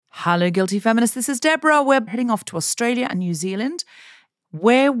Hello, Guilty Feminists. This is Deborah. We're heading off to Australia and New Zealand,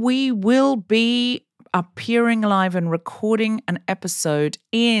 where we will be appearing live and recording an episode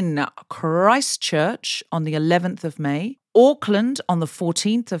in Christchurch on the 11th of May, Auckland on the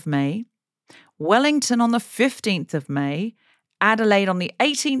 14th of May, Wellington on the 15th of May, Adelaide on the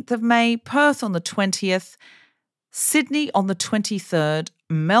 18th of May, Perth on the 20th, Sydney on the 23rd,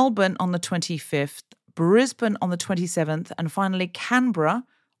 Melbourne on the 25th, Brisbane on the 27th, and finally Canberra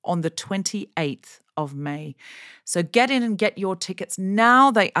on the 28th of May. So get in and get your tickets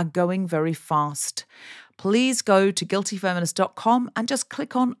now. They are going very fast. Please go to guiltyfeminist.com and just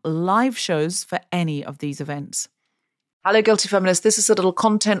click on live shows for any of these events. Hello, Guilty Feminists. This is a little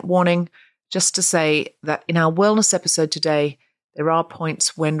content warning just to say that in our wellness episode today, there are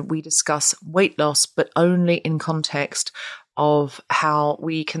points when we discuss weight loss, but only in context of how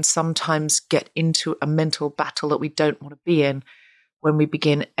we can sometimes get into a mental battle that we don't want to be in when we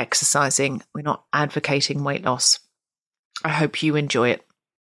begin exercising. We're not advocating weight loss. I hope you enjoy it.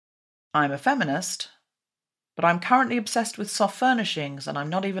 I'm a feminist, but I'm currently obsessed with soft furnishings and I'm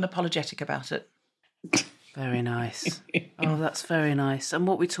not even apologetic about it. Very nice. Oh, that's very nice. And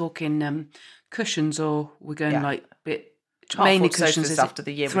what we're talking, cushions, or we're going like a bit, mainly cushions is after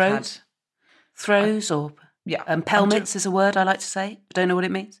the year we've had. Throws or pelmets is a word I like to say. I don't know what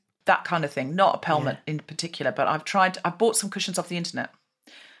it means. That kind of thing, not a pelmet in particular, but I bought some cushions off the internet.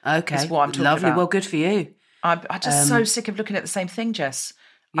 Okay, is what I'm talking lovely. about. Well, good for you. I'm just so sick of looking at the same thing, Jess.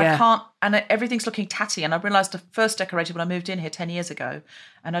 Yeah. I can't, and everything's looking tatty. And I realised I first decorated when I moved in here 10 years ago.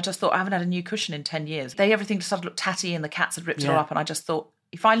 And I just thought, I haven't had a new cushion in 10 years. Everything just started to look tatty and the cats had ripped it all up. And I just thought,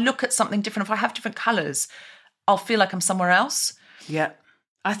 if I look at something different, if I have different colours, I'll feel like I'm somewhere else. Yeah.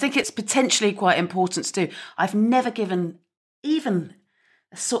 I think it's potentially quite important to do. I've never given even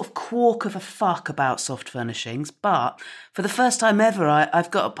a sort of quark of a fuck about soft furnishings, but for the first time ever, I've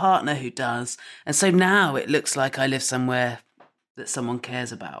got a partner who does. And so now it looks like I live somewhere that someone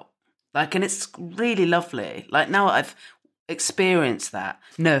cares about. And it's really lovely. Now I've experienced that.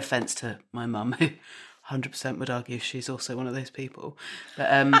 No offence to my mum, who 100% would argue she's also one of those people. But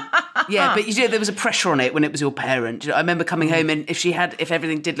but there was a pressure on it when it was your parent. I remember coming home and if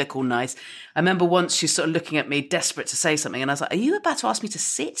everything did look all nice, I remember once she was sort of looking at me, desperate to say something, and I was like, "Are you about to ask me to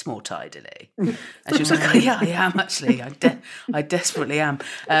sit more tidily?" And she was like, "Oh, yeah, I am actually. I desperately am."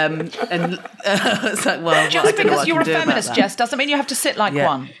 It's like, well, just because you're a feminist, Jess, doesn't mean you have to sit like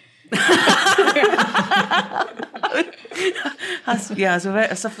one. I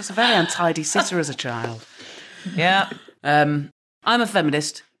was a very untidy sitter as a child. Yeah. I'm a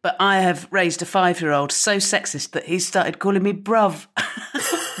feminist, but I have raised a 5-year-old so sexist that he started calling me bruv.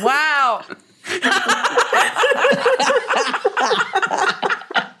 Wow.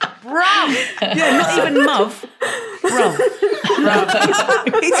 Bruv. Yeah, not even muv. Bruv.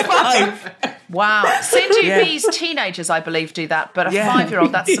 He's 5. Wow. Cindy teenagers, I believe, do that, but a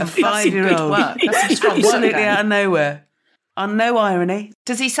 5-year-old, that's some good work. That's some strong work. Absolutely out of nowhere. On no irony.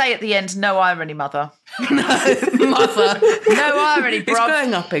 Does he say at the end, "No irony, mother"? No, mother. No irony, bruv. He's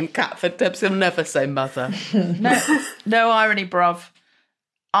growing up in Catford, Debs. He'll never say mother. No irony, bruv.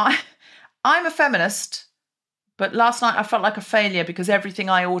 I'm a feminist, but last night I felt like a failure because everything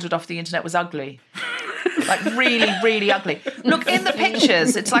I ordered off the internet was ugly. Really, really ugly. Look, in the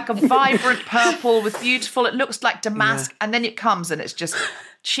pictures, it's like a vibrant purple with beautiful, it looks like damask, and then it comes and it's just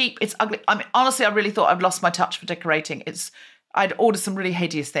cheap, it's ugly. I mean, honestly, I really thought I'd lost my touch for decorating. I'd ordered some really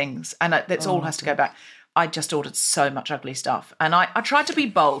hideous things, and that's all has to go back. I just ordered so much ugly stuff, and I tried to be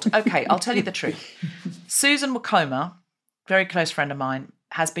bold. Okay, I'll tell you the truth. Susan Wakoma, very close friend of mine,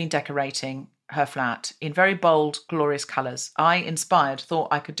 has been decorating her flat in very bold, glorious colours. I, thought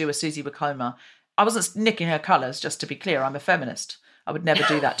I could do a Susie Wakoma. I wasn't nicking her colours, just to be clear. I'm a feminist. I would never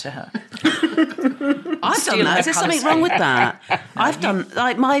do that to her. I've done that. Is there something wrong with that? I've done,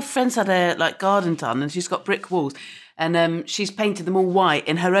 my friend's had a garden done and she's got brick walls and she's painted them all white,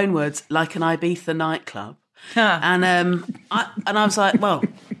 in her own words, like an Ibiza nightclub. And I was like, well,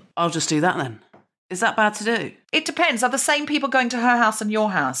 I'll just do that then. Is that bad to do? It depends. Are the same people going to her house and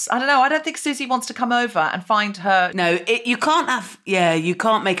your house? I don't know. I don't think Susie wants to come over and find her. No, you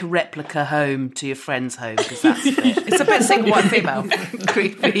can't make a replica home to your friend's home because that's a bit... It's a bit single white female.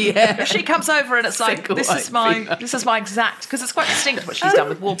 Creepy, yeah. If she comes over and it's like, this is my exact... Because it's quite distinct what she's done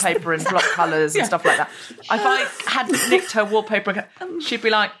with wallpaper and block colours and stuff like that. If I had nicked her wallpaper, she'd be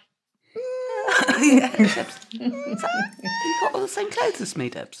like... Debs, you got all the same clothes as me,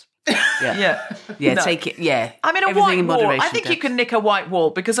 Debs. Yeah. No. Take it. Yeah. I mean, a white wall. I think you can nick a white wall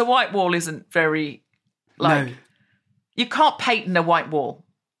because a white wall isn't very no. You can't paint in a white wall.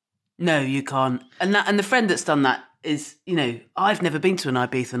 No, you can't. And the friend that's done that is, I've never been to an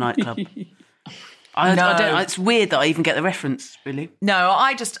Ibiza nightclub. I don't. It's weird that I even get the reference. Really? No,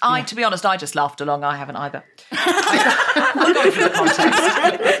 to be honest, I just laughed along. I haven't either. I'm going for the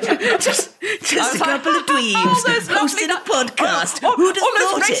context. just a couple of dweebs hosting a podcast. Who'd have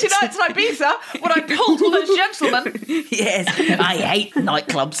thought those racy nights in Ibiza when I pulled all those gentlemen. Yes, I hate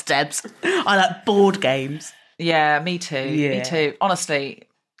nightclubs, Debs. I like board games. Yeah, me too. Yeah. Me too. Honestly,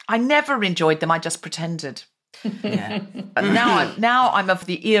 I never enjoyed them. I just pretended. Yeah. Now I'm of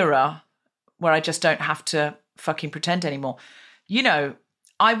the era where I just don't have to fucking pretend anymore.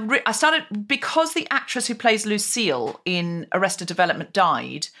 I started, because the actress who plays Lucille in Arrested Development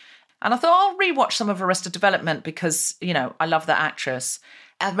died, and I thought I'll rewatch some of Arrested Development because, I love that actress.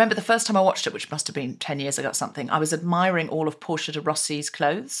 I remember the first time I watched it, which must have been 10 years ago or something, I was admiring all of Portia de Rossi's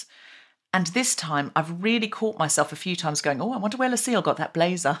clothes. And this time I've really caught myself a few times going, I wonder where Lucille got that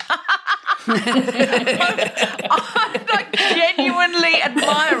blazer. I'm like genuinely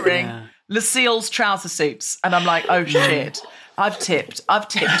admiring Lucille's trouser suits, and I'm like, oh shit, I've tipped him.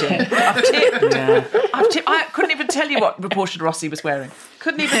 Yeah. I couldn't even tell you what Portia de Rossi was wearing.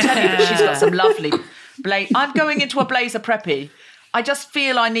 Couldn't even tell you that she's got some lovely blazer. I'm going into a blazer preppy. I just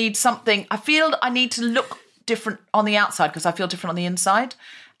feel I need something. I feel I need to look different on the outside because I feel different on the inside.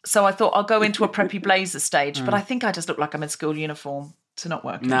 So I thought I'll go into a preppy blazer stage, but I think I just look like I'm in school uniform. It's not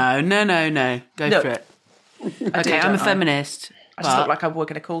working. No. Go for it. Okay, I'm a feminist. I just look like I work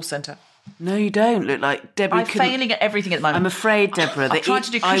in a call centre. No, you don't look like Deborah. I'm failing at everything at the moment. I'm afraid, Deborah, that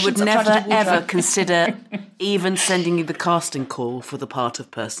I would never, ever consider even sending you the casting call for the part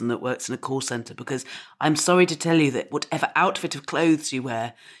of person that works in a call centre, because I'm sorry to tell you that whatever outfit of clothes you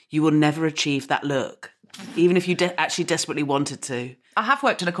wear, you will never achieve that look, even if you actually desperately wanted to. I have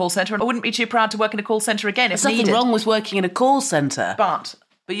worked in a call centre, and I wouldn't be too proud to work in a call centre again if There's needed. nothing wrong with working in a call centre. But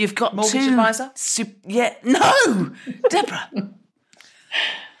you've got mortgage advisor? No! Deborah!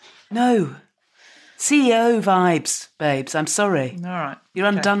 No. CEO vibes, babes. I'm sorry. All right. You're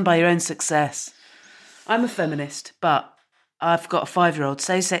undone by your own success. I'm a feminist, but I've got a 5-year-old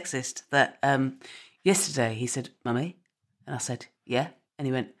so sexist that yesterday he said, Mummy? And I said, yeah. And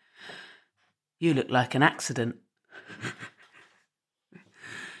he went, you look like an accident.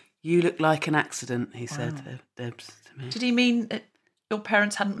 You look like an accident, he said, Debs, to me. Did he mean that your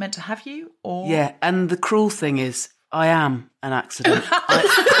parents hadn't meant to have you? Or Yeah, and the cruel thing is, I am an accident. He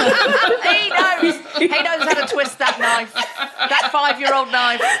knows how to twist that knife. That 5-year-old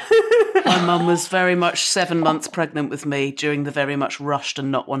knife. My mum was very much 7 months pregnant with me during the very much rushed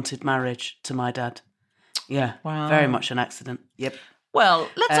and not wanted marriage to my dad. Yeah, Wow. Very much an accident. Yep. Well,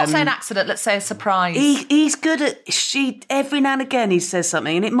 let's not say an accident. Let's say a surprise. He's good at, every now and again he says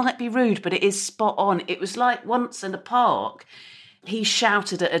something, and it might be rude, but it is spot on. It was like once in a park, he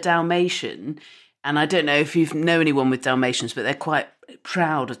shouted at a Dalmatian, and I don't know if you know anyone with Dalmatians, but they're quite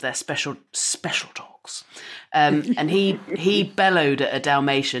proud of their special dogs. And he bellowed at a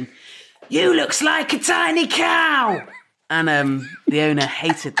Dalmatian, "You looks like a tiny cow!" And the owner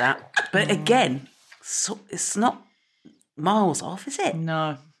hated that. But again, it's not miles off, is it?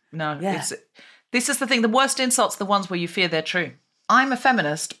 No. Yeah. This is the thing. The worst insults are the ones where you fear they're true. I'm a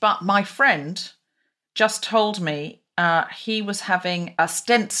feminist, but my friend just told me he was having a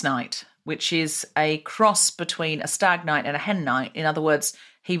stents night, which is a cross between a stag night and a hen night. In other words,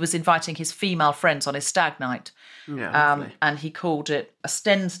 he was inviting his female friends on his stag night. Yeah, and he called it a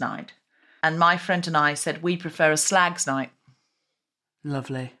stens night. And my friend and I said, we prefer a slags night.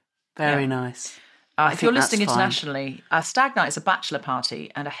 lovely. Very nice. If you're listening that's fine. internationally, a stag night is a bachelor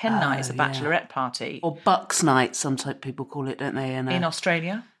party and a hen night is a bachelorette party. Or Bucks Night, some type people call it, don't they? In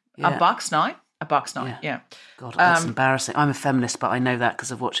Australia. Yeah. A bucks night, yeah. God, that's embarrassing. I'm a feminist, but I know that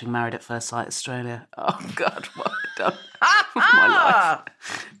because of watching Married at First Sight Australia. Oh, God, what have I done with my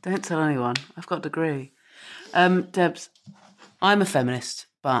life? Don't tell anyone. I've got a degree. Debs, I'm a feminist,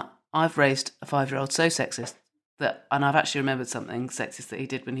 but I've raised a 5-year-old so sexist that, and I've actually remembered something sexist that he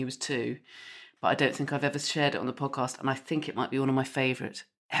did when he was 2, but I don't think I've ever shared it on the podcast, and I think it might be one of my favourite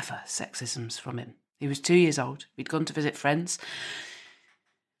ever sexisms from him. He was 2 years old. We'd gone to visit friends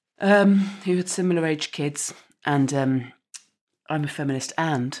who had similar age kids, and I'm a feminist,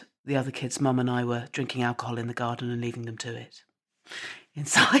 and the other kids' mum and I were drinking alcohol in the garden and leaving them to it.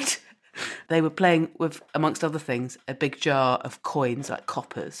 Inside, they were playing with, amongst other things, a big jar of coins, like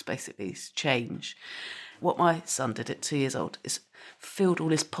coppers, basically, change. What my son did at 2 years old is filled all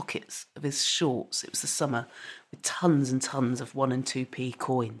his pockets of his shorts, it was the summer, with tons and tons of 1 and 2p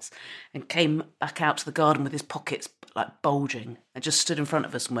coins, and came back out to the garden with his pockets like bulging, and just stood in front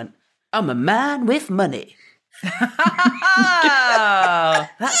of us and went, "I'm a man with money."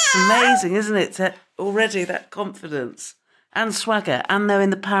 That's amazing, isn't it? Already that confidence and swagger, and knowing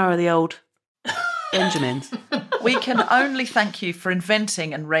the power of the old Benjamins. We can only thank you for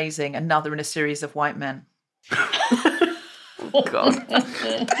inventing and raising another in a series of white men. Oh, God.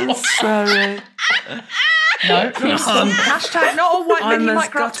 I'm sorry. No, hashtag not all white men. He might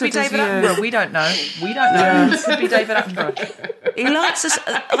grow up to be David Attenborough. We don't know. It could be David Attenborough. He likes us.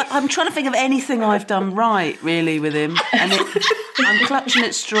 I'm trying to think of anything I've done right, really, with him. And I'm clutching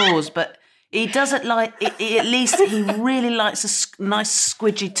at straws, but he doesn't like, at least he really likes a nice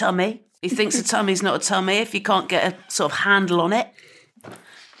squidgy tummy. He thinks a tummy's not a tummy if you can't get a sort of handle on it.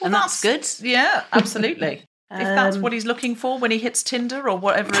 And that's good. Yeah, absolutely. If that's what he's looking for when he hits Tinder or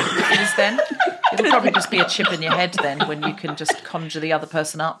whatever it is then, it'll probably just be a chip in your head then when you can just conjure the other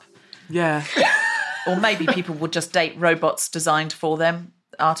person up. Yeah. Or maybe people would just date robots designed for them,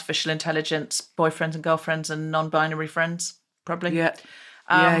 artificial intelligence, boyfriends and girlfriends and non-binary friends, probably. Yeah.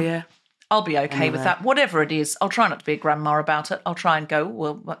 Yeah. I'll be okay with that. Whatever it is, I'll try not to be a grandma about it. I'll try and go,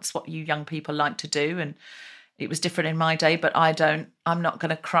 well, that's what you young people like to do. And it was different in my day, but I'm not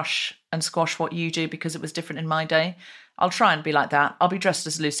going to crush and squash what you do because it was different in my day. I'll try and be like that. I'll be dressed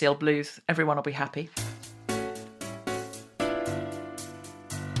as Lucille Bluth. Everyone will be happy.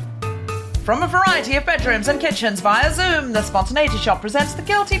 From a variety of bedrooms and kitchens via Zoom, the Spontaneity Shop presents The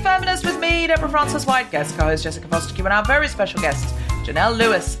Guilty Feminist with me, Deborah Frances-White, guest co-host Jessica Fostekew, and our very special guests, Jonelle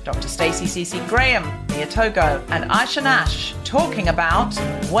Lewis, Dr. Stacie C.C. Graham, Mia Togo, and Aisha Nash, talking about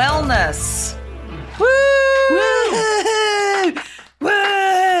wellness. Woo! Woo!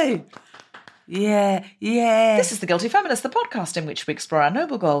 Woo! Yeah. This is The Guilty Feminist, the podcast in which we explore our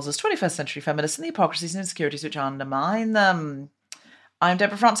noble goals as 21st century feminists and the hypocrisies and insecurities which undermine them. I'm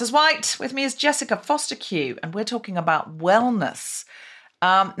Deborah Frances-White. With me is Jessica Fostekew, and we're talking about wellness.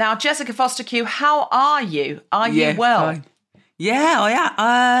 Now, Jessica Fostekew, how are you? Are you well? Fine. Yeah,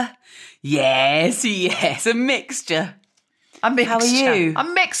 I am. Yes, a mixture. A mixture. How are you? A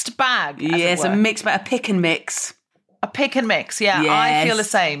mixed bag. Yes, a mixed bag, a pick and mix. A pick and mix, yeah. Yes. I feel the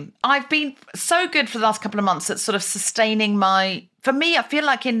same. I've been so good for the last couple of months at sort of sustaining for me, I feel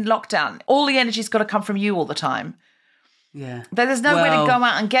like in lockdown, all the energy's got to come from you all the time. Yeah. There's no way to go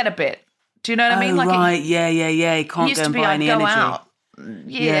out and get a bit. Do you know what I mean? Like right, yeah. You can't go and buy any energy. Out.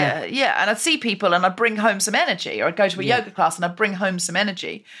 Yeah. And I'd see people and I'd bring home some energy, or I'd go to a yoga class and I'd bring home some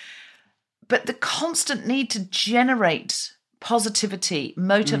energy. But the constant need to generate positivity,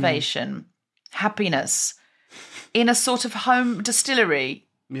 motivation, happiness in a sort of home distillery.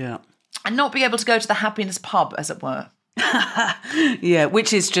 Yeah. And not be able to go to the happiness pub, as it were. Yeah,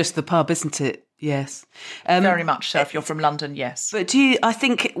 which is just the pub, isn't it? Yes. Very much so, if you're from London, yes. But I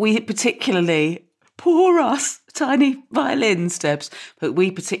think we particularly, poor us, tiny violin steps, but we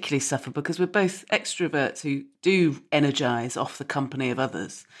particularly suffer because we're both extroverts who do energise off the company of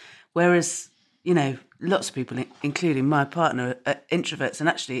others. Whereas, lots of people, including my partner, are introverts. And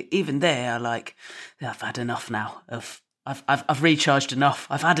actually, even they are like, I've had enough now I've recharged enough.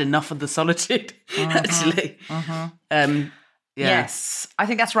 I've had enough of the solitude, actually. Yes, I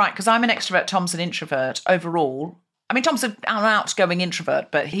think that's right, because I'm an extrovert, Tom's an introvert overall. I mean, Tom's an outgoing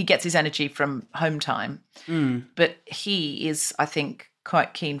introvert, but he gets his energy from home time. But he is, I think,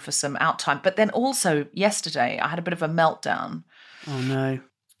 quite keen for some out time. But then also yesterday, I had a bit of a meltdown. Oh, no.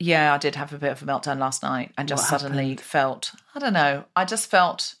 Yeah, I did have a bit of a meltdown last night and just suddenly felt, I don't know, I just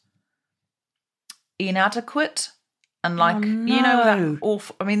felt inadequate. And like, that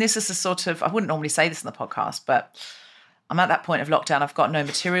awful, I mean, this is a sort of, I wouldn't normally say this in the podcast, but I'm at that point of lockdown. I've got no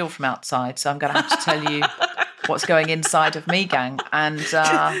material from outside, so I'm going to have to tell you what's going inside of me, gang. And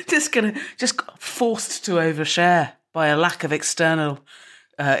just got forced to overshare by a lack of external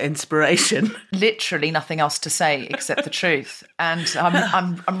inspiration. Literally nothing else to say except the truth, and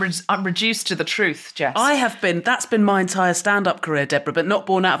I'm reduced to the truth, Jess. That's been my entire stand-up career, Deborah, but not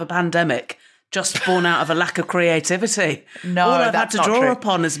born out of a pandemic. Just born out of a lack of creativity. No, all I've that's had to not draw true.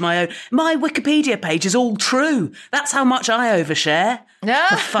 upon is my own. My Wikipedia page is all true. That's how much I overshare.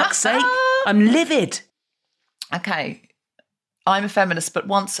 For fuck's sake, I'm livid. Okay, I'm a feminist, but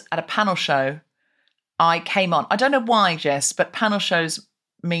once at a panel show, I came on. I don't know why, Jess, but panel shows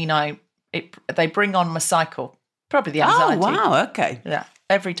mean they bring on my cycle. Probably the anxiety. Oh wow, okay. Yeah,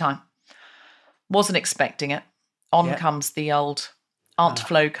 every time. Wasn't expecting it. On comes the old. Aunt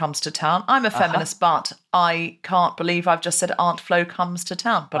Flo comes to town. I'm a feminist, but I can't believe I've just said Aunt Flo comes to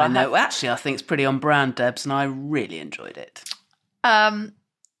town. But I know. Actually, I think it's pretty on brand, Debs, and I really enjoyed it. And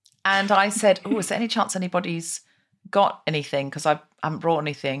I said, is there any chance anybody's got anything? Because I haven't brought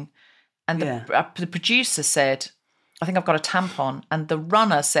anything. And the producer said, I think I've got a tampon, and the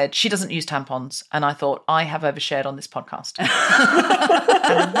runner said she doesn't use tampons, and I thought I have overshared on this podcast. And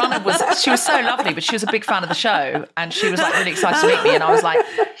the runner she was so lovely, but she was a big fan of the show, and she was like really excited to meet me, and I was like,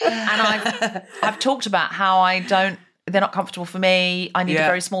 and I've talked about how they're not comfortable for me. I need a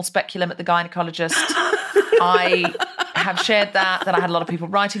very small speculum at the gynecologist. I have shared that I had a lot of people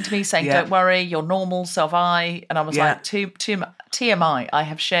writing to me saying, don't worry, you're normal, so have I. And I was like, TMI, I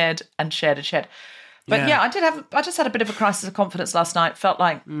have shared and shared and shared. But I just had a bit of a crisis of confidence last night. Felt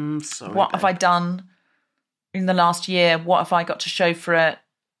like, what have I done in the last year? What have I got to show for it?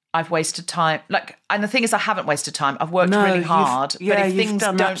 I've wasted time. And the thing is, I haven't wasted time. I've worked really hard. You've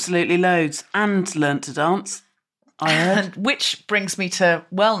done absolutely loads and learnt to dance. And which brings me to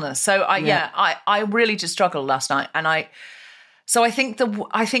wellness. So I really did struggle last night, and I think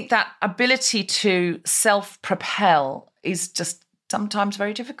that ability to self-propel is just sometimes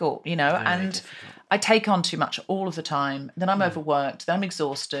very difficult, you know. Very difficult. I take on too much all of the time. Then I'm overworked. Then I'm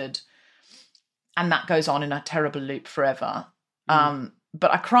exhausted, and that goes on in a terrible loop forever.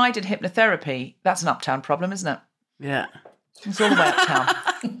 But I cried in hypnotherapy. That's an uptown problem, isn't it? Yeah, it's all the way uptown.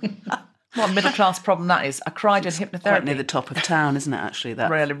 What a middle-class problem that is. I cried in hypnotherapy. Quite near the top of town, isn't it, actually?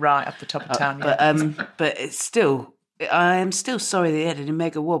 That really right up the top of town, yeah. But it's still... I am still sorry they had a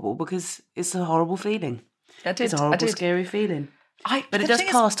mega wobble, because it's a horrible feeling. It's a horrible, scary feeling. But it does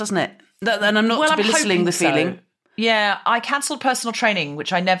pass, doesn't it? And I'm not belittling the feeling. So. Yeah, I cancelled personal training,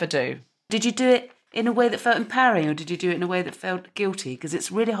 which I never do. Did you do it in a way that felt empowering, or did you do it in a way that felt guilty? Because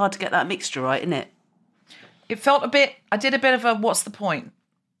it's really hard to get that mixture right, isn't it? It felt I did a bit of a, what's the point?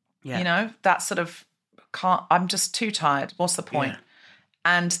 Yeah. You know, that sort of, I'm just too tired. What's the point? Yeah.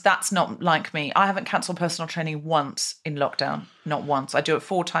 And that's not like me. I haven't cancelled personal training once in lockdown. Not once. I do it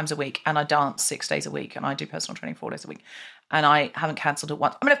 4 times a week, and I dance 6 days a week, and I do personal training 4 days a week. And I haven't cancelled it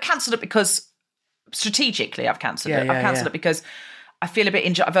once. I mean, I've cancelled it because strategically I've cancelled it. I've cancelled it because I feel a bit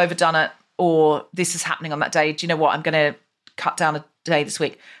injured. I've overdone it, or this is happening on that day. Do you know what? I'm going to cut down a day this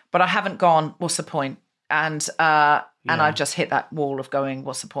week. But I haven't gone, what's the point? And I've just hit that wall of going,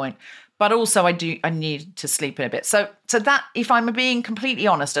 what's the point? But also I need to sleep in a bit. So that, if I'm being completely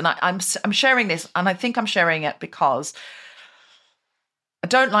honest, and I'm sharing this, and I think I'm sharing it because I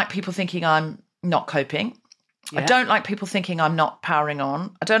don't like people thinking I'm not coping. Yeah. I don't like people thinking I'm not powering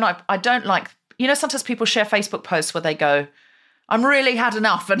on. I don't like, you know, sometimes people share Facebook posts where they go, I'm really had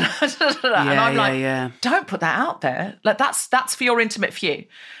enough. And, and I'm like, don't put that out there. Like that's for your intimate few.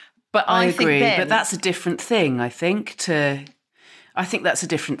 But I agree, think but that's a different thing, I think, that's a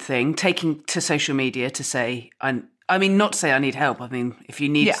different thing, taking to social media to say, I mean, not to say I need help. I mean, if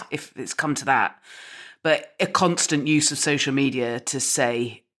it's come to that, but a constant use of social media to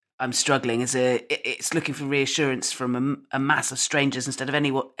say I'm struggling it's looking for reassurance from a mass of strangers instead of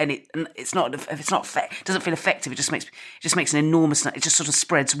anyone. And it doesn't feel effective. It just makes an enormous. It just sort of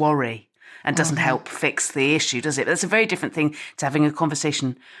spreads worry and doesn't help fix the issue, does it? That's a very different thing to having a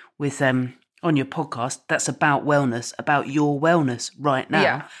conversation with on your podcast that's about wellness, about your wellness right now.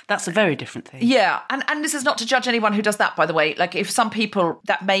 Yeah. That's a very different thing. Yeah, and this is not to judge anyone who does that, by the way. Like, if some people,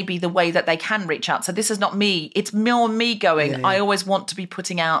 that may be the way that they can reach out. So this is not me. It's more me going, I always want to be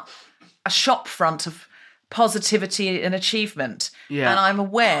putting out a shop front of positivity and achievement. Yeah. And I'm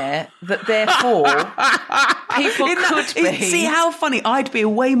aware that, therefore, people could be... See how funny? I'd be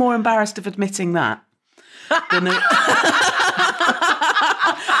way more embarrassed of admitting that.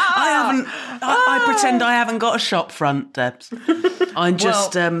 I pretend I haven't got a shop front, Debs. I'm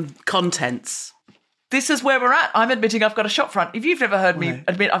just contents. This is where we're at. I'm admitting I've got a shop front. If you've never heard me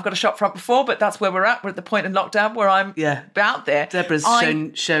admit I've got a shop front before, but that's where we're at. We're at the point in lockdown where I'm out there. Deborah's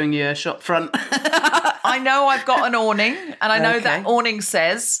showing you a shop front. I know I've got an awning, and I know that awning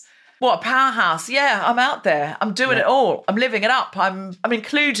says... What a powerhouse. Yeah, I'm out there. I'm doing it all. I'm living it up. I'm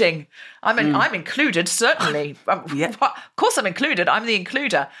including. I'm included, certainly. Of course I'm included. I'm the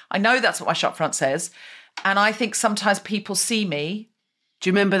includer. I know that's what my shop front says. And I think sometimes people see me.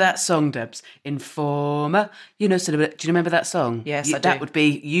 Do you remember that song, Debs? Informer. You know, do you remember that song? Yes, I do. That would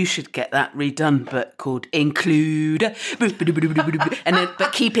be, you should get that redone, but called Include.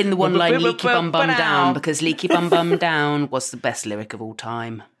 But keep in the one line, leaky bum bum down, because leaky bum bum down was the best lyric of all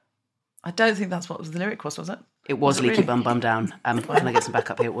time. I don't think that's what the lyric was it? It was leaky really? Bum bum down. Can I get some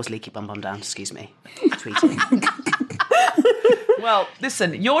backup here? It was leaky bum bum down. Excuse me. Tweeting. Well,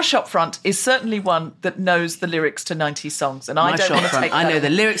 listen, your shop front is certainly one that knows the lyrics to 90s songs, and I don't want to take that. I know the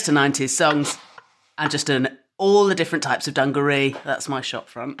lyrics to 90s songs and just all the different types of dungaree. That's my shop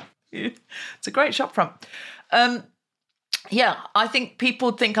front. It's a great shop front. I think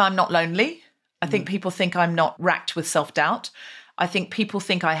people think I'm not lonely. I think people think I'm not racked with self-doubt. I think people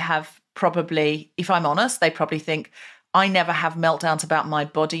think I have probably, if I'm honest, they probably think I never have meltdowns about my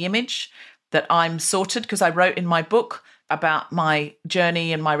body image, that I'm sorted, because I wrote in my book about my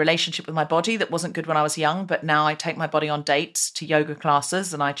journey and my relationship with my body that wasn't good when I was young, but now I take my body on dates to yoga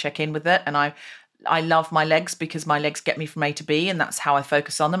classes and I check in with it, and I love my legs because my legs get me from A to B, and that's how I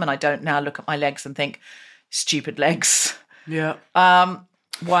focus on them, and I don't now look at my legs and think, stupid legs. Yeah.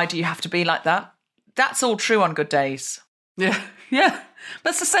 Why do you have to be like that? That's all true on good days. Yeah. Yeah.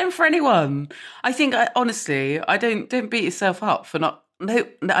 That's the same for anyone. I think, honestly, I don't beat yourself up for not... No,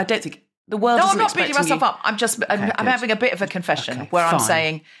 I don't think... The world No, isn't I'm not beating expecting myself up. I'm just, I'm having a bit of a confession where fine. I'm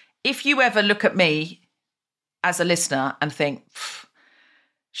saying, if you ever look at me as a listener and think,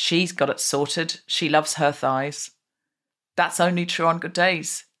 she's got it sorted, she loves her thighs, that's only true on good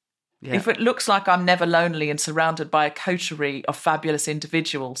days. Yeah. If it looks like I'm never lonely and surrounded by a coterie of fabulous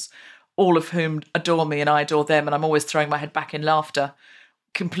individuals, all of whom adore me and I adore them, and I'm always throwing my head back in laughter,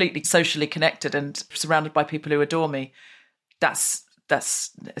 completely socially connected and surrounded by people who adore me, it's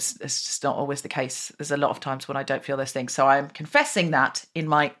just not always the case. There's a lot of times when I don't feel those things. So I'm confessing that in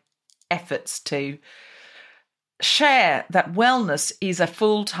my efforts to share that wellness is a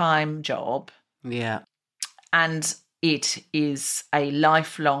full-time job. Yeah. And it is a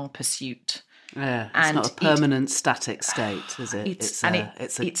lifelong pursuit. Yeah, it's not a permanent static state, is it? It's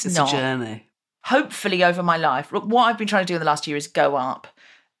a journey. Hopefully over my life, what I've been trying to do in the last year is go up.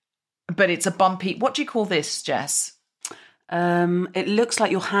 But it's a bumpy... What do you call this, Jess? It looks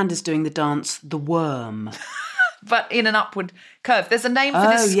like your hand is doing the dance, the worm. But in an upward curve. There's a name for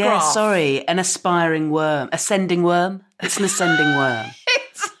this graph. Oh, yeah, sorry. An aspiring worm. Ascending worm? It's an ascending worm.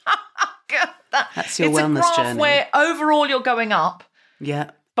 That's your wellness journey. It's a graph where overall you're going up.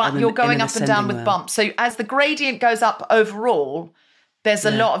 Yeah. But you're going up and down with bumps. So as the gradient goes up overall, there's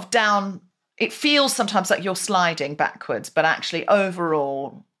a lot of down. It feels sometimes like you're sliding backwards, but actually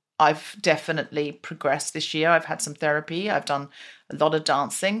overall... I've definitely progressed this year. I've had some therapy. I've done a lot of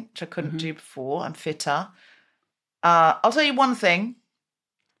dancing, which I couldn't do before. I'm fitter. I'll tell you one thing.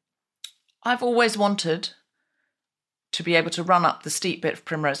 I've always wanted to be able to run up the steep bit of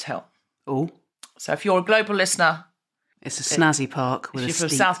Primrose Hill. Oh. So if you're a global listener... It's a snazzy park with a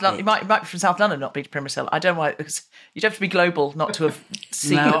steep bit. You might be from South London, not be to Primrose Hill. I don't know why. You'd have to be global not to have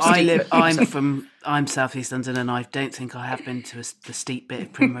seen it. I'm South East London, and I don't think I have been to the steep bit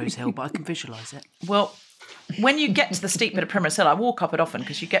of Primrose Hill, but I can visualise it. Well, when you get to the steep bit of Primrose Hill, I walk up it often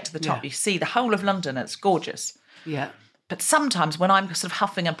because you get to the top, you see the whole of London, and it's gorgeous. Yeah. But sometimes when I'm sort of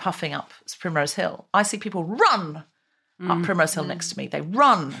huffing and puffing up Primrose Hill, I see people run up Primrose Hill next to me. They're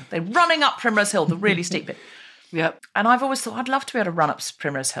running up Primrose Hill, the really steep bit. Yep. And I've always thought I'd love to be able to run up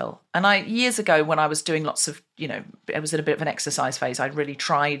Primrose Hill. And years ago when I was doing lots of, I was in a bit of an exercise phase, I really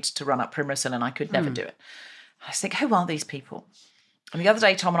tried to run up Primrose Hill and I could never do it. I was thinking, who are these people? And the other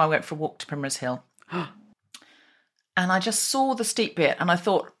day, Tom and I went for a walk to Primrose Hill. And I just saw the steep bit and I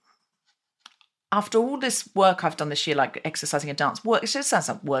thought, after all this work I've done this year, like exercising and dance, work, it just sounds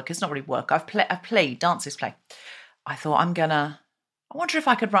like work. It's not really work. I've played, dance is play. I thought, I wonder if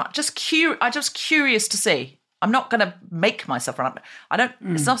I could run. I'm just curious to see. I'm not going to make myself run up. I don't.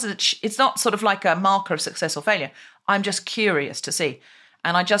 It's not sort of like a marker of success or failure. I'm just curious to see.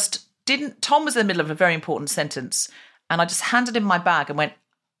 And I just didn't. Tom was in the middle of a very important sentence, and I just handed him my bag and went,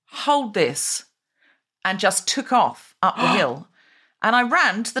 "Hold this," and just took off up the hill. And I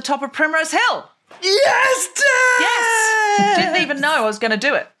ran to the top of Primrose Hill. Yes, Dad! Yes. Didn't even know I was going to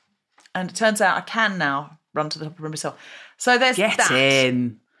do it, and it turns out I can now run to the top of Primrose Hill. So there's that. Get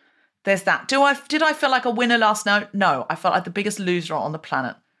in. There's that. Did I feel like a winner last night? No, I felt like the biggest loser on the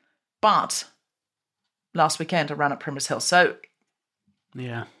planet. But last weekend I ran up Primrose Hill. So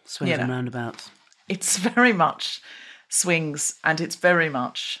yeah, swings and roundabouts. It's very much swings and it's very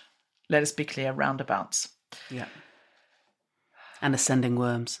much, let us be clear, roundabouts. Yeah. And ascending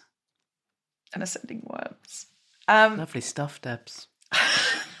worms. Lovely stuff, Debs.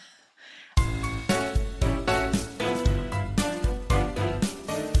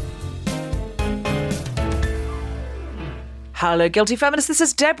 Hello, Guilty Feminists. This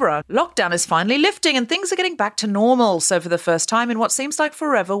is Deborah. Lockdown is finally lifting and things are getting back to normal. So for the first time in what seems like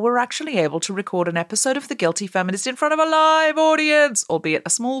forever, we're actually able to record an episode of The Guilty Feminist in front of a live audience, albeit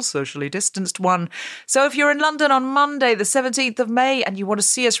a small socially distanced one. So if you're in London on Monday, the 17th of May, and you want to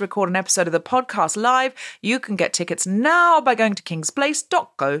see us record an episode of the podcast live, you can get tickets now by going to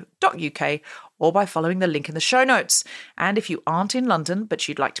kingsplace.co.uk or by following the link in the show notes. And if you aren't in London, but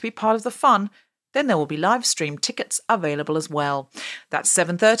you'd like to be part of the fun, then there will be live stream tickets available as well. That's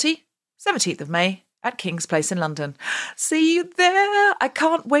 7:30, 17th of May at King's Place in London. See you there. I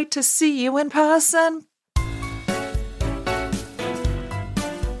can't wait to see you in person.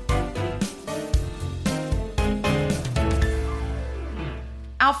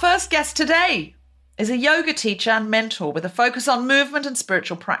 Our first guest today is a yoga teacher and mentor with a focus on movement and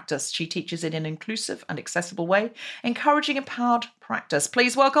spiritual practice. She teaches in an inclusive and accessible way, encouraging empowered practice.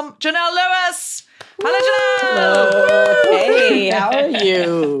 Please welcome Jonelle Lewis. Hello, Jonelle. Hello. Hey, how are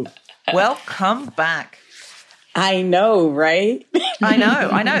you? Welcome back. I know, right? I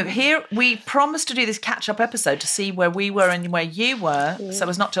know. Here, we promised to do this catch-up episode to see where we were and where you were, so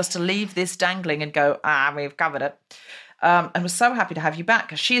as not just to leave this dangling and go, we've covered it. And we're so happy to have you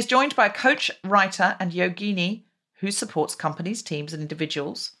back. She is joined by a coach, writer, and yogini who supports companies, teams, and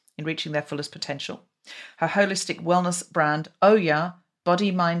individuals in reaching their fullest potential. Her holistic wellness brand, Oya,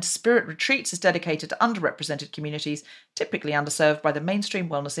 Body, Mind, Spirit Retreats, is dedicated to underrepresented communities, typically underserved by the mainstream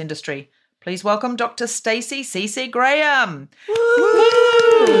wellness industry. Please welcome Dr. Stacie CC Graham. Woo!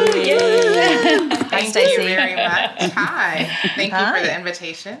 Yeah. Hi, Thank you very much. Hi. Thank you for the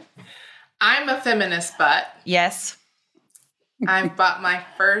invitation. I'm a feminist butt. Yes. I bought my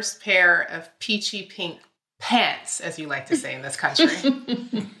first pair of peachy pink pants, as you like to say in this country.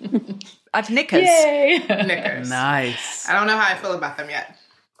 I've knickers. Yay. Knickers. Nice. I don't know how I feel about them yet.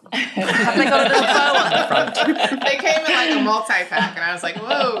 Have they got a little bow on the front? They came in like a multi-pack, and I was like,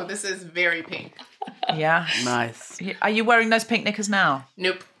 whoa, this is very pink. Yeah. Nice. Are you wearing those pink knickers now?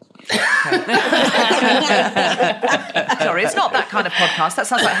 Nope. Sorry, it's not that kind of podcast. That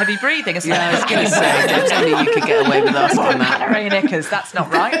sounds like heavy breathing, isn't it? I was going to say, don't tell me you could get away with asking that. Calorie knickers. That's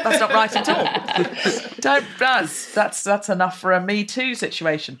not right. That's not right at all. That's enough for a Me Too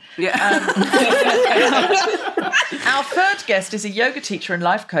situation. Yeah. Our third guest is a yoga teacher and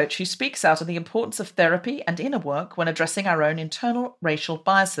life coach who speaks out on the importance of therapy and inner work when addressing our own internal racial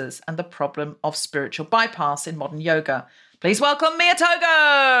biases and the problem of spiritual bypass in modern yoga. Please welcome Mia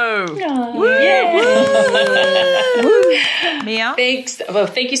Togo. Mia? Thanks. Well,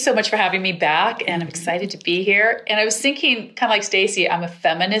 thank you so much for having me back, and I'm excited to be here. And I was thinking, kind of like Stacie, I'm a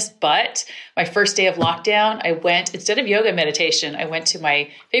feminist, but my first day of lockdown, I went, instead of yoga meditation, I went to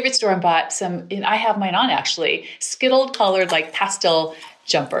my favorite store and bought some, and I have mine on actually, skittled colored like pastel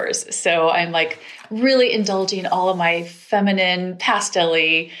jumpers. So I'm like really indulging all of my feminine,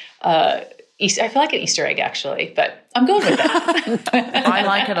 pastel-y, I feel like an Easter egg, actually, but I'm going with it. I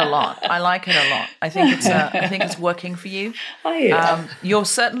like it a lot. I think it's working for you. You're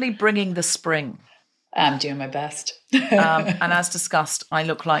certainly bringing the spring. I'm doing my best. And as discussed, I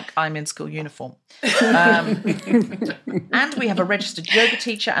look like I'm in school uniform. And we have a registered yoga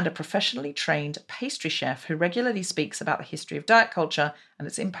teacher and a professionally trained pastry chef who regularly speaks about the history of diet culture and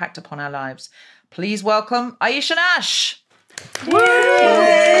its impact upon our lives. Please welcome Aisha Nash. Thank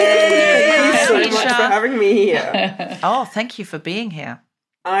you so much for having me here. Oh, thank you for being here.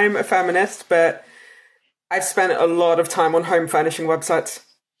 I'm a feminist, but I've spent a lot of time on home furnishing websites.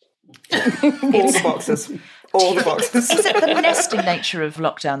 All the boxes. Is it the nesting nature of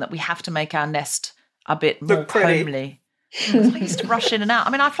lockdown that we have to make our nest a bit more homely? I used to rush in and out.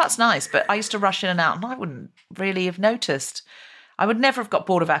 I mean, our flat's nice, but I used to rush in and out, and I wouldn't really have noticed. I would never have got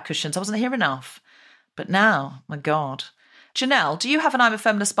bored of our cushions. I wasn't here enough. But now, my God. Jonelle, do you have an I'm a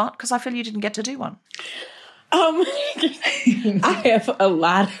feminist butt? Because I feel you didn't get to do one. I have a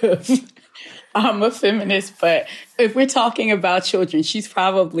lot of I'm a feminist, but if we're talking about children, she's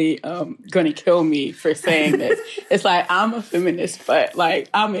probably going to kill me for saying this. It's like, I'm a feminist, but like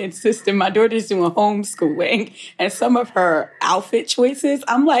I'm insisting. My daughter's doing homeschooling, and some of her outfit choices,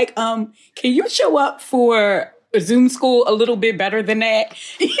 I'm like, can you show up for Zoom school a little bit better than that?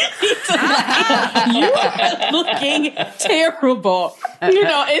 You are looking terrible. You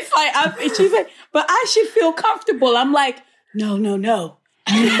know, it's like, she's like, but I should feel comfortable. I'm like, no.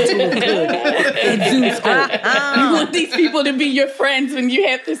 You're doing good at Zoom school. You want these people to be your friends when you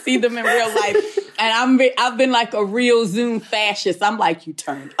have to see them in real life. And I've been like a real Zoom fascist. I'm like, you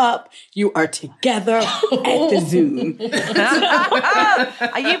turned up, you are together at the Zoom.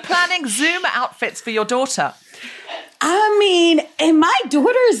 Are you planning Zoom outfits for your daughter? I mean, and my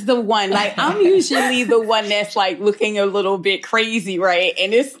daughter's the one, like, I'm usually the one that's like looking a little bit crazy, right?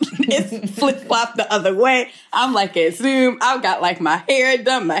 And it's flip-flop the other way. I'm like at Zoom, I've got like my hair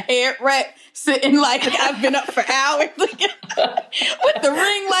done, my hair wrapped, sitting like I've been up for hours with the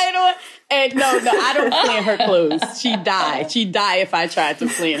ring light on. And no, I don't plan her clothes. She'd die if I tried to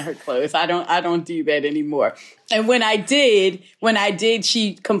plan her clothes. I don't do that anymore. And when I did,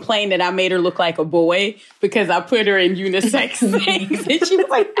 she complained that I made her look like a boy because I put her in unisex things. And she was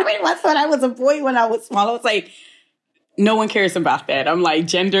like, I thought I was a boy when I was small. I was like, no one cares about that. I'm like,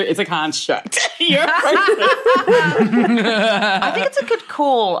 gender is a construct. You're I think it's a good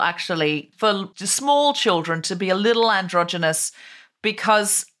call, actually, for small children to be a little androgynous,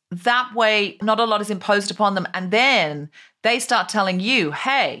 because that way not a lot is imposed upon them. And then they start telling you,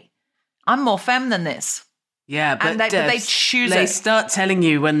 hey, I'm more femme than this. Yeah, but And they choose They it. start telling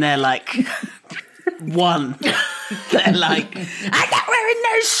you when they're like 1. They're like, I'm not wearing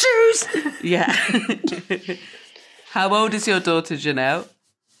those shoes. Yeah. How old is your daughter, Jonelle?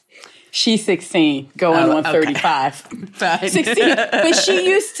 She's 16, going on 35. Fine. 16. But she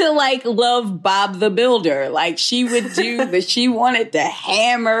used to like love Bob the Builder. Like she would do that. She wanted to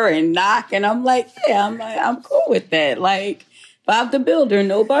hammer and knock. And I'm like, yeah, I'm cool with that. Like Bob the Builder,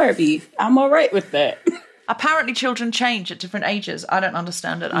 no Barbie. I'm all right with that. Apparently children change at different ages. I don't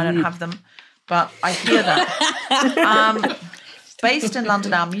understand it. I don't have them. But I hear that. Based in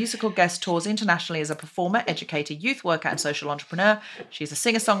London, our musical guest tours internationally as a performer, educator, youth worker and social entrepreneur. She's a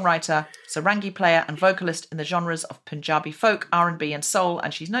singer-songwriter, sarangi player and vocalist in the genres of Punjabi folk, R&B and soul,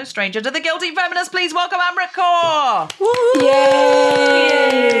 and she's no stranger to the guilty feminist. Please welcome Amrit Kaur.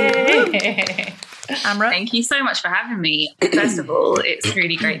 Yay! Amrit. Thank you so much for having me. First of all, it's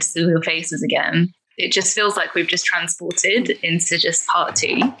really great to see your faces again. It just feels like we've just transported into just part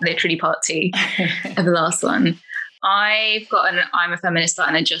 2, literally part 2 of the last one. I've got an I'm a feminist but,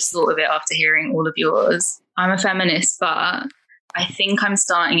 and I just thought of it after hearing all of yours. I'm a feminist, but I think I'm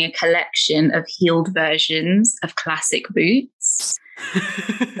starting a collection of heeled versions of classic boots.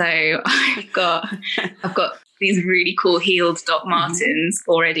 So I've got these really cool heeled Doc Martens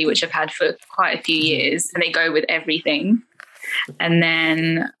already, which I've had for quite a few years, and they go with everything. And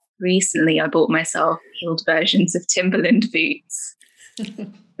then recently I bought myself heeled versions of Timberland boots.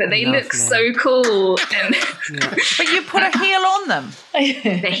 But they look so cool. And But you put a heel on them.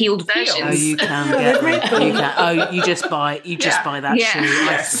 they're heeled versions. Oh, you can get them. You can. Oh, you just buy that shoe.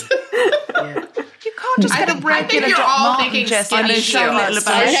 Yes. You can't just get a I think regular you're Doc all Marten, thinking Jess. skinny I mean, show heels. a little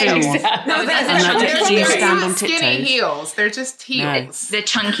about shoes. No, Do you stand on skinny tiptoes? heels. They're just heels. they're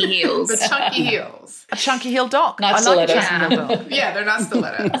chunky heels. The chunky heels. A chunky heel Doc. Not I like a stilettos. chunky heel Doc. Yeah, they're not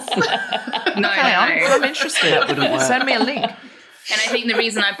stilettos. No. I'm interested. That wouldn't work. Send me a link. And I think the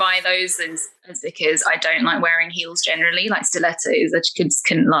reason I buy those is because I don't like wearing heels generally, like stilettos. I just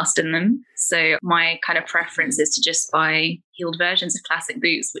couldn't last in them. So my kind of preference is to just buy heeled versions of classic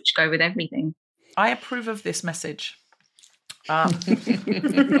boots, which go with everything. I approve of this message.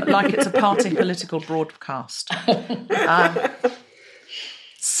 Like it's a party political broadcast.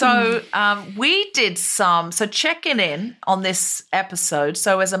 So we did so checking in on this episode.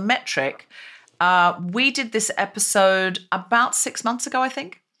 So as a metric, we did this episode about 6 months ago, I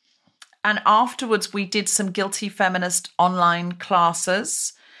think. And afterwards, we did some Guilty Feminist online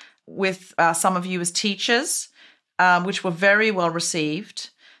classes with some of you as teachers, which were very well received.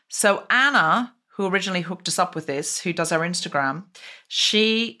 So Anna, who originally hooked us up with this, who does our Instagram,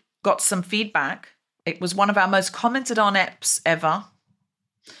 she got some feedback. It was one of our most commented on eps ever.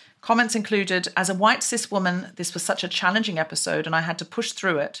 Comments included, as a white cis woman, this was such a challenging episode and I had to push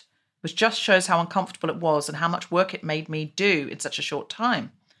through it, which just shows how uncomfortable it was and how much work it made me do in such a short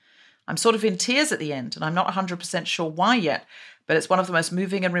time. I'm sort of in tears at the end, and I'm not 100% sure why yet, but it's one of the most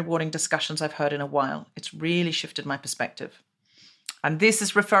moving and rewarding discussions I've heard in a while. It's really shifted my perspective. And this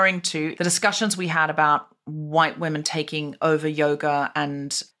is referring to the discussions we had about white women taking over yoga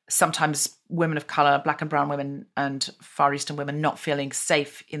and sometimes women of color, black and brown women and Far Eastern women not feeling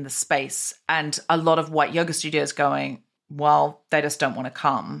safe in the space. And a lot of white yoga studios going, well, they just don't want to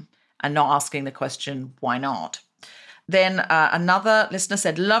come, and not asking the question, why not? Then another listener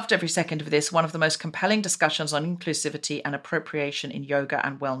said, loved every second of this, one of the most compelling discussions on inclusivity and appropriation in yoga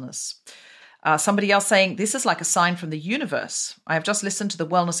and wellness. Somebody else saying, this is like a sign from the universe. I have just listened to the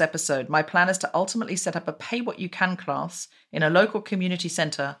wellness episode. My plan is to ultimately set up a pay what you can class in a local community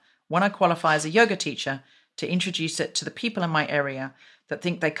center when I qualify as a yoga teacher to introduce it to the people in my area that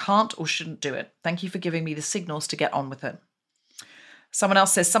think they can't or shouldn't do it. Thank you for giving me the signals to get on with it. Someone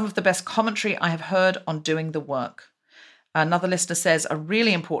else says, some of the best commentary I have heard on doing the work. Another listener says, a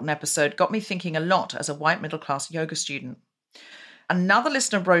really important episode, got me thinking a lot as a white middle-class yoga student. Another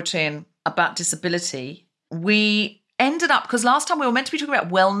listener wrote in about disability. We ended up, because last time we were meant to be talking about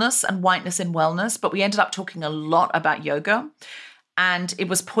wellness and whiteness in wellness, but we ended up talking a lot about yoga. And it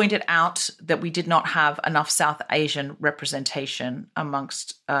was pointed out that we did not have enough South Asian representation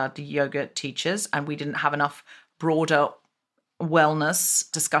amongst the yoga teachers, and we didn't have enough broader wellness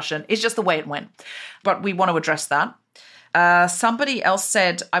discussion. It's just the way it went. But we want to address that. Somebody else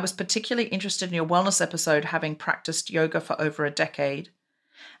said, I was particularly interested in your wellness episode, having practiced yoga for over a decade.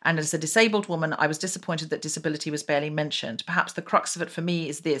 And as a disabled woman, I was disappointed that disability was barely mentioned. Perhaps the crux of it for me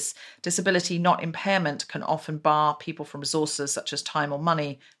is this: disability, not impairment, can often bar people from resources such as time or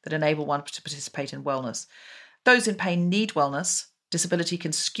money that enable one to participate in wellness. Those in pain need wellness, Disability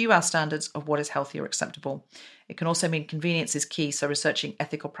can skew our standards of what is healthy or acceptable. It can also mean convenience is key, so researching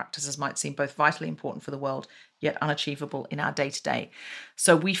ethical practices might seem both vitally important for the world, yet unachievable in our day-to-day.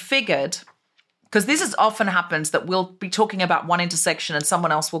 So we figured, because this is often happens that we'll be talking about one intersection and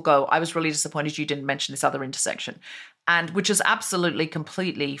someone else will go, I was really disappointed you didn't mention this other intersection. And which is absolutely,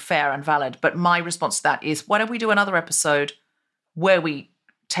 completely fair and valid. But my response to that is, why don't we do another episode where we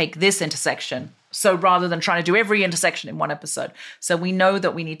take this intersection? So rather than trying to do every intersection in one episode. So we know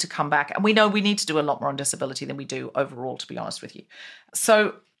that we need to come back, and we know we need to do a lot more on disability than we do overall, to be honest with you.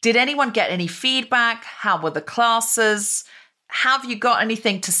 So did anyone get any feedback? How were the classes? Have you got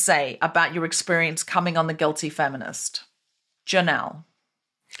anything to say about your experience coming on The Guilty Feminist? Jonelle.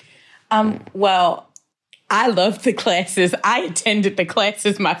 Well, I loved the classes. I attended the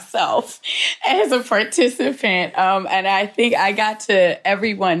classes myself as a participant. And I think I got to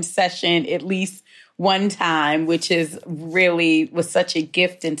everyone's session at least one time, which was such a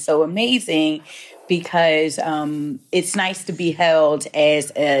gift and so amazing, because it's nice to be held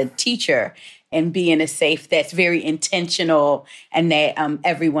as a teacher and be in a safe that's very intentional, and that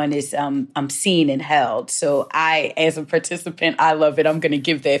everyone is seen and held. So I, as a participant, I love it. I'm going to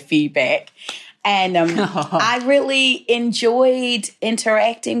give that feedback. And I really enjoyed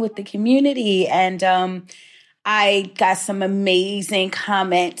interacting with the community, and I got some amazing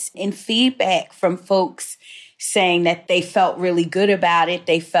comments and feedback from folks saying that they felt really good about it.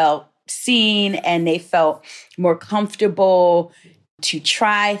 They felt seen, and they felt more comfortable to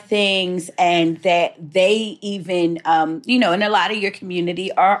try things, and that they even, and a lot of your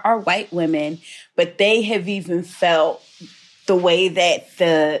community are white women, but they have even felt the way that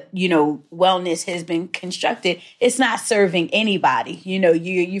the, wellness has been constructed, it's not serving anybody.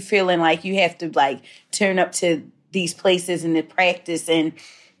 You feeling like you have to turn up to these places and the practice and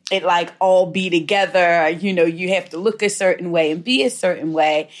it all be together. You have to look a certain way and be a certain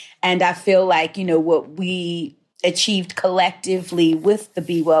way. And I feel like, what we achieved collectively with the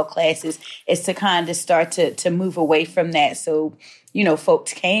Be Well classes is to kind of start to move away from that. So,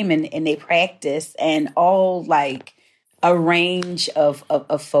 folks came and they practiced, and all a range of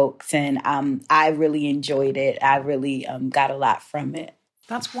folks. And I really enjoyed it. I really got a lot from it.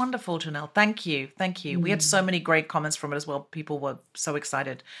 That's wonderful, Jonelle. Thank you. Thank you. We had so many great comments from it as well. People were so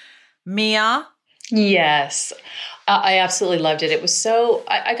excited. Mia? Yes, I absolutely loved it. It was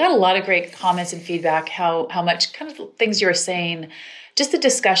I got a lot of great comments and feedback, how much kind of things you were saying, just the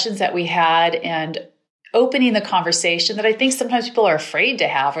discussions that we had, and opening the conversation that I think sometimes people are afraid to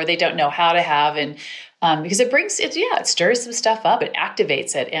have, or they don't know how to have. And because it stirs some stuff up, it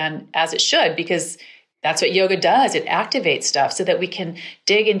activates it, and as it should, because that's what yoga does. It activates stuff so that we can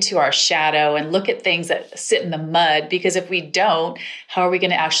dig into our shadow and look at things that sit in the mud, because if we don't, how are we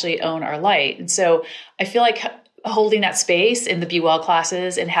going to actually own our light? And so I feel like holding that space in the Be Well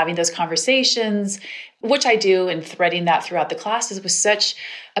classes and having those conversations, which I do, and threading that throughout the classes, was such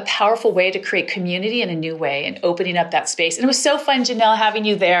a powerful way to create community in a new way and opening up that space. And it was so fun, Jonelle, having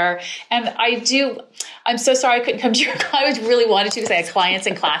you there. And I'm so sorry I couldn't come to your class. I really wanted to, because I had clients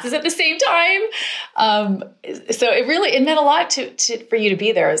and classes at the same time. So it meant a lot for you to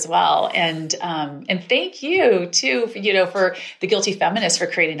be there as well. And thank you too, for the Guilty Feminist for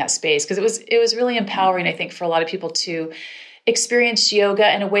creating that space, because it was really empowering, I think, for a lot of people to experience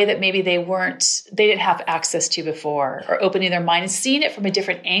yoga in a way that maybe they didn't have access to before, or opening their mind and seeing it from a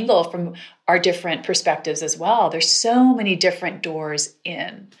different angle, from our different perspectives as well. There's so many different doors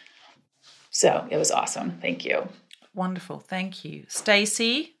in. So it was awesome. Thank you. Wonderful. Thank you.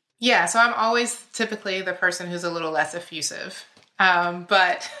 Stacie? Yeah, so I'm always typically the person who's a little less effusive,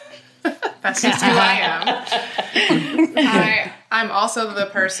 but that's just who I am. I'm also the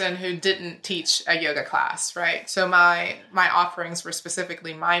person who didn't teach a yoga class, right? So my offerings were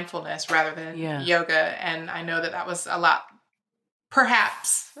specifically mindfulness rather than yoga, and I know that was a lot.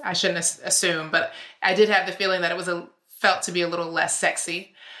 Perhaps I shouldn't assume, but I did have the feeling that it was felt to be a little less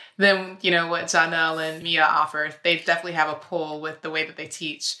sexy than what Jonelle and Mia offer. They definitely have a pull with the way that they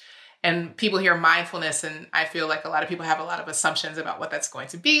teach. And people hear mindfulness, and I feel like a lot of people have a lot of assumptions about what that's going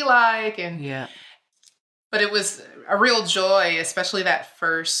to be like. But it was a real joy, especially that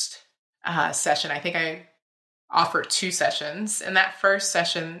first session. I think I offered 2 sessions. And that first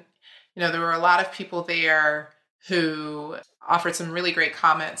session, there were a lot of people there who offered some really great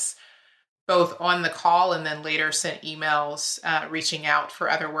comments, both on the call and then later sent emails reaching out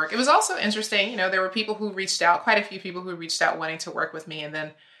for other work. It was also interesting, there were people who reached out, quite a few people who reached out wanting to work with me, and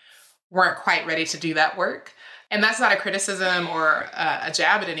then weren't quite ready to do that work. And that's not a criticism or a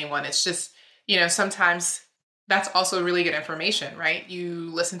jab at anyone. It's just, sometimes that's also really good information, right?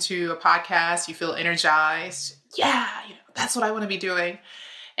 You listen to a podcast, you feel energized. Yeah, that's what I want to be doing.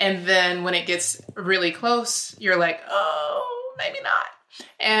 And then when it gets really close, you're like, oh, maybe not.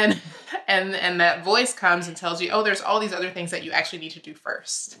 And that voice comes and tells you, oh, there's all these other things that you actually need to do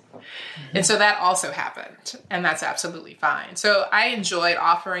first. Mm-hmm. And so that also happened, and that's absolutely fine. So I enjoyed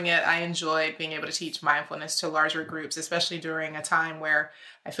offering it. I enjoyed being able to teach mindfulness to larger groups, especially during a time where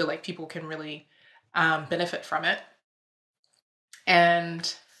I feel like people can really benefit from it.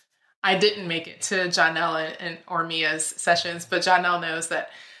 And I didn't make it to Jonelle or Mia's sessions, but Jonelle knows that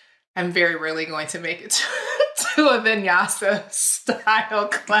I'm very rarely going to make it to a vinyasa style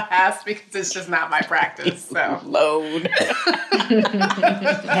class because it's just not my practice. So Load. Hey,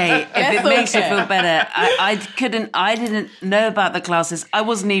 if it makes you feel better, I didn't know about the classes. I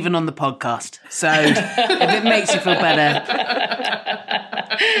wasn't even on the podcast. So if it makes you feel better.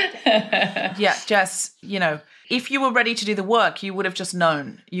 Yeah, Jess, if you were ready to do the work, you would have just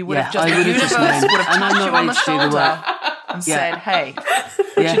known. You would have I the would have universe just known. would have And I'm tapped not you on the ready to do the shoulder work. and said, hey,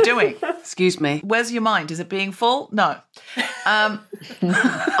 what Yeah. you doing? Excuse me. Where's your mind? Is it being full? No.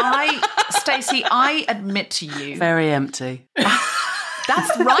 Stacie, I admit to you. Very empty.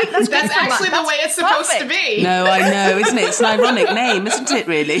 That's right. That's actually the way it's supposed to be. No, I know, isn't it? It's an ironic name, isn't it,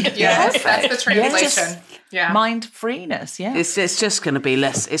 really? Yes, that's the translation. Yeah. Mind freeness, yeah. It's just going to be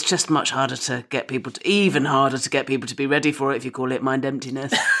less. It's just much harder to get people to, even harder to get people to be ready for it if you call it mind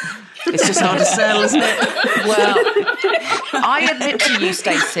emptiness. It's just hard to sell, isn't it? Well, I admit to you,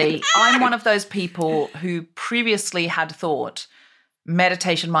 Stacie, I'm one of those people who previously had thought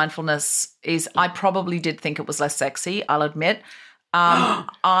meditation mindfulness is, I probably did think it was less sexy, I'll admit.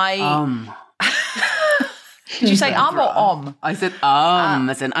 Did you say or om? I said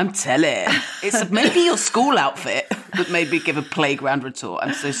as in I'm telling. It's maybe your school outfit that made me give a playground retort.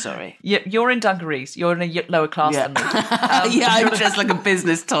 I'm so sorry. You're in dungarees. You're in a lower class than me. I'm dressed like a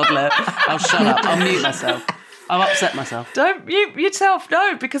business toddler. I'll shut up. I'll mute myself. I'll upset myself. Don't mute yourself,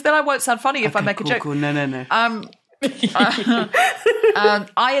 no, because then I won't sound funny if I make a joke. Cool. No.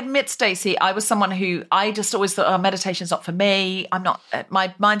 I admit, Stacie, I was someone who I just always thought, meditation's not for me. I'm not.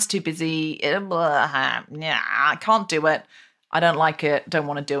 My mind's too busy. I can't do it. I don't like it. Don't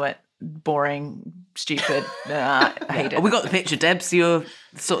want to do it. Boring, stupid. I hate it. We got the picture, Debs. You're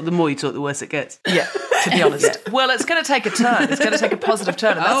sort of the more you talk, the worse it gets. Yeah, to be honest. Well, it's going to take a turn. It's going to take a positive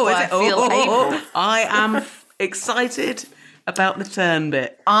turn. And that's why I feel able. I am excited about the turn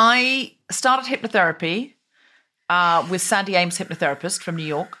bit. I started hypnotherapy with Sandy Ames, hypnotherapist from New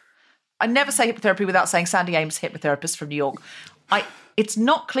York. I never say hypnotherapy without saying Sandy Ames, hypnotherapist from New York. It's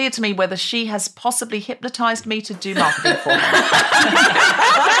not clear to me whether she has possibly hypnotized me to do marketing for her.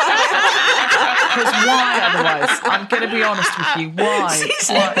 Because why otherwise? I'm going to be honest with you. Why? She's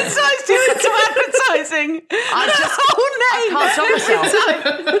hypnotized you into advertising. I can't stop myself.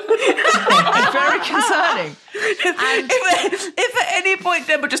 It's very concerning. And if at any point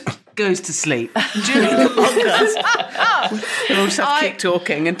Deborah just goes to sleep during the podcast, we'll just have to keep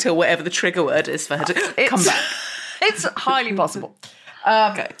talking until whatever the trigger word is for her to come back. It's highly possible.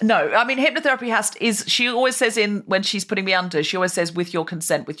 Okay. No, I mean, hypnotherapy she always says when she's putting me under, she always says with your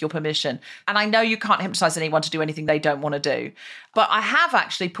consent, with your permission. And I know you can't hypnotize anyone to do anything they don't want to do. But I have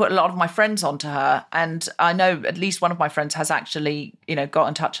actually put a lot of my friends onto her. And I know at least one of my friends has actually, got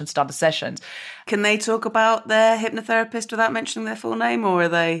in touch and started sessions. Can they talk about their hypnotherapist without mentioning their full name, or are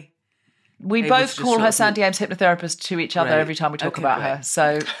they? We both call her Sandy Ames hypnotherapist to each other every time we talk about her.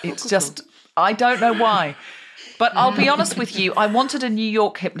 So it's just, I don't know why. But I'll be honest with you, I wanted a New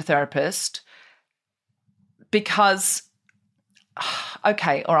York hypnotherapist because,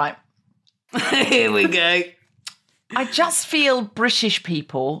 okay, all right. Here we go. I just feel British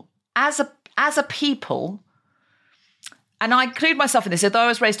people, as a people, and I include myself in this, although I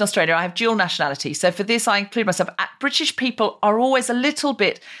was raised in Australia, I have dual nationality. So for this, I include myself. British people are always a little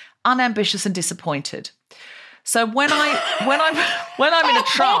bit unambitious and disappointed. So when I'm in a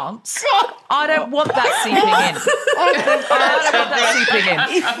trance, I don't want that seeping in. I don't want that seeping in.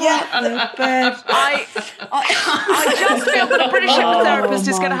 I just feel that a British hypnotherapist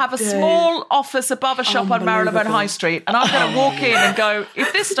is going to have a small office above a shop on Marylebone High Street, and I'm going to walk in and go,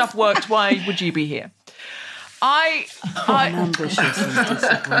 if this stuff worked, why would you be here? Ambitious and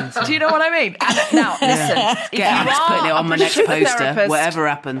disappointed. Do you know what I mean? And now, listen. Get out, putting it on my next poster. Whatever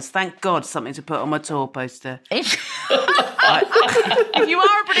happens, thank God, something to put on my tour poster. If you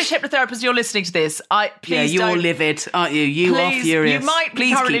are a British hypnotherapist, you're listening to this. Please you're don't. Livid, aren't you? You are furious. You might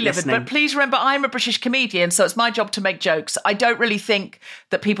be thoroughly livid, but please remember, I'm a British comedian, so it's my job to make jokes. I don't really think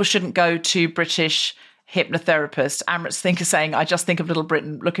that people shouldn't go to British hypnotherapist. Amrit's thinker saying, I just think of Little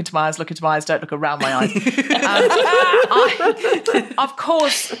Britain. Look into my eyes, don't look around my eyes. Of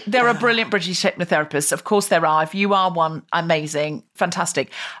course, there are brilliant British hypnotherapists. Of course there are. If you are one, amazing,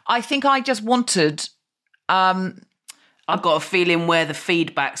 fantastic. I think I just wanted... I've got a feeling where the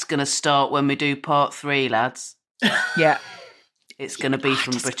feedback's going to start when we do part 3, lads. Yeah. It's going to be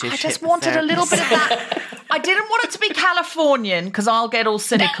from British. I just wanted a little bit of that. I didn't want it to be Californian because I'll get all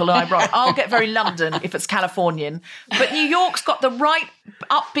cynical and I'll get very London if it's Californian. But New York's got the right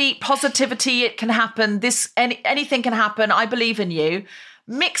upbeat positivity. It can happen. Anything can happen. I believe in you.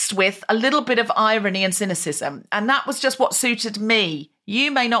 Mixed with a little bit of irony and cynicism. And that was just what suited me.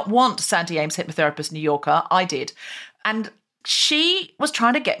 You may not want Sandy Ames, hypnotherapist, New Yorker. I did. And she was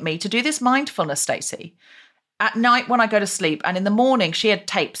trying to get me to do this mindfulness, Stacie, at night when I go to sleep. And in the morning, she had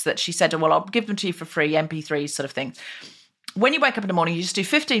tapes that she said, well, I'll give them to you for free, MP3s sort of thing. When you wake up in the morning, you just do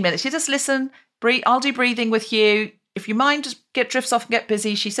 15 minutes. You just listen, breathe. I'll do breathing with you. If your mind just drifts off and get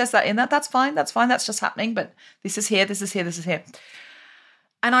busy, she says that in that. That's fine. That's just happening. But this is here, this is here, this is here.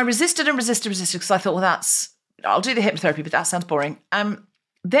 And I resisted because I thought, well, I'll do the hypnotherapy, but that sounds boring.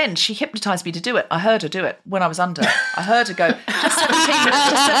 Then she hypnotised me to do it. I heard her do it when I was under. I heard her go, just 17 minutes,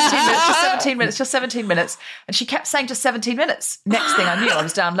 just 17 minutes, just 17 minutes, just 17 minutes. And she kept saying just 17 minutes. Next thing I knew, I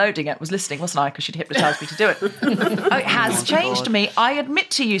was downloading it, was listening, wasn't I? Because she'd hypnotised me to do it. It has changed me. I admit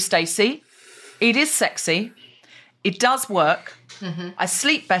to you, Stacie, it is sexy. It does work. Mm-hmm. I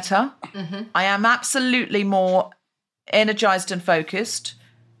sleep better. Mm-hmm. I am absolutely more energised and focused.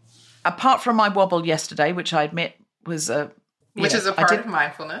 Apart from my wobble yesterday, which I admit was which is a part of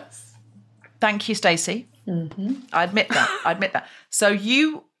mindfulness. Thank you, Stacie. Mm-hmm. I admit that. So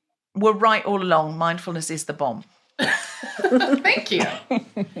you were right all along. Mindfulness is the bomb. Thank you.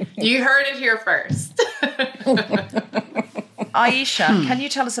 You heard it here first. Aisha, can you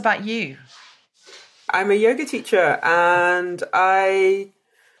tell us about you? I'm a yoga teacher, and I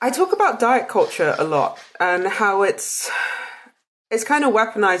talk about diet culture a lot and how it's kind of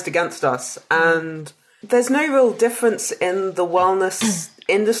weaponized against us, and there's no real difference in the wellness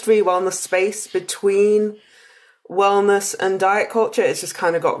industry, wellness space between wellness and diet culture. It's just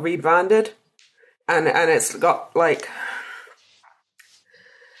kind of got rebranded, and it's got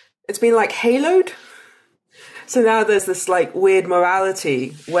it's been haloed. So now there's this weird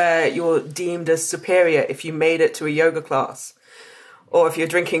morality where you're deemed as superior if you made it to a yoga class, or if you're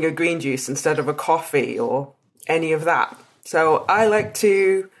drinking a green juice instead of a coffee, or any of that. So I like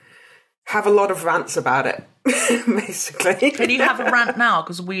to have a lot of rants about it, basically. Can you have a rant now?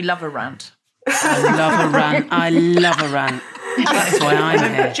 Because we love a rant. I love a rant. That's why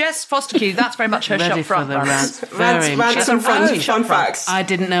I'm here. Jess Fostekew, that's very much her Ready shop front. For the rant. Rants and fun facts. I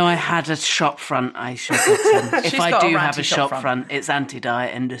didn't know I had a shop front, Aisha. If I do have a shop front, it's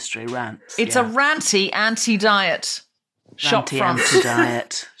anti-diet industry rants. It's a ranty anti-diet shop front.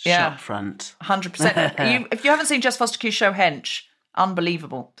 Anti-diet shop front. 100%. If you haven't seen Jess Fostekew show Hench,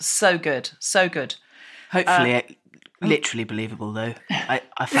 unbelievable. So good. So good. Hopefully, literally believable, though. I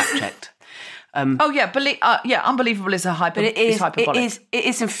fact-checked. Unbelievable is a hyperbolic. It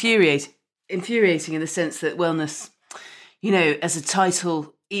is infuriating in the sense that wellness, as a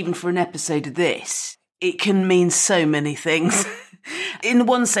title, even for an episode of this, it can mean so many things. In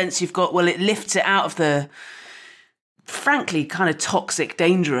one sense, you've got, it lifts it out of the frankly kind of toxic,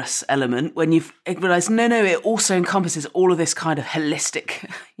 dangerous element when you've realised, no, it also encompasses all of this kind of holistic,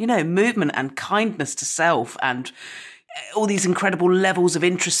 movement and kindness to self and all these incredible levels of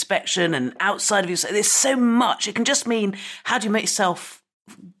introspection and outside of yourself. There's so much. It can just mean, how do you make yourself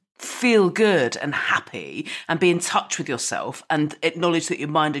feel good and happy and be in touch with yourself and acknowledge that your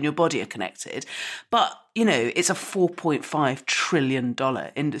mind and your body are connected. But, it's a $4.5 trillion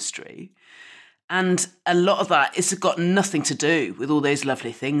industry. And a lot of that has got nothing to do with all those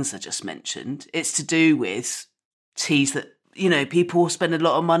lovely things I just mentioned. It's to do with teas that, people spend a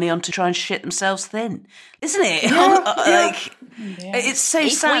lot of money on to try and shit themselves thin. Isn't it? It's so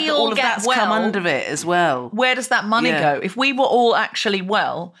sad that all of that's come under it as well. Where does that money go? If we were all actually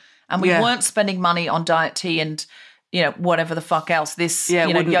well and we weren't spending money on diet tea and, whatever the fuck else, this,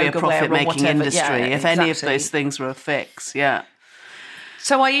 wouldn't be a yoga profit-making industry if any of those things were a fix,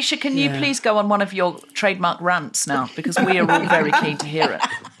 So, Aisha, can you please go on one of your trademark rants now? Because we are all very keen to hear it.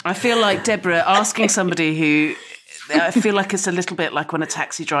 I feel like, Deborah, asking somebody who... I feel like it's a little bit like when a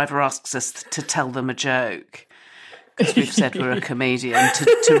taxi driver asks us to tell them a joke. Because we've said we're a comedian,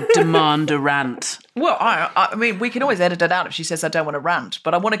 to demand a rant. Well, I mean, we can always edit it out if she says I don't want to rant,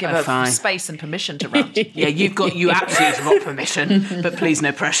 but I want to give her space and permission to rant. You absolutely got permission, but please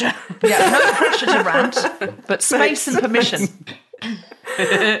no pressure. Yeah, no pressure to rant, but space and permission.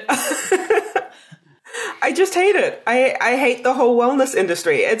 I just hate it. I hate the whole wellness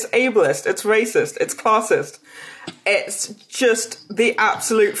industry. It's ableist, it's racist, it's classist. It's just the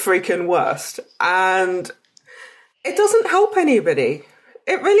absolute freaking worst. And it doesn't help anybody.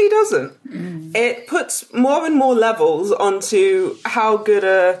 It really doesn't. It puts more and more levels onto how good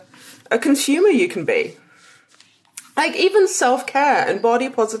a consumer you can be. Like even self-care and body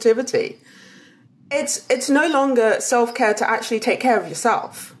positivity. It's no longer self-care to actually take care of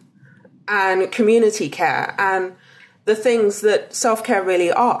yourself and community care and the things that self-care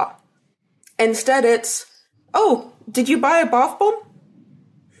really are. Instead, it's, oh, did you buy a bath bomb?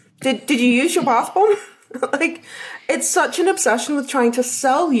 Did you use your bath bomb? Like, it's such an obsession with trying to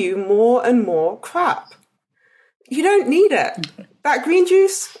sell you more and more crap. You don't need it. That green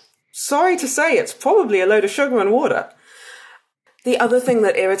juice, sorry to say, it's probably a load of sugar and water. The other thing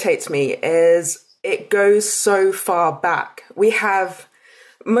that irritates me is it goes so far back. We have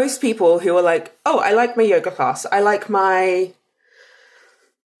most people who are like, oh, I like my yoga class. I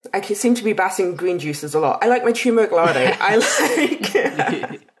seem to be bassing green juices a lot. I like my turmeric latte.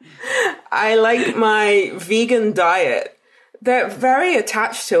 I like my vegan diet. They're very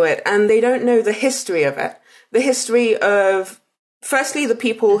attached to it and they don't know the history of it. The history of, firstly, the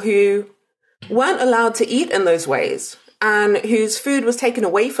people who weren't allowed to eat in those ways and whose food was taken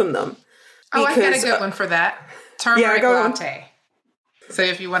away from them. Oh, I got a good one for that. Turmeric latte. So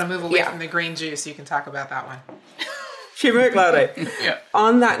if you want to move away from the green juice, you can talk about that one. Turmeric latte. Yeah.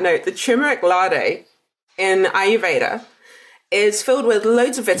 On that note, the turmeric latte in Ayurveda is filled with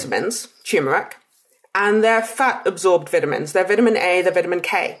loads of vitamins, turmeric, and they're fat-absorbed vitamins. They're vitamin A, they're vitamin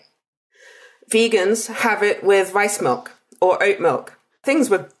K. Vegans have it with rice milk or oat milk, things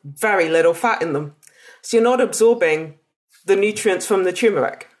with very little fat in them. So you're not absorbing the nutrients from the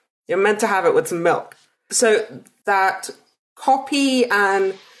turmeric. You're meant to have it with some milk. So that copy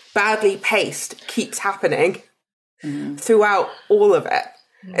and badly paste keeps happening throughout all of it.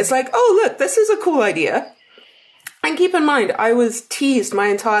 It's like, oh, look, this is a cool idea. And keep in mind, I was teased my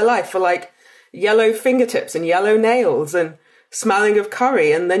entire life for like yellow fingertips and yellow nails and smelling of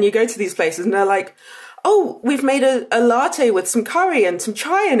curry. And then you go to these places and they're like, oh, we've made a latte with some curry and some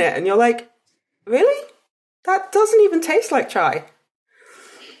chai in it. And you're like, really? That doesn't even taste like chai.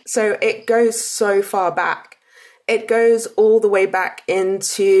 So it goes so far back. It goes all the way back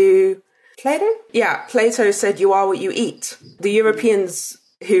into Plato? Yeah, Plato said you are what you eat. The Europeans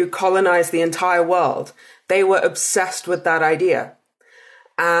who colonized the entire world, they were obsessed with that idea.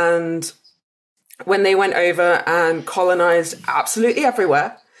 And when they went over and colonized absolutely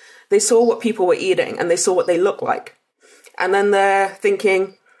everywhere, they saw what people were eating and they saw what they looked like. And then they're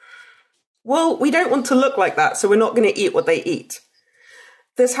thinking, well, we don't want to look like that, so we're not going to eat what they eat.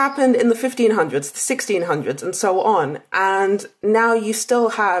 This happened in the 1500s, the 1600s, and so on. And now you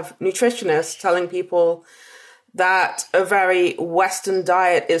still have nutritionists telling people that a very Western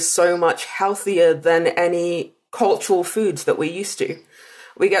diet is so much healthier than any cultural foods that we're used to.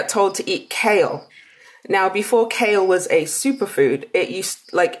 We get told to eat kale. Now, before kale was a superfood,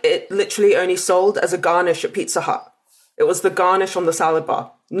 it literally only sold as a garnish at Pizza Hut. It was the garnish on the salad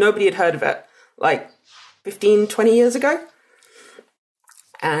bar. Nobody had heard of it, like 15, 20 years ago.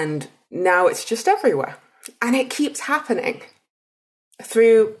 And now it's just everywhere. And it keeps happening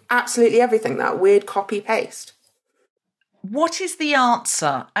through absolutely everything, that weird copy-paste. What is the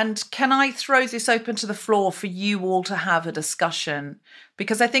answer? And can I throw this open to the floor for you all to have a discussion?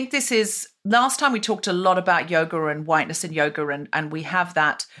 Because I think this is, last time we talked a lot about yoga and whiteness in yoga, and we have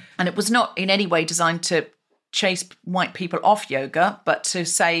that. And it was not in any way designed to chase white people off yoga, but to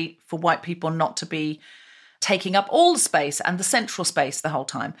say for white people not to be taking up all the space and the central space the whole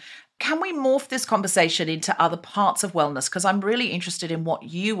time. Can we morph this conversation into other parts of wellness? Because I'm really interested in what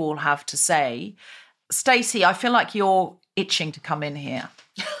you all have to say. Stacie, I feel like you're itching to come in here.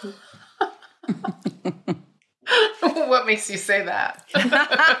 What makes you say that?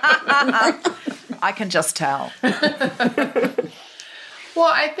 I can just tell. Well,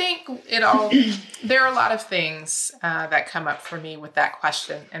 I think there are a lot of things that come up for me with that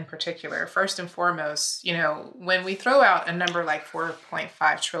question in particular. First and foremost, when we throw out a number like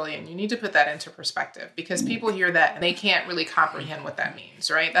 4.5 trillion, you need to put that into perspective because people hear that and they can't really comprehend what that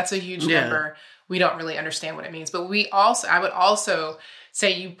means, right? That's a huge number. We don't really understand what it means. But I would also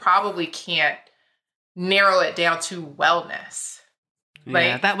say you probably can't narrow it down to wellness.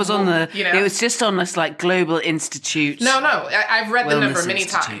 Yeah, that was on it was just on this like Global Institute. No, I've read the number many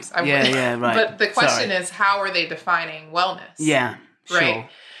times. Yeah, right. But the question is, how are they defining wellness? Yeah, sure. Right.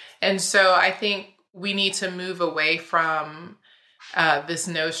 And so I think we need to move away from this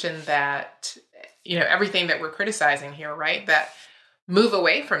notion that, everything that we're criticizing here, right? That move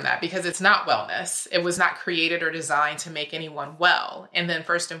away from that because it's not wellness. It was not created or designed to make anyone well. And then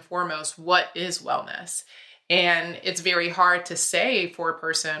first and foremost, what is wellness? And it's very hard to say for a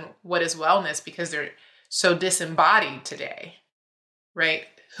person what is wellness because they're so disembodied today, right?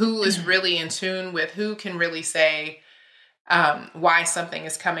 Who is really in tune with, who can really say why something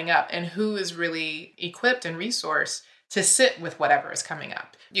is coming up, and who is really equipped and resourced to sit with whatever is coming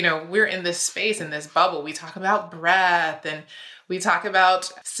up. You know, we're in this space, in this bubble. We talk about breath, and we talk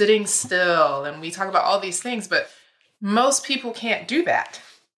about sitting still, and we talk about all these things, but most people can't do that.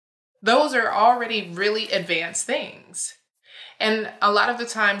 Those are already really advanced things. And a lot of the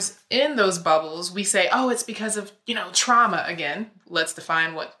times in those bubbles, we say, oh, it's because of, trauma. Again, let's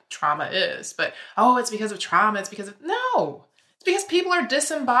define what trauma is. But, oh, it's because of trauma. It's because of, no, it's because people are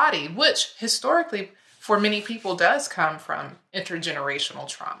disembodied, which historically for many people does come from intergenerational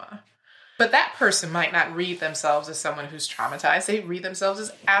trauma. But that person might not read themselves as someone who's traumatized. They read themselves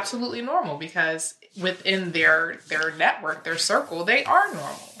as absolutely normal because within their network, their circle, they are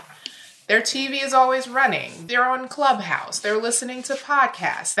normal. Their TV is always running. They're on Clubhouse. They're listening to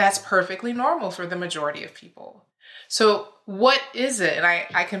podcasts. That's perfectly normal for the majority of people. So what is it? And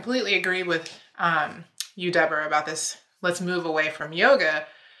I completely agree with you, Deborah, about this. Let's move away from yoga.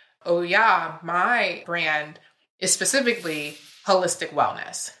 Oh yeah, my brand is specifically holistic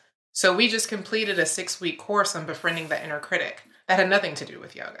wellness. So we just completed a 6-week course on befriending the inner critic that had nothing to do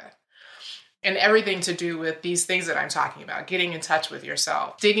with yoga. And everything to do with these things that I'm talking about, getting in touch with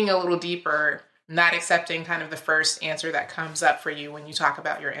yourself, digging a little deeper, not accepting kind of the first answer that comes up for you when you talk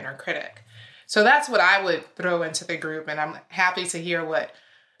about your inner critic. So that's what I would throw into the group. And I'm happy to hear what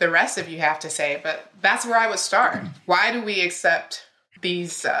the rest of you have to say, but that's where I would start. Why do we accept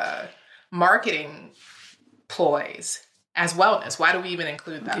these marketing ploys as wellness? Why do we even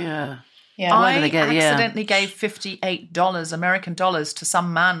include them? Yeah. I accidentally gave $58 American dollars to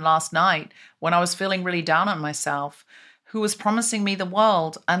some man last night when I was feeling really down on myself, who was promising me the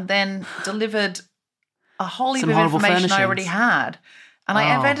world and then delivered a whole heap of information I already had. And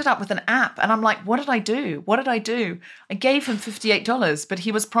I've ended up with an app, and I'm like, what did I do? I gave him $58, but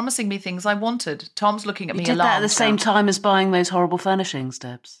he was promising me things I wanted. Tom's looking at me alarmed. You did that at the same time as buying those horrible furnishings,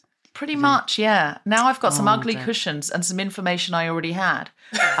 Debs? Pretty much, yeah. Now I've got some ugly cushions and some information I already had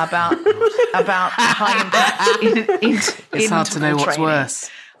about high impact It's hard to know what's worse.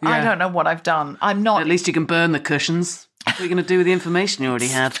 Yeah. I don't know what I've done. I'm not. At least you can burn the cushions. What are you going to do with the information you already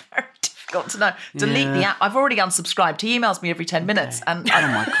had? Very difficult to know. Delete the app. I've already unsubscribed. He emails me every 10 minutes. And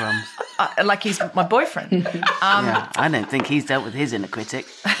my crumbs. Like he's my boyfriend. I don't think he's dealt with his inner critic.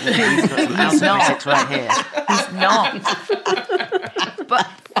 He's got some outer critics right here. He's not. But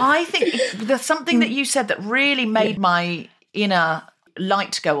I think there's something that you said that really made my inner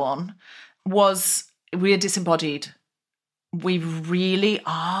light go on was we're disembodied. We really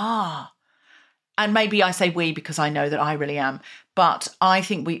are. And maybe I say we because I know that I really am. But I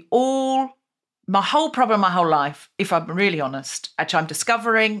think we all, my whole problem, my whole life, if I'm really honest, actually I'm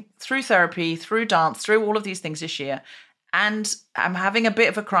discovering through therapy, through dance, through all of these things this year, and I'm having a bit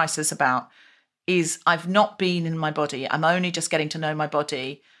of a crisis about is I've not been in my body. I'm only just getting to know my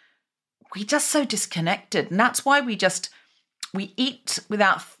body. We're just so disconnected. And that's why we eat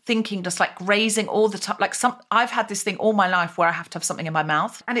without thinking, just like raising all the time. I've had this thing all my life where I have to have something in my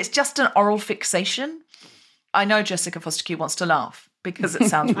mouth, and it's just an oral fixation. I know Jessica Fostekew wants to laugh because it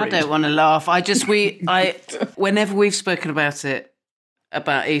sounds rude. I don't want to laugh. Whenever we've spoken about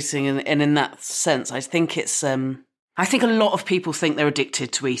eating, and in that sense, I think it's. I think a lot of people think they're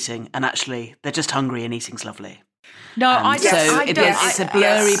addicted to eating, and actually they're just hungry, and eating's lovely. No, I don't. It's a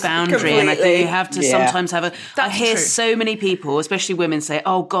blurry boundary, completely. And I think you have to sometimes have a. I hear so many people, especially women, say,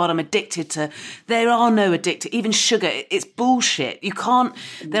 "Oh God, I'm addicted to." There are no addicted, even sugar. It's bullshit. You can't.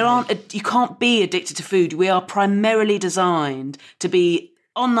 You can't be addicted to food. We are primarily designed to be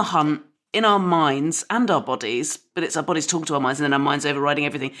on the hunt in our minds and our bodies, but it's our bodies talking to our minds, and then our minds overriding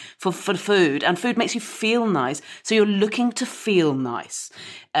everything for food. And food makes you feel nice, so you're looking to feel nice.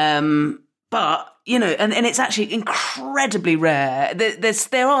 But, and it's actually incredibly rare.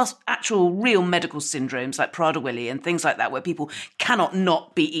 There are actual real medical syndromes like Prader-Willi and things like that where people cannot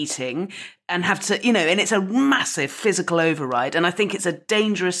not be eating and have to, and it's a massive physical override. And I think it's a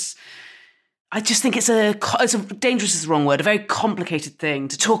dangerous... I just think it's dangerous is the wrong word, a very complicated thing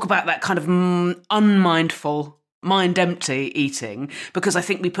to talk about that kind of unmindful, mind-empty eating, because I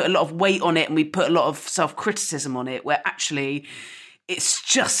think we put a lot of weight on it and we put a lot of self-criticism on it where actually... It's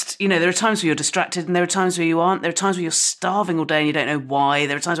just, there are times where you're distracted and there are times where you aren't. There are times where you're starving all day and you don't know why.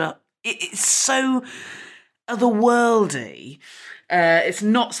 There are times where it's so otherworldly. It's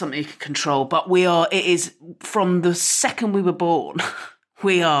not something you can control, but it is from the second we were born,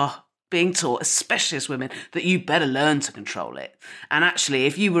 we are being taught, especially as women, that you better learn to control it. And actually,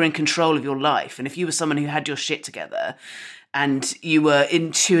 if you were in control of your life, and if you were someone who had your shit together, and you were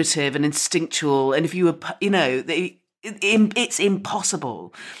intuitive and instinctual, and if you were, it's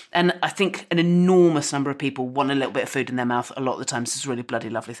impossible. And I think an enormous number of people want a little bit of food in their mouth a lot of the times. It's a really bloody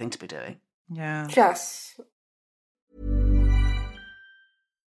lovely thing to be doing. Yeah. Yes.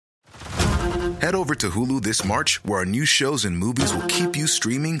 Head over to Hulu this March, where our new shows and movies will keep you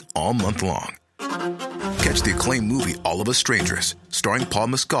streaming all month long. Catch the acclaimed movie All of Us Strangers, starring Paul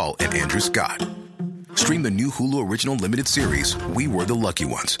Mescal and Andrew Scott. Stream the new Hulu original limited series We Were the Lucky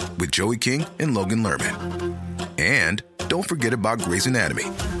Ones with Joey King and Logan Lerman. And don't forget about Grey's Anatomy.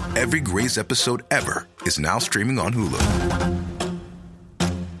 Every Grey's episode ever is now streaming on Hulu.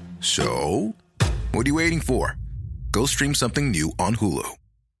 So, what are you waiting for? Go stream something new on Hulu.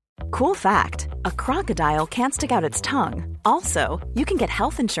 Cool fact, a crocodile can't stick out its tongue. Also, you can get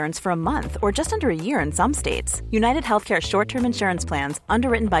health insurance for a month or just under a year in some states. United Healthcare short-term insurance plans,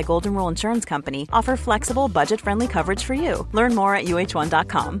 underwritten by Golden Rule Insurance Company, offer flexible, budget-friendly coverage for you. Learn more at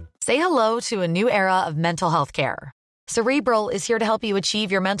uh1.com. Say hello to a new era of mental health care. Cerebral is here to help you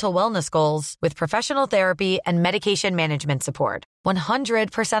achieve your mental wellness goals with professional therapy and medication management support.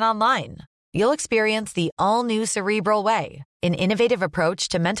 100% online. You'll experience the all-new Cerebral Way, an innovative approach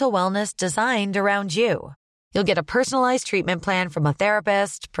to mental wellness designed around you. You'll get a personalized treatment plan from a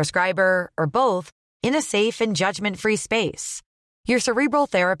therapist, prescriber, or both in a safe and judgment-free space. Your Cerebral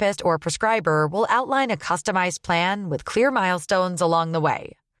therapist or prescriber will outline a customized plan with clear milestones along the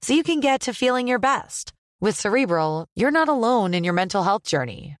way, so you can get to feeling your best. With Cerebral, you're not alone in your mental health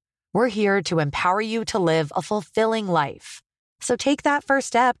journey. We're here to empower you to live a fulfilling life. So take that first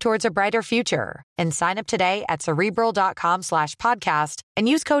step towards a brighter future and sign up today at Cerebral.com/podcast and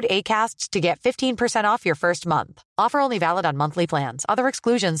use code ACAST to get 15% off your first month. Offer only valid on monthly plans. Other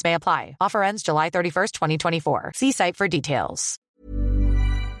exclusions may apply. Offer ends July 31st, 2024. See site for details.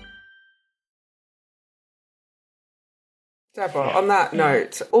 Deborah, on that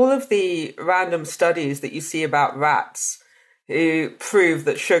note, all of the random studies that you see about rats who prove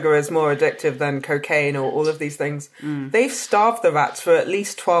that sugar is more addictive than cocaine or all of these things, they've starved the rats for at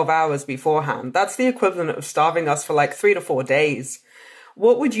least 12 hours beforehand. That's the equivalent of starving us for like 3 to 4 days.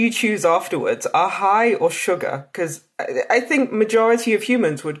 What would you choose afterwards, a high or sugar? Because I think majority of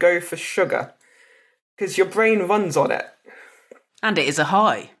humans would go for sugar because your brain runs on it. And it is a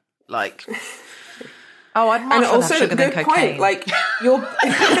high, like... Oh, I'd much rather have sugar than cocaine. Point, like, your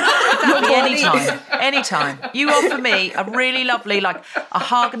anytime. You offer me a really lovely, like, a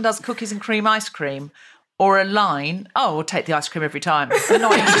Haagen-Dazs cookies and cream ice cream or a line. Oh, we'll take the ice cream every time. I'm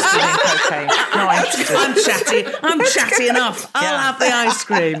not interested in cocaine. Not interested. I'm chatty enough. I'll have the ice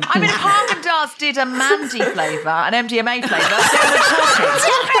cream. I mean, if Haagen-Dazs did a Mandy flavour, an MDMA flavour, then we're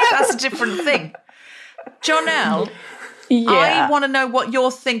talking. That's a different thing. Jonelle, I want to know what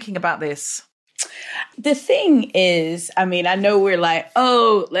you're thinking about this. The thing is, I mean, I know we're like,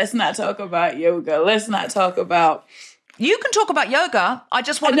 oh, let's not talk about yoga. Let's not talk about... You can talk about yoga. I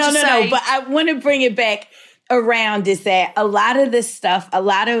just wanted to say... No, but I want to bring it back around is that a lot of this stuff, a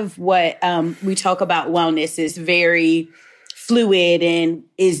lot of what we talk about wellness is very fluid and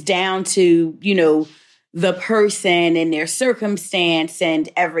is down to, you know, the person and their circumstance and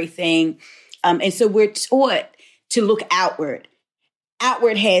everything. And so we're taught to look outward.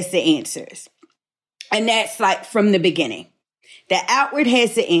 Outward has the answers. And that's like from the beginning. The outward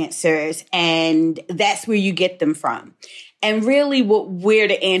has the answers, and that's where you get them from. And really where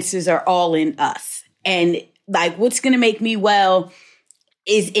the answers are all in us. And like what's going to make me well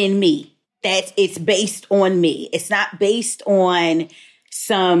is in me. It's based on me. It's not based on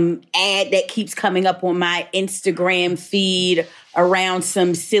some ad that keeps coming up on my Instagram feed around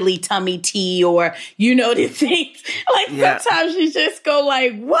some silly tummy tea or, you know, the things. Like sometimes you just go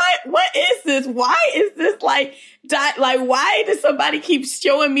like, what is this? Why is this like why does somebody keep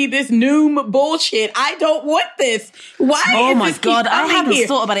showing me this new bullshit? I don't want this. Why? Oh my God, I hadn't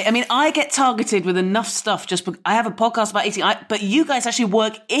thought about it. I mean, I get targeted with enough stuff just because I have a podcast about eating, but you guys actually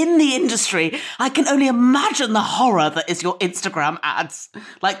work in the industry. I can only imagine the horror that is your Instagram ads.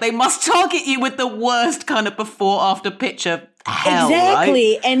 Like they must target you with the worst kind of before after picture hell,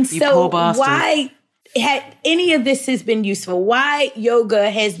 exactly. Right? And so why any of this has been useful? Why yoga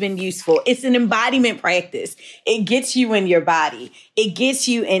has been useful? It's an embodiment practice. It gets you in your body. It gets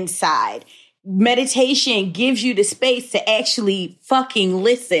you inside. Meditation gives you the space to actually fucking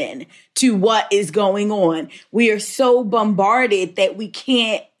listen to what is going on. We are so bombarded that we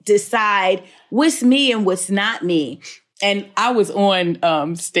can't decide what's me and what's not me. And I was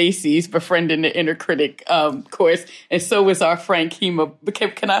on Stacie's Befriending the Inner Critic course, and so was our friend Kima.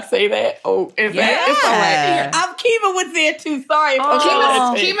 Can I say that? Oh, it's all right. Kima was there too. Sorry.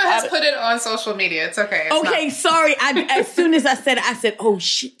 Kima has put it on social media. It's okay. Sorry. As soon as I said it, I said, "Oh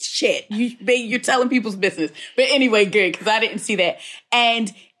shit! You're telling people's business." But anyway, good, because I didn't see that.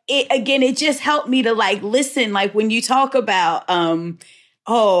 And it just helped me to like listen. Like when you talk about do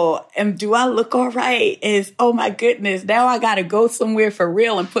I look all right? Oh my goodness, now I gotta go somewhere for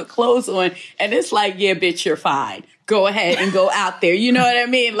real and put clothes on. And it's like, yeah, bitch, you're fine. Go ahead and go out there. You know what I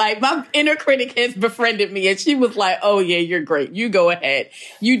mean? Like my inner critic has befriended me and she was like, oh yeah, you're great. You go ahead.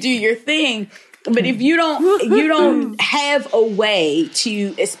 You do your thing. But if you don't have a way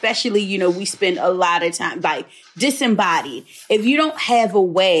to, especially, we spend a lot of time like disembodied. If you don't have a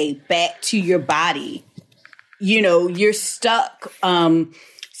way back to your body, you're stuck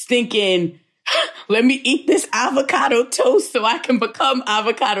thinking, let me eat this avocado toast so I can become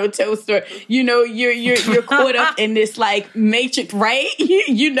avocado toast. Or, you're caught up in this like matrix, right?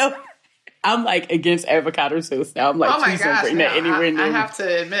 I'm like against avocado toast now. I'm like, oh my please don't bring that anywhere near I me. have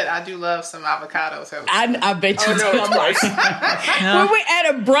to admit, I do love some avocado toast. I bet you do. I'm like, when we're at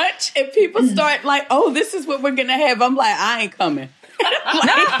a brunch and people start like, oh, this is what we're going to have. I'm like, I ain't coming.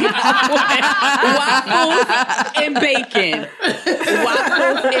 Waffles and bacon.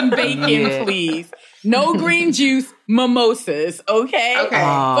 Waffles and bacon, please. No green juice, mimosas, okay? Okay,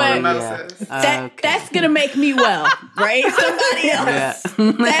 but mimosas. That's going to make me well, right? Somebody else.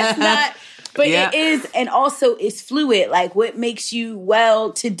 That's not... But it is, and also it's fluid. Like what makes you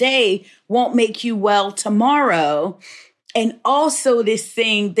well today won't make you well tomorrow. And also this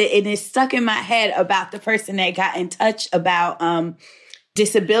thing that it is stuck in my head about the person that got in touch about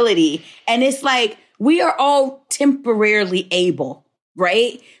disability. And it's like, we are all temporarily able,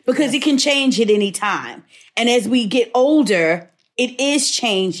 right? Because it can change at any time. And as we get older, it is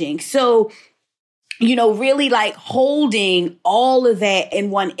changing. So, really like holding all of that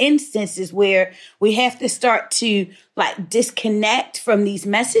in one instance is where we have to start to like disconnect from these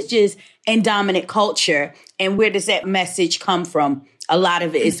messages in dominant culture. And where does that message come from? A lot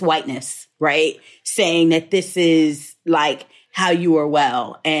of it is whiteness, right? Saying that this is like how you are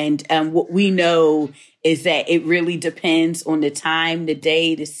well. And what we know is that it really depends on the time, the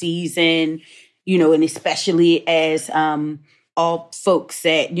day, the season, and especially as all folks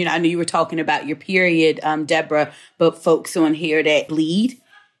that, I know you were talking about your period, Deborah, but folks on here that bleed,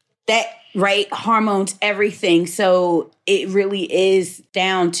 that, right, hormones, everything. So it really is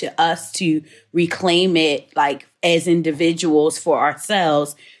down to us to reclaim it, like, as individuals for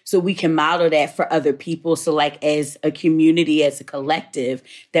ourselves, so we can model that for other people. So, like, as a community, as a collective,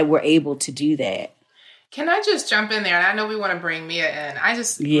 that we're able to do that. Can I just jump in there? And I know we want to bring Mia in.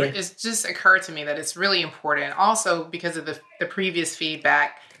 It's just occurred to me that it's really important also because of the previous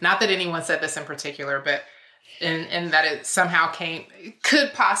feedback. Not that anyone said this in particular, but and that it somehow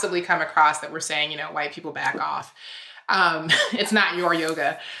could possibly come across that we're saying, white people back off. It's not your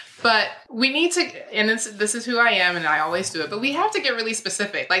yoga. But we need to, and this is who I am and I always do it, but we have to get really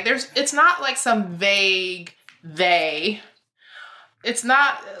specific. Like it's not like some vague they. It's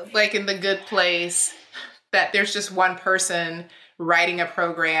not like in The Good Place that there's just one person writing a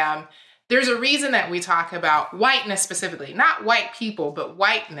program. There's a reason that we talk about whiteness specifically, not white people, but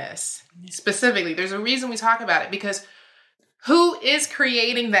whiteness specifically. There's a reason we talk about it because who is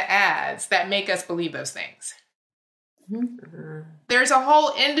creating the ads that make us believe those things? Mm-hmm. There's a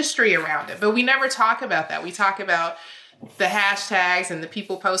whole industry around it, but we never talk about that. We talk about the hashtags and the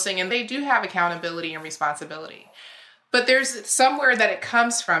people posting, and they do have accountability and responsibility. But there's somewhere that it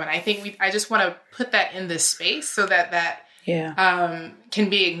comes from, and I think I just want to put that in this space so that can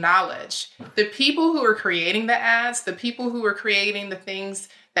be acknowledged. The people who are creating the ads, the people who are creating the things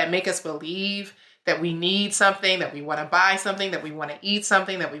that make us believe that we need something, that we want to buy something, that we want to eat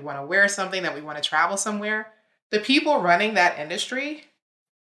something, that we want to wear something, that we want to travel somewhere, the people running that industry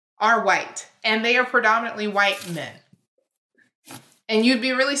are white, and they are predominantly white men. And you'd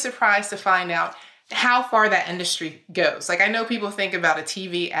be really surprised to find out how far that industry goes. Like, I know people think about a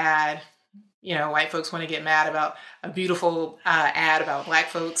TV ad, white folks want to get mad about a beautiful ad about black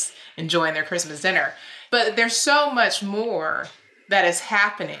folks enjoying their Christmas dinner. But there's so much more that is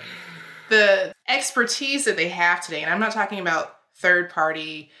happening. The expertise that they have today, and I'm not talking about third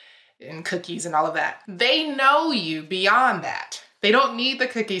party and cookies and all of that. They know you beyond that. They don't need the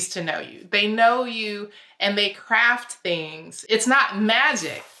cookies to know you. They know you and they craft things. It's not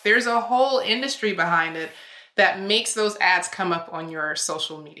magic. There's a whole industry behind it that makes those ads come up on your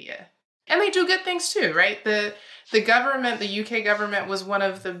social media. And they do good things too, right? The government, the UK government, was one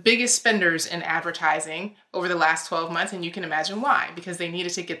of the biggest spenders in advertising over the last 12 months. And you can imagine why, because they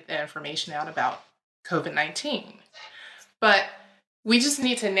needed to get the information out about COVID-19. But we just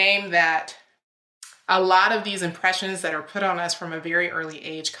need to name that a lot of these impressions that are put on us from a very early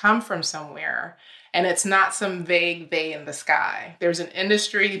age come from somewhere. And it's not some vague they in the sky. There's an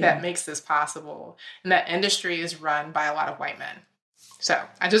industry that makes this possible. And that industry is run by a lot of white men. So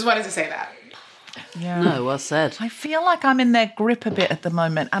I just wanted to say that. Yeah. No, well said. I feel like I'm in their grip a bit at the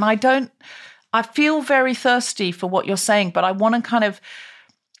moment. And I feel very thirsty for what you're saying, but I want to kind of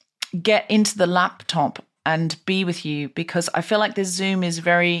get into the laptop and be with you, because I feel like this Zoom is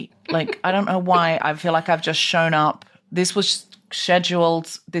very, like, I don't know why. I feel like I've just shown up. This was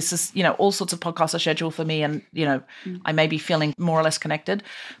scheduled. This is, all sorts of podcasts are scheduled for me, and, I may be feeling more or less connected.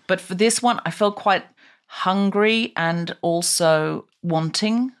 But for this one, I feel quite hungry and also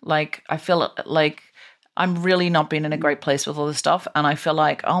wanting. Like, I feel like I'm really not being in a great place with all this stuff. And I feel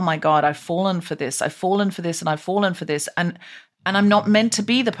like, oh my God, I've fallen for this. I've fallen for this and I've fallen for this. And I'm not meant to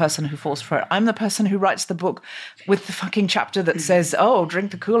be the person who falls for it. I'm the person who writes the book with the fucking chapter that says, oh,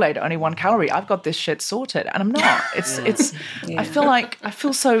 drink the Kool-Aid, only 1 calorie. I've got this shit sorted. And I'm not. It's. I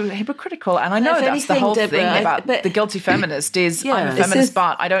feel so hypocritical. And I know that's the whole thing about the guilty feminist is I'm a feminist,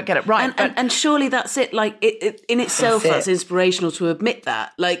 but I don't get it right. And surely that's it. Like, it in itself, that's inspirational to admit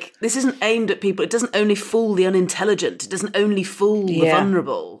that. Like, this isn't aimed at people. It doesn't only fool the unintelligent. It doesn't only fool the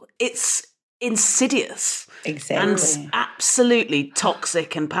vulnerable. It's insidious. Exactly. And absolutely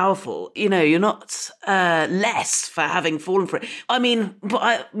toxic and powerful. You're not less for having fallen for it. I mean,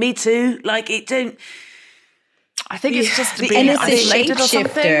 me too. Like, it don't... I think it's just being isolated or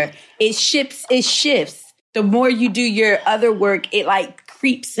something. It shifts. The more you do your other work, it like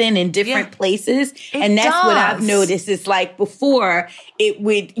creeps in different places. And that's what I've noticed. It's like before it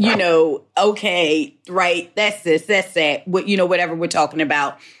would, okay, right, that's this, that's that, whatever we're talking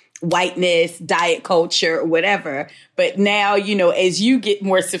about. Whiteness, diet culture, or whatever. But now, as you get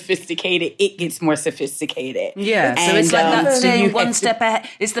more sophisticated, it gets more sophisticated. Yeah. So it's like that staying one step ahead.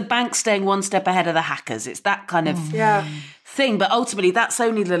 It's the bank staying one step ahead of the hackers. It's that kind of thing. But ultimately, that's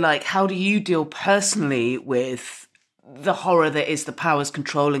only how do you deal personally with the horror that is the powers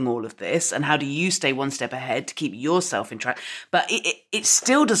controlling all of this, and how do you stay one step ahead to keep yourself in track? But it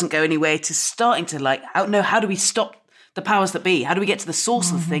still doesn't go anywhere to starting to how do we stop the powers that be? How do we get to the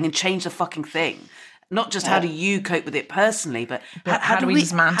source of the thing and change the fucking thing? Not just how do you cope with it personally, but how do we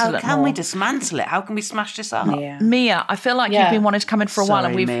dismantle it? How can we dismantle it? How can we smash this up? Yeah. Mia, I feel like you've been wanting to come in for a while,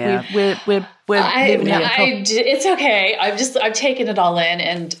 and we're it's okay. I've taken it all in,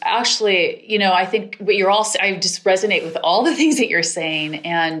 and actually, I think I just resonate with all the things that you're saying,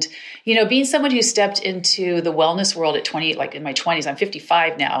 and being someone who stepped into the wellness world at 20, like in my 20s, I'm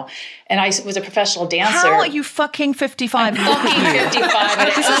 55 now, and I was a professional dancer. How are you fucking 55? I'm fucking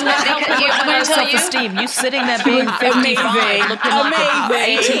 55. This is not helping your self-esteem. You sitting there being 55, looking like an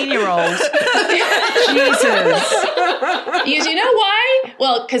 18-year-old. Jesus. You know why?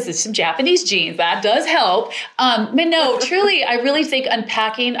 Well, because there's some Japanese genes. That does help. But no, truly, I really think I've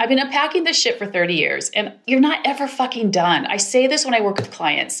been unpacking this shit for 30 years, and you're not ever fucking done. I say this when I work with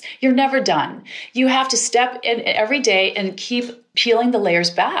clients. You're never done. You have to step in every day and keep peeling the layers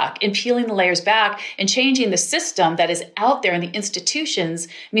back and changing the system that is out there in the institutions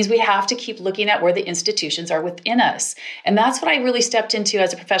means we have to keep looking at where the institutions are within us. And that's what I really stepped into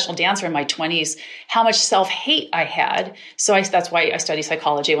as a professional dancer in my 20s, how much self-hate I had. So that's why I studied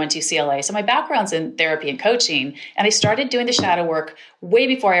psychology. I went to UCLA. So my background's in therapy and coaching. And I started doing the shadow work way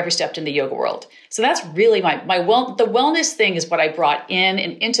before I ever stepped in the yoga world. So that's really the wellness thing is what I brought in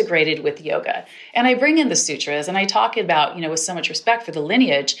and integrated with yoga. And I bring in the sutras, and I talk about, with so much respect for the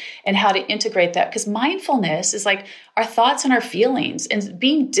lineage and how to integrate that, because mindfulness is like our thoughts and our feelings, and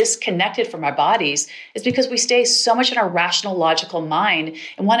being disconnected from our bodies is because we stay so much in our rational, logical mind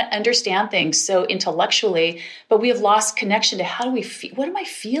and want to understand things so intellectually, but we have lost connection to how do we feel? What am I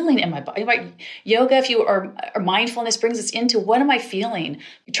feeling in my body? Yoga, or mindfulness brings us into what am I feeling?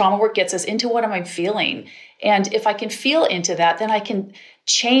 Trauma work gets us into what am I feeling? And if I can feel into that, then I can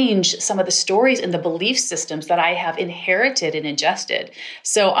change some of the stories and the belief systems that I have inherited and ingested.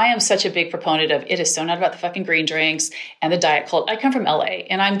 So I am such a big proponent of it is so not about the fucking green drinks and the diet cult. I come from LA,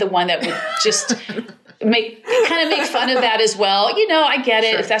 and I'm the one that would just make fun of that as well. I get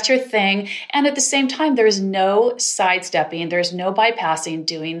it if that's your thing. And at the same time, there is no sidestepping. There's no bypassing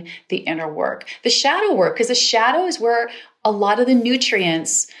doing the inner work, the shadow work, because the shadow is where a lot of the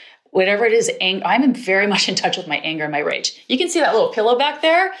nutrients, whatever it is, I'm very much in touch with my anger and my rage. You can see that little pillow back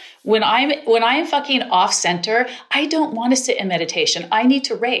there. When I'm fucking off center, I don't want to sit in meditation. I need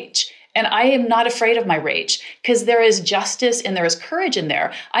to rage. And I am not afraid of my rage because there is justice and there is courage in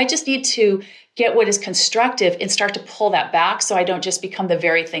there. I just need to get what is constructive and start to pull that back so I don't just become the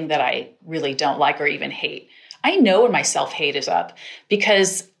very thing that I really don't like or even hate. I know when my self-hate is up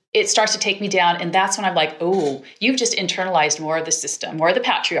because it starts to take me down. And that's when I'm like, oh, you've just internalized more of the system, more of the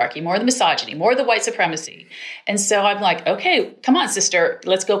patriarchy, more of the misogyny, more of the white supremacy. And so I'm like, okay, come on, sister,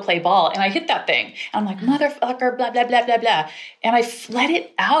 let's go play ball. And I hit that thing. I'm like, motherfucker, blah, blah, blah, blah, blah. And I let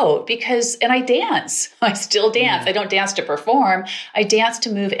it out and I dance. I still dance. I don't dance to perform. I dance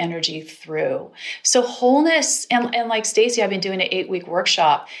to move energy through. So wholeness, and like Stacie, I've been doing an 8-week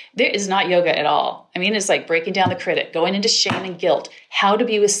workshop. There is not yoga at all. I mean, it's like breaking down the critic, going into shame and guilt, how to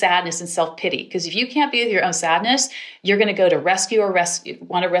be with sadness and self-pity. Because if you can't be with your own sadness, you're going to go to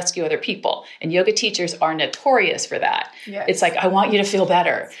want to rescue other people. And yoga teachers are notorious for that. Yes. It's like, I want you to feel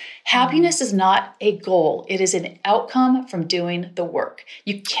better. Happiness is not a goal. It is an outcome from doing the work.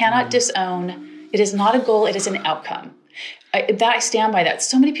 You cannot disown. It is not a goal. It is an outcome. I stand by that.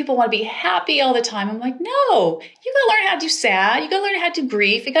 So many people want to be happy all the time. I'm like, no, you got to learn how to do sad. You got to learn how to do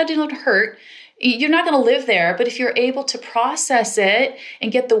grief. You got to learn how to hurt. You're not going to live there, but if you're able to process it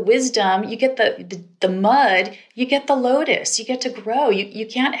and get the wisdom, you get the mud, you get the lotus, you get to grow. You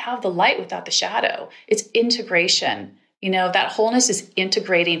can't have the light without the shadow. It's integration. That wholeness is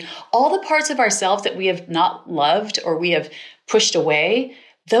integrating all the parts of ourselves that we have not loved or we have pushed away.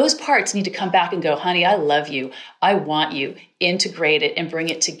 Those parts need to come back and go, honey, I love you. I want you. Integrate it and bring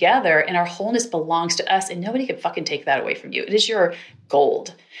it together. And our wholeness belongs to us and nobody can fucking take that away from you. It is your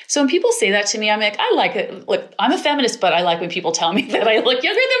gold. So when people say that to me, I'm like, I like it. Look, I'm a feminist, but I like when people tell me that I look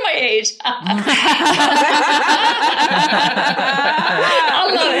younger than my age. I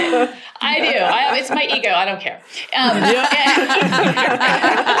love it. I do. It's my ego. I don't care.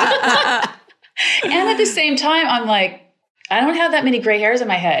 And at the same time, I'm like, I don't have that many gray hairs in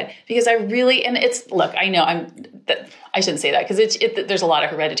my head because I know I shouldn't say that because there's a lot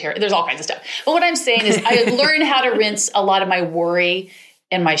of hereditary, there's all kinds of stuff. But what I'm saying is I learned how to rinse a lot of my worry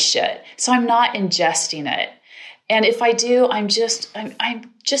and my shit. So I'm not ingesting it. And if I do, I'm just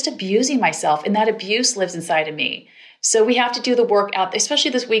abusing myself and that abuse lives inside of me. So we have to do the work out, especially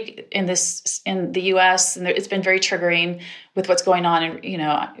this week in the US, and it's been very triggering with what's going on in,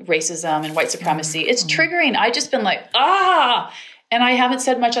 racism and white supremacy. It's triggering. I just been like, and I haven't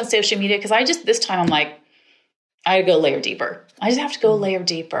said much on social media because this time I'm like, I go layer deeper. I just have to go layer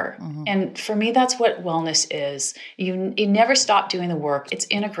deeper. Mm-hmm. And for me, that's what wellness is. You never stop doing the work. It's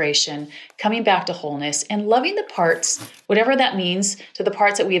integration, coming back to wholeness and loving the parts, whatever that means, to the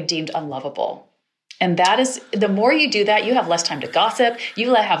parts that we have deemed unlovable. And that is, the more you do that, you have less time to gossip.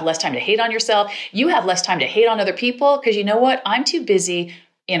 You have less time to hate on yourself. You have less time to hate on other people because you know what? I'm too busy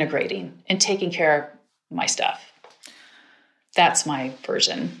integrating and taking care of my stuff. That's my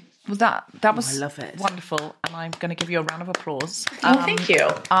version. Well, that was I love it. Wonderful, and I'm going to give you a round of applause. Thank you.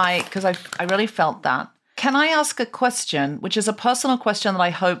 Because I really felt that. Can I ask a question, which is a personal question that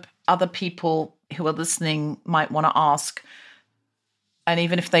I hope other people who are listening might want to ask, and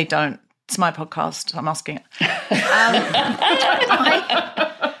even if they don't, it's my podcast. I'm asking it.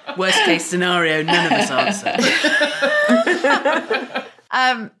 Worst case scenario, none of us answer.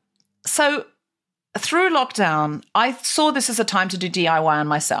 So through lockdown, I saw this as a time to do DIY on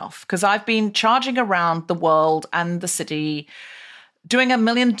myself because I've been charging around the world and the city, doing a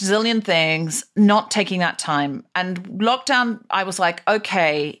million zillion things, not taking that time. And lockdown, I was like,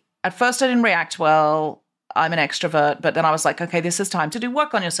 okay, at first I didn't react well. I'm an extrovert, but then I was like, okay, this is time to do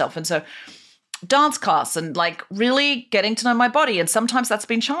work on yourself. And so dance class and like really getting to know my body. And sometimes that's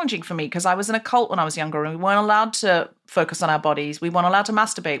been challenging for me because I was in a cult when I was younger and we weren't allowed to focus on our bodies. We weren't allowed to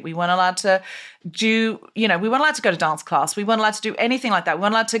masturbate. We weren't allowed to we weren't allowed to go to dance class. We weren't allowed to do anything like that. We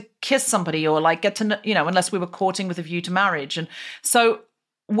weren't allowed to kiss somebody or like get to know, unless we were courting with a view to marriage. And so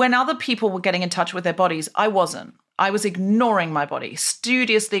when other people were getting in touch with their bodies, I wasn't. I was ignoring my body,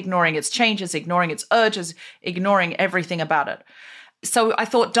 studiously ignoring its changes, ignoring its urges, ignoring everything about it. So I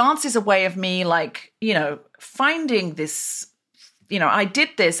thought dance is a way of me finding this, I did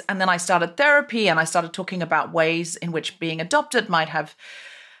this and then I started therapy and I started talking about ways in which being adopted might have,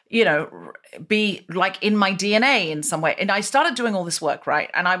 be like in my DNA in some way. And I started doing all this work,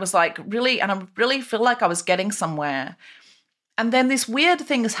 right? And I was like I really feel like I was getting somewhere. And then this weird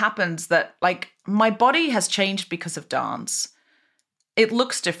thing has happened that like my body has changed because of dance. It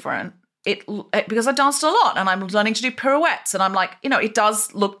looks different. Because I danced a lot and I'm learning to do pirouettes and I'm like, it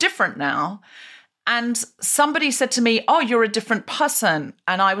does look different now. And somebody said to me, oh, you're a different person.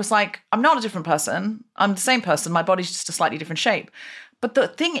 And I was like, I'm not a different person. I'm the same person. My body's just a slightly different shape. But the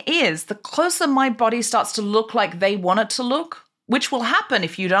thing is, the closer my body starts to look like they want it to look, which will happen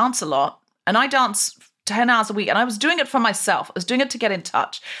if you dance a lot. And I dance 10 hours a week, and I was doing it for myself. I was doing it to get in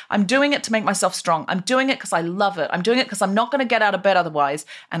touch. I'm doing it to make myself strong. I'm doing it because I love it. I'm doing it because I'm not going to get out of bed otherwise,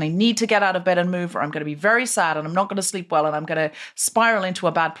 and I need to get out of bed and move, or I'm going to be very sad, and I'm not going to sleep well, and I'm going to spiral into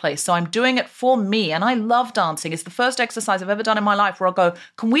a bad place. So I'm doing it for me, and I love dancing. It's the first exercise I've ever done in my life where I'll go,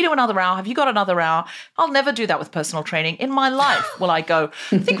 can we do another hour? Have you got another hour? I'll never do that with personal training. In my life will I go,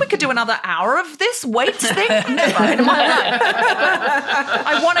 think we could do another hour of this weights thing? Never in my life.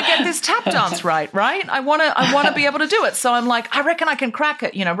 I want to get this tap dance right? I want to be able to do it. So I'm like, I reckon I can crack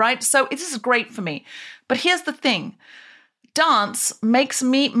it, right? So this is great for me. But here's the thing. Dance makes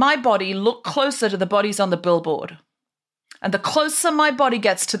my body look closer to the bodies on the billboard. And the closer my body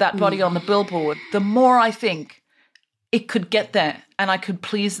gets to that body on the billboard, the more I think it could get there, and I could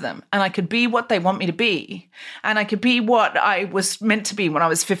please them, and I could be what they want me to be, and I could be what I was meant to be when I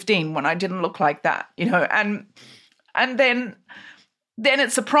was 15, when I didn't look like that, and then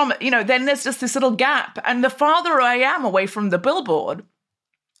it's a promise, then there's just this little gap. And the farther I am away from the billboard,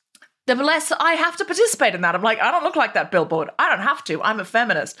 the less I have to participate in that. I'm like, I don't look like that billboard. I don't have to. I'm a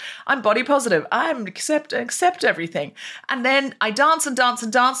feminist. I'm body positive. I'm accept everything. And then I dance and dance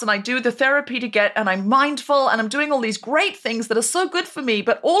and dance, and I do the therapy to get, and I'm mindful, and I'm doing all these great things that are so good for me,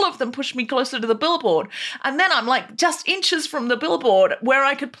 but all of them push me closer to the billboard. And then I'm like just inches from the billboard where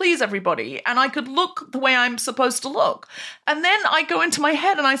I could please everybody, and I could look the way I'm supposed to look. And then I go into my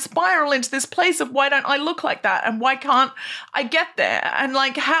head and I spiral into this place of, why don't I look like that? And why can't I get there? And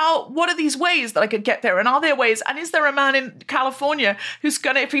like, what are these ways that I could get there? And are there ways? And is there a man in California who's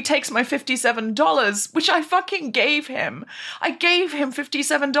gonna, if he takes my $57, which I fucking gave him, I gave him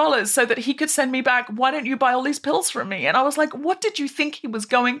 $57 so that he could send me back, why don't you buy all these pills from me? And I was like, what did you think he was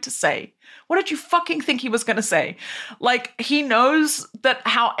going to say? What did you fucking think he was going to say? Like, he knows that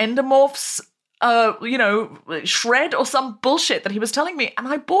how endomorphs shred or some bullshit that he was telling me. And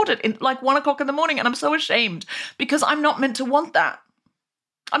I bought it in like 1 o'clock in the morning, and I'm so ashamed because I'm not meant to want that.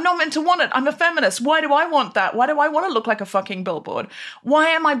 I'm not meant to want it. I'm a feminist. Why do I want that? Why do I want to look like a fucking billboard? Why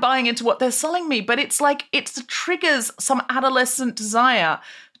am I buying into what they're selling me? But it's like, it triggers some adolescent desire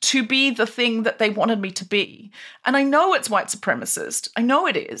to be the thing that they wanted me to be. And I know it's white supremacist. I know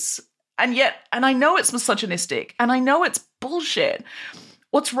it is. And I know it's misogynistic. And I know it's bullshit.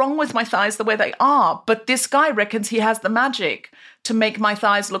 What's wrong with my thighs the way they are? But this guy reckons he has the magic to make my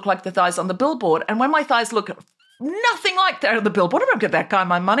thighs look like the thighs on the billboard. And when my thighs look nothing like that on the billboard, I don't give that guy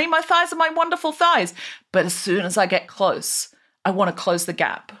my money. My thighs are my wonderful thighs. But as soon as I get close, I want to close the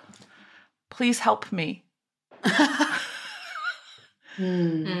gap. Please help me.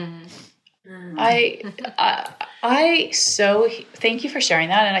 I so thank you for sharing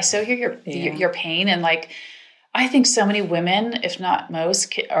that, and I so hear your pain, and like, I think so many women, if not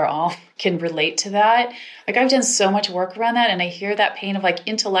most or all, can relate to that. Like, I've done so much work around that, and I hear that pain of like,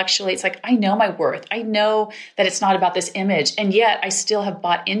 intellectually, it's like, I know my worth. I know that it's not about this image, and yet I still have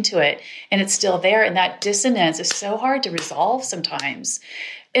bought into it, and it's still there. And that dissonance is so hard to resolve sometimes.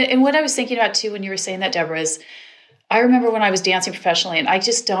 And what I was thinking about too, when you were saying that, Deborah, is I remember when I was dancing professionally, and I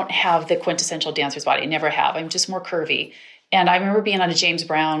just don't have the quintessential dancer's body. I never have. I'm just more curvy. And I remember being on a James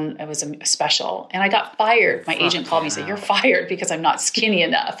Brown, it was a special, and I got fired. My agent called me and said, "You're fired because I'm not skinny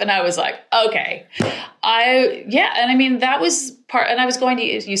enough." And I was like, okay. And I mean, that was part, and I was going to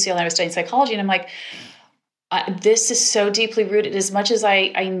UCLA, I was studying psychology, and I'm like, this is so deeply rooted. As much as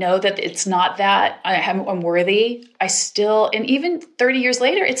I know that it's not that, I'm worthy, I still, and even 30 years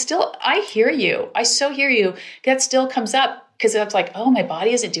later, it's still, I hear you. I so hear you. That still comes up because I was like, oh, my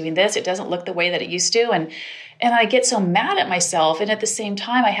body isn't doing this. It doesn't look the way that it used to. And I get so mad at myself. And at the same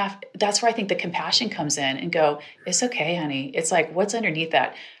time, that's where I think the compassion comes in and go, it's okay, honey. It's like, what's underneath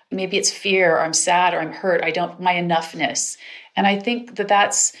that? Maybe it's fear, or I'm sad, or I'm hurt. My enoughness. And I think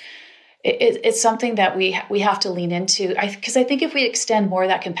it's something that we have to lean into. Because I think if we extend more of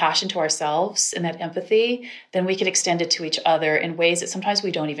that compassion to ourselves and that empathy, then we can extend it to each other in ways that sometimes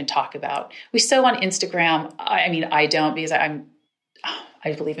we don't even talk about. We so on Instagram, I don't, because I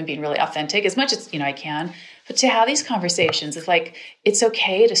believe in being really authentic as much as I can. But to have these conversations, it's like, it's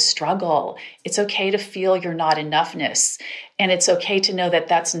okay to struggle. It's okay to feel your not enoughness. And it's okay to know that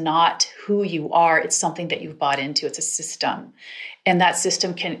that's not who you are. It's something that you've bought into. It's a system. And that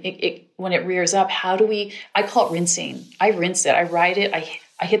system when it rears up, I call it rinsing. I rinse it. I ride it.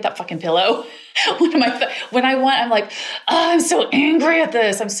 I hit that fucking pillow. When I'm like, oh, I'm so angry at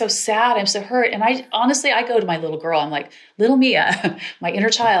this. I'm so sad. I'm so hurt. And I go to my little girl. I'm like, little Mia, my inner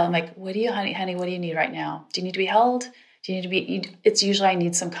child. I'm like, what do you, honey, what do you need right now? Do you need to be held? Do you need to be, it's usually I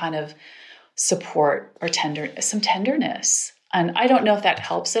need some kind of support or some tenderness. And I don't know if that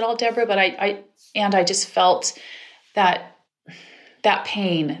helps at all, Deborah, but I just felt that that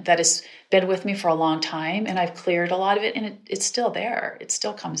pain that has been with me for a long time, and I've cleared a lot of it, and it's still there. It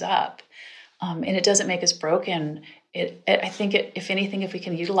still comes up. And it doesn't make us broken. I think if anything, if we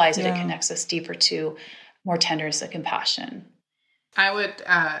can utilize it, it connects us deeper to more tenderness and compassion. I would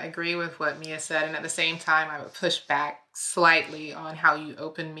agree with what Mia said. And at the same time, I would push back slightly on how you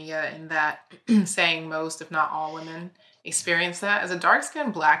opened, Mia, in that saying most, if not all women experience that. As a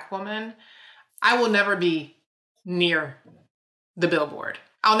dark-skinned Black woman, I will never be near the billboard.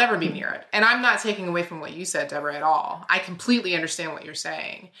 I'll never be near it. And I'm not taking away from what you said, Deborah, at all. I completely understand what you're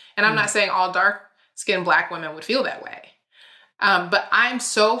saying. And I'm not saying all dark-skinned Black women would feel that way. But I'm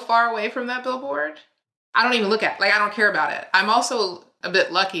so far away from that billboard, I don't even look at it. Like, I don't care about it. I'm also a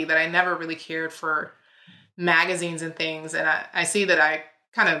bit lucky that I never really cared for magazines and things. And I see that I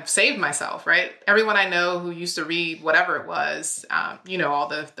kind of saved myself, right? Everyone I know who used to read whatever it was, all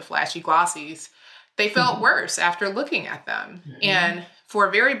the flashy glossies, they felt worse after looking at them. And for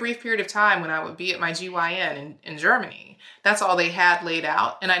a very brief period of time when I would be at my GYN in Germany, that's all they had laid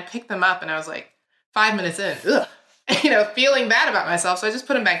out. And I'd pick them up and I was like, 5 minutes in, ugh. Feeling bad about myself. So I just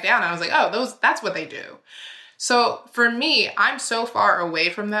put them back down. And I was like, oh, that's what they do. So for me, I'm so far away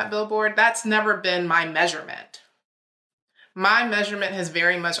from that billboard. That's never been my measurement. My measurement has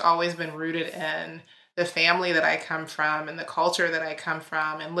very much always been rooted in the family that I come from and the culture that I come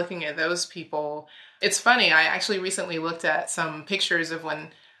from and looking at those people. It's funny. I actually recently looked at some pictures of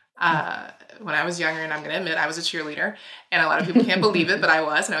when I was younger, and I'm going to admit I was a cheerleader, and a lot of people can't believe it, but I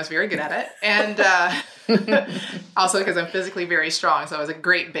was very good at it. And also because I'm physically very strong, so I was a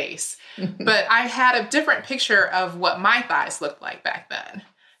great base. But I had a different picture of what my thighs looked like back then.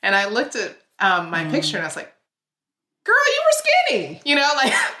 And I looked at my picture, and I was like, girl, you were skinny.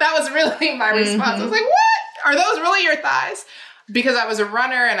 That was really my response. I was like, what? Are those really your thighs? Because I was a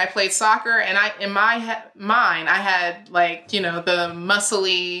runner and I played soccer, and in my mind, I had the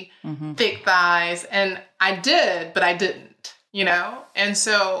muscly, thick thighs, and I did, but I didn't, And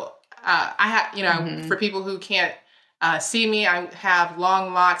so I had, for people who can't see me, I have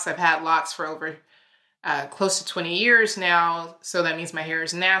long locks. I've had locks for over close to 20 years now. So that means my hair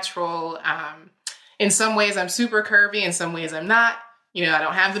is natural. In some ways, I'm super curvy. In some ways, I'm not. I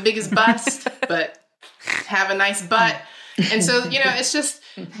don't have the biggest bust, but have a nice butt. And so, it's just,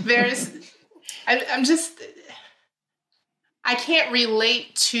 I can't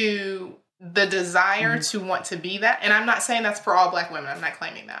relate to the desire to want to be that. And I'm not saying that's for all Black women. I'm not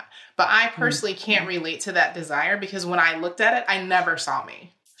claiming that. But I personally can't relate to that desire because when I looked at it, I never saw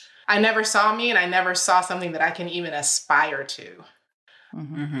me. I never saw me, and I never saw something that I can even aspire to.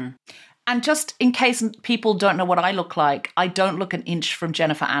 And just in case people don't know what I look like, I don't look an inch from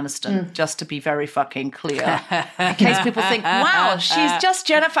Jennifer Aniston, just to be very fucking clear. In case people think, wow, she's just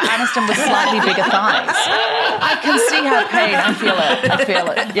Jennifer Aniston with slightly bigger thighs. I can see her pain. I feel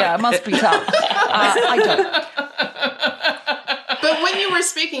it. Yeah, it must be tough. I don't. But when you were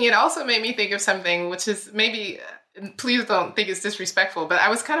speaking, it also made me think of something, which is maybe, please don't think it's disrespectful, but I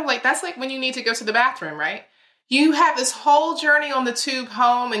was kind of like, that's like when you need to go to the bathroom, right? You have this whole journey on the tube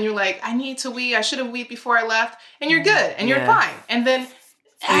home, and you're like, I need to wee. I should have weed before I left. And you're good, and you're fine. And then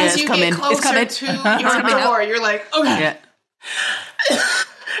as you get closer to your door, you're like, okay. Yeah.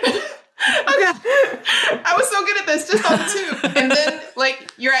 Okay. I was so good at this just on the tube. And then,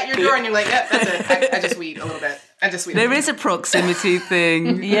 you're at your door, and you're like, yeah, that's it. I just weed a little bit. There is a proximity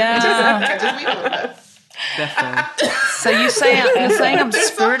thing. Yeah. I just weed a little bit. Definitely. So you're saying I'm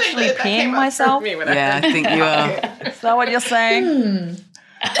spiritually peeing myself? Yeah, I think you are. Is that what you're saying?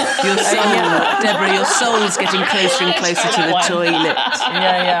 Your soul, Deborah, your soul's getting closer and closer to the toilet.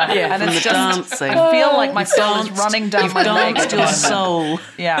 Yeah. And it's just dancing. I feel like my soul is running down my leg. You've danced your soul.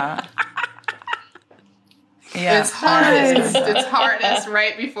 Yeah. It's hardest. It's hardest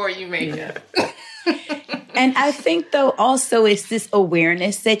right before you make it. And I think, though, also it's this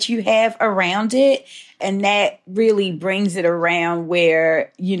awareness that you have around it. And that really brings it around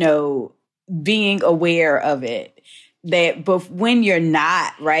where, being aware of it. That but when you're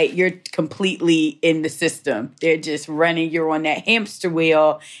not, right, you're completely in the system. They're just running. You're on that hamster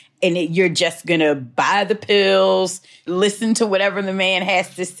wheel. And you're just going to buy the pills, listen to whatever the man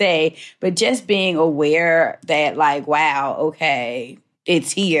has to say. But just being aware that, wow, okay,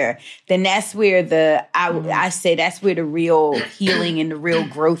 it's here, then that's where I say that's where the real healing and the real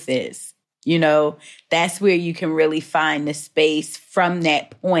growth is. That's where you can really find the space from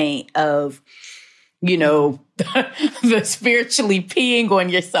that point of, the spiritually peeing on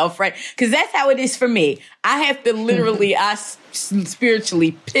yourself, right? Because that's how it is for me. I have to literally,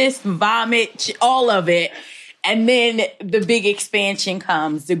 spiritually piss, vomit, all of it. And then the big expansion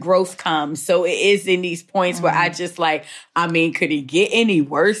comes, the growth comes. So it is in these points where I just like, I mean, could it get any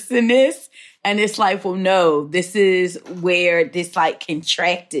worse than this? And it's like, well, no, this is where this like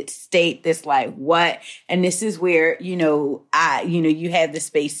contracted state, this like what? And this is where, you know, you have the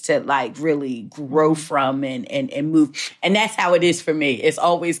space to like really grow from and move. And that's how it is for me. It's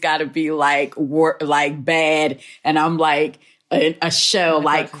always got to be like like bad. And I'm like a shell,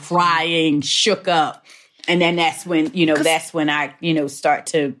 like crying, shook up. And then that's when, you know, that's when I, you know, start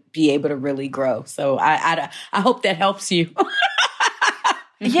to be able to really grow. So I hope that helps you.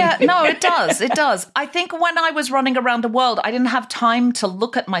 Yeah, no, it does. It does. I think when I was running around the world, I didn't have time to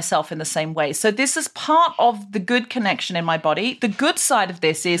look at myself in the same way. So this is part of the good connection in my body. The good side of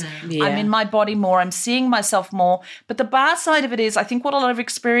this is I'm in my body more. I'm seeing myself more. But the bad side of it is I think what a lot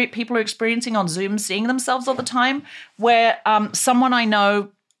of people are experiencing on Zoom, seeing themselves all the time, where someone I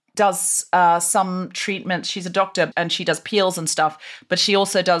know does some treatment. She's a doctor and she does peels and stuff, but she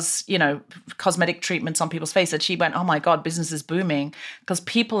also does, you know, cosmetic treatments on people's face. And she went, oh my God, business is booming because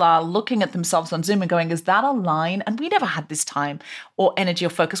people are looking at themselves on Zoom and going, is that a line? And we never had this time or energy or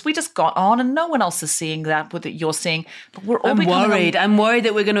focus. We just got on and no one else is seeing that what you're seeing. But we're all I'm worried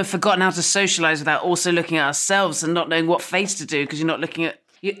that we're going to have forgotten how to socialize without also looking at ourselves and not knowing what face to do because you're not looking at.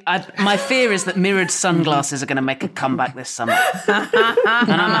 My fear is that mirrored sunglasses are going to make a comeback this summer. And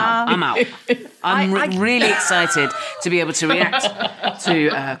I'm out. I'm really excited to be able to react to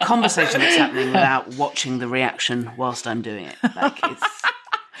a conversation that's happening without watching the reaction whilst I'm doing it. Like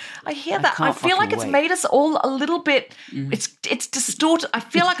I hear that. I feel like it's made us all a little bit, it's distorted. I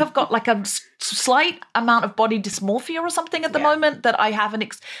feel like I've got like a slight amount of body dysmorphia or something at the moment that I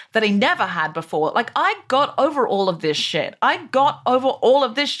haven't, that I never had before. Like I got over all of this shit. I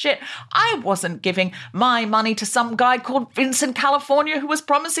wasn't giving my money to some guy called Vince in California who was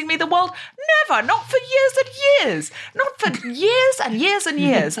promising me the world. Never, not for years and years. Not for years and years and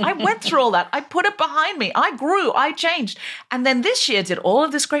years. I went through all that. I put it behind me. I grew. I changed. And then this year did all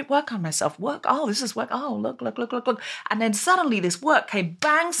of this great work on myself. This is work. Oh, look. And then suddenly this work came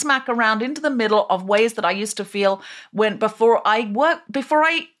bang smack around into the middle of ways that I used to feel I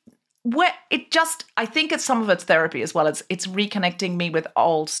think it's some of it's therapy as well. It's reconnecting me with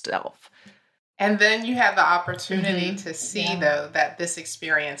old stuff. And then you have the opportunity to see though that this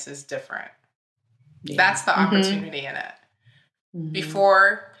experience is different. Yeah. That's the opportunity in it.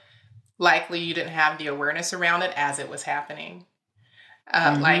 Before, likely you didn't have the awareness around it as it was happening.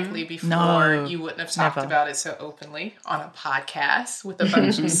 Likely before you wouldn't have talked about it so openly on a podcast with a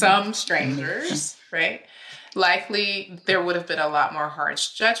bunch of some strangers, right? Likely there would have been a lot more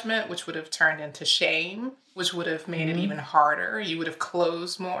harsh judgment, which would have turned into shame, which would have made it even harder. You would have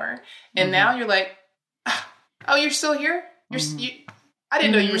closed more. And now you're like, oh, you're still here? I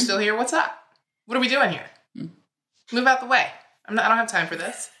didn't know you were still here. What's up? What are we doing here? Move out the way. I don't have time for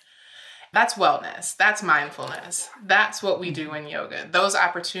this. That's wellness. That's mindfulness. That's what we do in yoga. Those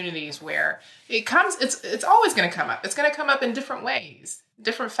opportunities where it comes, it's always going to come up. It's going to come up in different ways,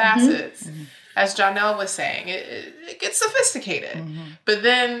 different facets. As Jonelle was saying, it gets sophisticated. But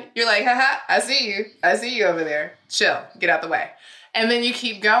then you're like, haha, I see you over there. Chill, get out the way. And then you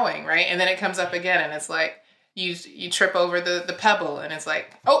keep going, right? And then it comes up again and it's like, you trip over the pebble and it's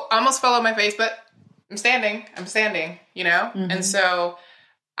like, oh, I almost fell on my face, but I'm standing, you know? And so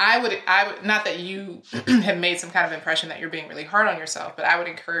I would, not that you have made some kind of impression that you're being really hard on yourself, but I would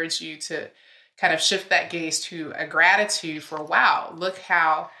encourage you to kind of shift that gaze to a gratitude for, wow, look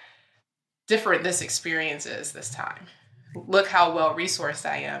how different this experience is this time. Look how well resourced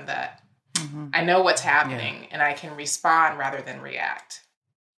I am that I know what's happening and I can respond rather than react.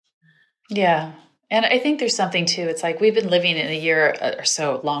 Yeah. And I think there's something too. It's like we've been living in a year or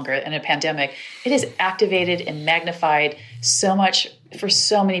so longer in a pandemic. It has activated and magnified so much for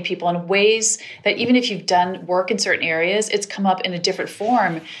so many people in ways that even if you've done work in certain areas, it's come up in a different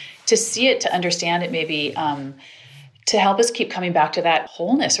form. To see it, to understand it, maybe to help us keep coming back to that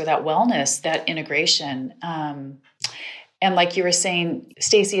wholeness or that wellness, that integration. And like you were saying,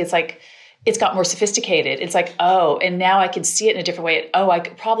 Stacie, it's like, it's got more sophisticated. It's like, oh, and now I can see it in a different way. Oh, I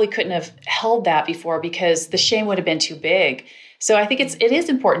probably couldn't have held that before because the shame would have been too big. So I think it is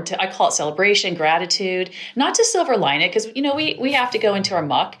important to, I call it celebration, gratitude, not to silver line it because, you know, we have to go into our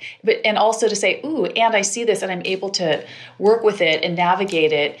muck, and also to say, ooh, and I see this and I'm able to work with it and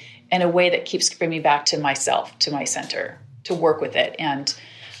navigate it in a way that keeps bringing me back to myself, to my center, to work with it and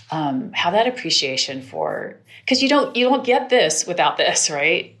have that appreciation for, because you don't get this without this,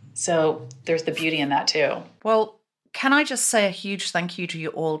 right? So there's the beauty in that too. Well, can I just say a huge thank you to you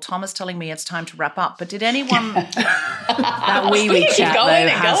all? Tom is telling me it's time to wrap up, but did anyone... That wee-wee chat, though,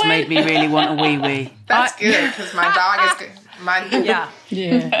 has made me really want a wee-wee. That's good, because my dog is good.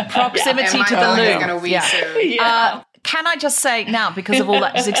 Proximity and to my the dog is loo. going to wee soon. Can I just say now, because of all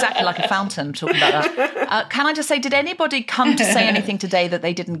that, it's exactly like a fountain talking about that. Can I just say, did anybody come to say anything today that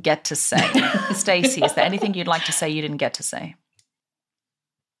they didn't get to say? Stacie, is there anything you'd like to say you didn't get to say?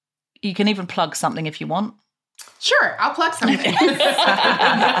 You can even plug something if you want. Sure, I'll plug something. I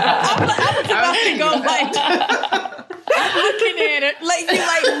was about to go like, I'm looking at it like you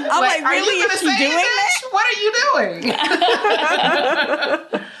like. I'm like, really? Is she doing that? What are you doing?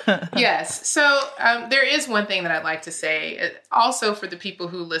 Yes. So there is one thing that I'd like to say. Also, for the people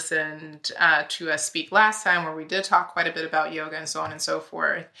who listened to us speak last time, where we did talk quite a bit about yoga and so on and so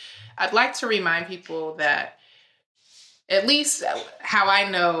forth, I'd like to remind people that at least how I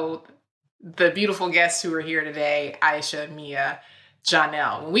know the beautiful guests who are here today, Aisha, Mia,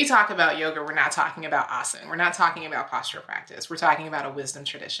 Jonelle. When we talk about yoga, we're not talking about asana. We're not talking about posture practice. We're talking about a wisdom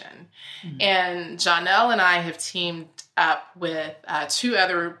tradition. Mm-hmm. And Jonelle and I have teamed up with two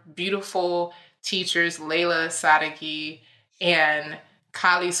other beautiful teachers, Layla Sadeghi and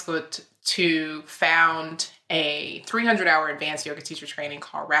Kali Skut, to found a 300-hour advanced yoga teacher training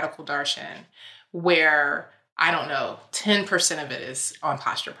called Radical Darshan, where, I don't know, 10% of it is on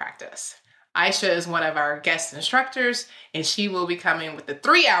posture practice. Aisha is one of our guest instructors, and she will be coming with the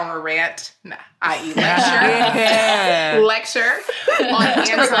 3-hour rant, i.e. lecture on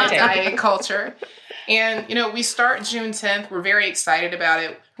anti-diet culture. And, we start June 10th. We're very excited about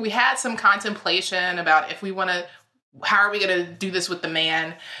it. We had some contemplation about if we want to, how are we going to do this with the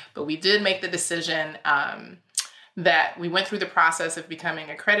man? But we did make the decision that we went through the process of becoming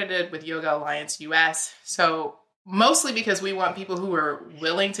accredited with Yoga Alliance US. So mostly because we want people who are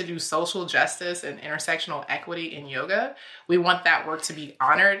willing to do social justice and intersectional equity in yoga. We want that work to be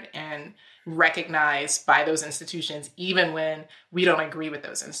honored and recognized by those institutions, even when we don't agree with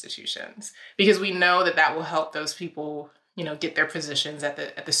those institutions, because we know that that will help those people, get their positions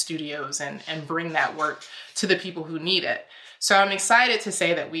at the studios and bring that work to the people who need it. So I'm excited to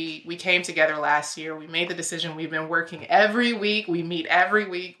say that we came together last year. We made the decision. We've been working every week. We meet every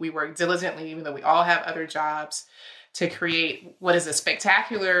week. We work diligently, even though we all have other jobs, to create what is a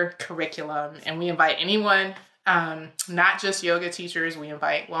spectacular curriculum. And we invite anyone, not just yoga teachers. We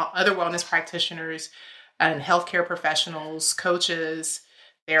invite other wellness practitioners and healthcare professionals, coaches,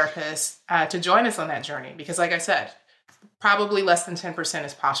 therapists, to join us on that journey. Because like I said, probably less than 10%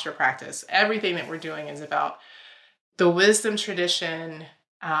 is posture practice. Everything that we're doing is about the wisdom tradition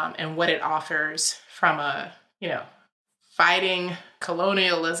and what it offers from fighting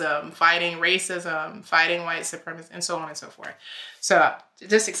colonialism, fighting racism, fighting white supremacy, and so on and so forth. So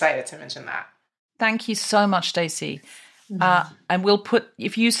just excited to mention that. Thank you so much, Stacie. And we'll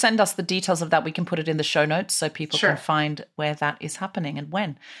if you send us the details of that, we can put it in the show notes so people can find where that is happening and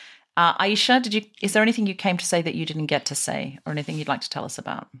when. Aisha, is there anything you came to say that you didn't get to say, or anything you'd like to tell us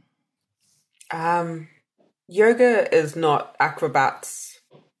about? Yoga is not acrobats.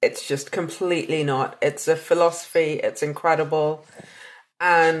 It's just completely not. It's a philosophy. It's incredible.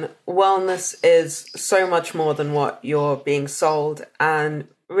 And wellness is so much more than what you're being sold. And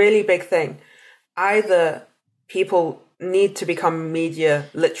really big thing, either people need to become media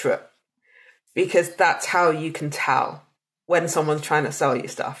literate, because that's how you can tell when someone's trying to sell you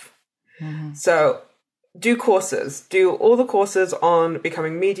stuff. Mm-hmm. So do courses, do all the courses on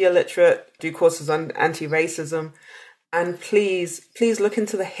becoming media literate, do courses on anti-racism, and please look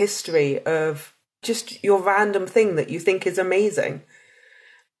into the history of just your random thing that you think is amazing.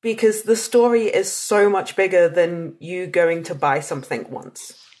 Because the story is so much bigger than you going to buy something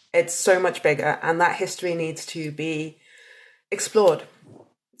once. It's so much bigger, and that history needs to be explored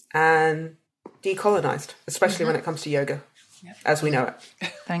and decolonized, especially when it comes to yoga, as we know it.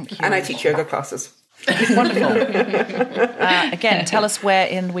 Thank you. And I teach yoga classes. Wonderful. Again, tell us where,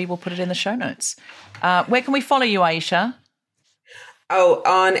 and we will put it in the show notes. Where can we follow you, Aisha? Oh,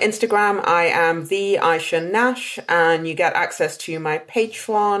 on Instagram, I am the Aisha Nash, and you get access to my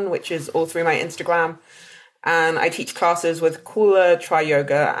Patreon, which is all through my Instagram. And I teach classes with Kula, Try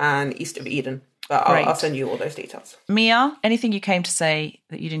Yoga, and East of Eden. But I'll send you all those details. Mia, anything you came to say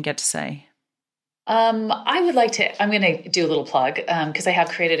that you didn't get to say? I would like to, I'm going to do a little plug because I have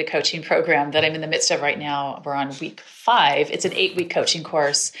created a coaching program that I'm in the midst of right now. We're on week 5. It's an 8-week coaching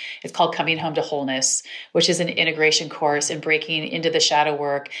course. It's called Coming Home to Wholeness, which is an integration course and breaking into the shadow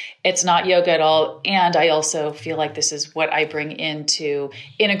work. It's not yoga at all. And I also feel like this is what I bring into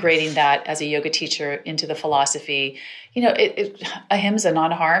integrating that as a yoga teacher into the philosophy. ahimsa,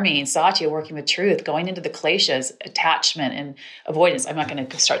 non-harming, satya, working with truth, going into the kleshas, attachment and avoidance. I'm not going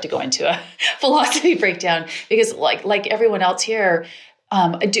to start to go into a philosophy breakdown because like everyone else here,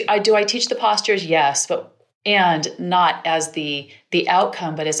 do I teach the postures? Yes, and not as the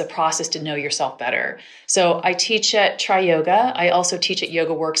outcome, but as a process to know yourself better. So I teach at Tri Yoga. I also teach at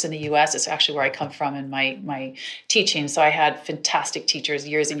Yoga Works in the US. It's actually where I come from in my teaching. So I had fantastic teachers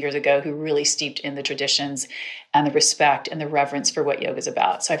years and years ago who really steeped in the traditions and the respect and the reverence for what yoga is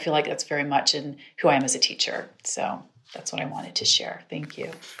about. So I feel like that's very much in who I am as a teacher. So that's what I wanted to share. Thank you.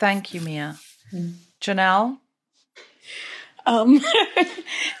 Thank you, Mia. Jonelle?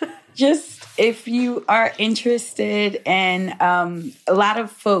 Just if you are interested, and a lot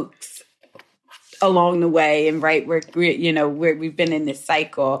of folks along the way, and we've been in this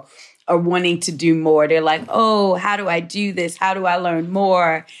cycle, are wanting to do more. They're like, oh, how do I do this? How do I learn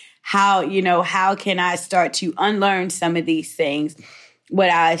more? How can I start to unlearn some of these things? What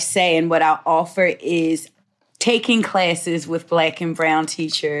I say and what I offer is taking classes with Black and Brown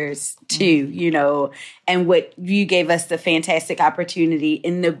teachers too, and what you gave us the fantastic opportunity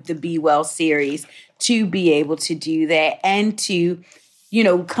in the Be Well series to be able to do that and to,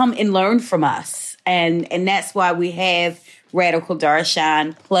 come and learn from us. And that's why we have Radical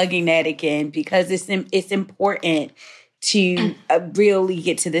Darshan, plugging that again, because it's important to really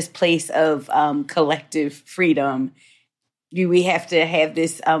get to this place of collective freedom. We have to have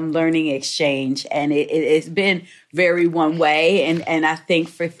this learning exchange, and it's been very one way. And I think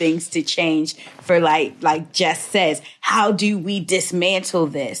for things to change, for like Jess says, how do we dismantle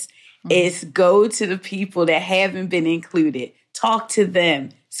this? Is go to the people that haven't been included, talk to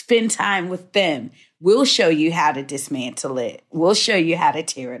them, spend time with them. We'll show you how to dismantle it. We'll show you how to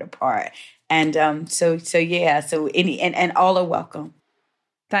tear it apart. And so all are welcome.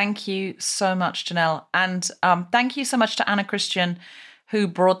 Thank you so much, Jonelle. And thank you so much to Anna Christian, who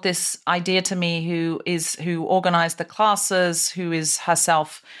brought this idea to me, who organized the classes, who is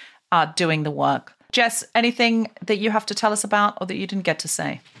herself doing the work. Jess, anything that you have to tell us about or that you didn't get to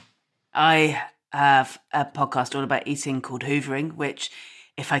say? I have a podcast all about eating called Hoovering, which,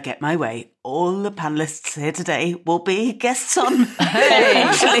 if I get my way, all the panelists here today will be guests on.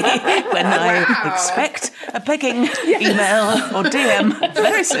 Actually, when I expect a begging email or DM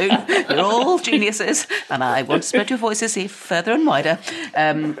very soon. You're all geniuses, and I want to spread your voices further and wider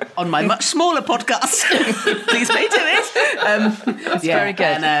on my much smaller podcast. Please stay to it. That's very good.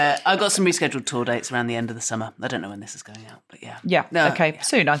 And I've got some rescheduled tour dates around the end of the summer. I don't know when this is going out, but yeah. Yeah,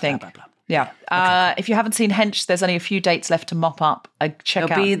 soon, I think. Blah, blah, blah. Yeah. Okay. If you haven't seen Hench, there's only a few dates left to mop up.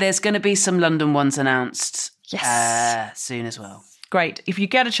 There's going to be some London ones announced soon as well. Great. If you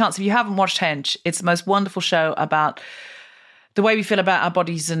get a chance, if you haven't watched Hench, it's the most wonderful show about the way we feel about our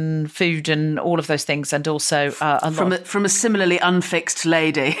bodies and food and all of those things, and also from a similarly unfixed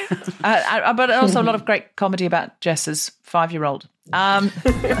lady. But also a lot of great comedy about Jess's 5-year-old.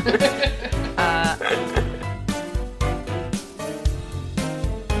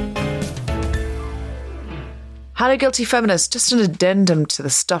 Hello, Guilty Feminist. Just an addendum to the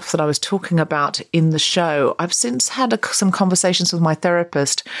stuff that I was talking about in the show. I've since had some conversations with my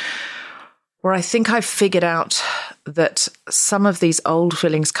therapist where I think I've figured out that some of these old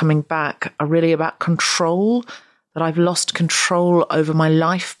feelings coming back are really about control, that I've lost control over my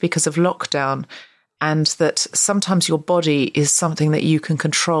life because of lockdown, and that sometimes your body is something that you can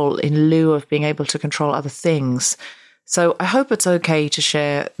control in lieu of being able to control other things. So I hope it's okay to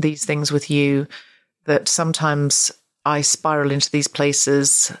share these things with you, that sometimes I spiral into these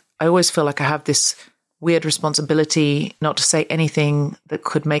places. I always feel like I have this weird responsibility not to say anything that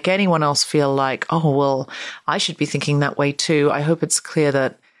could make anyone else feel like, oh, well, I should be thinking that way too. I hope it's clear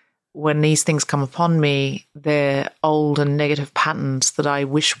that when these things come upon me, they're old and negative patterns that I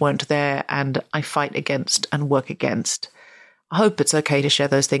wish weren't there and I fight against and work against. I hope it's okay to share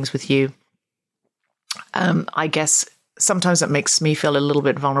those things with you. I guess sometimes it makes me feel a little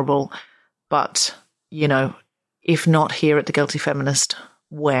bit vulnerable, but if not here at The Guilty Feminist,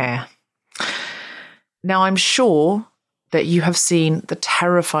 where? Now, I'm sure that you have seen the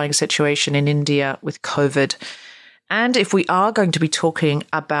terrifying situation in India with COVID. And if we are going to be talking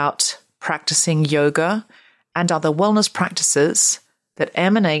about practicing yoga and other wellness practices that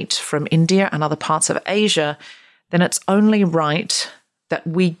emanate from India and other parts of Asia, then it's only right that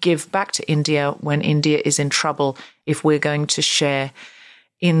we give back to India when India is in trouble if we're going to share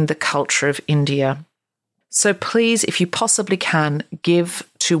in the culture of India. So please, if you possibly can, give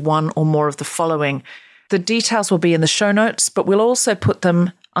to one or more of the following. The details will be in the show notes, but we'll also put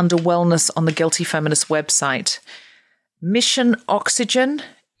them under wellness on the Guilty Feminist website. Mission Oxygen,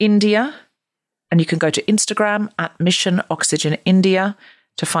 India, And you can go to Instagram at Mission Oxygen India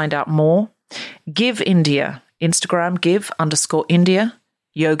to find out more. Give India, Instagram, give_India.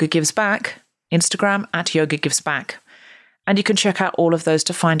 Yoga Gives Back, Instagram at Yoga Gives Back. And you can check out all of those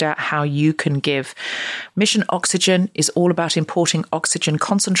to find out how you can give. Mission Oxygen is all about importing oxygen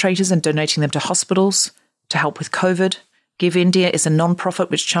concentrators and donating them to hospitals to help with COVID. Give India is a non-profit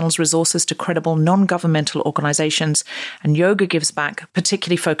which channels resources to credible non-governmental organizations. And Yoga Gives Back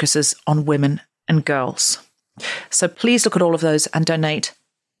particularly focuses on women and girls. So please look at all of those and donate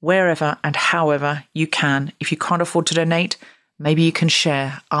wherever and however you can. If you can't afford to donate, maybe you can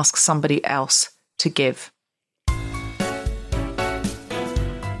share, ask somebody else to give.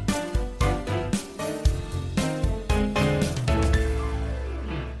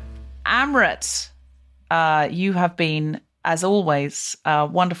 Amrit, you have been, as always,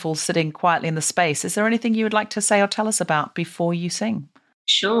 wonderful sitting quietly in the space. Is there anything you would like to say or tell us about before you sing?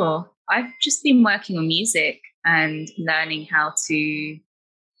 Sure. I've just been working on music and learning how to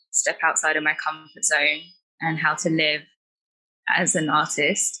step outside of my comfort zone and how to live as an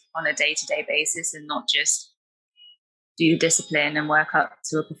artist on a day-to-day basis and not just do the discipline and work up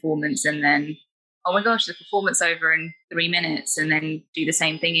to a performance and then, oh my gosh, the performance over in 3 minutes and then do the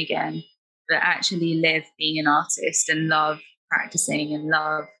same thing again, but actually live being an artist and love practicing and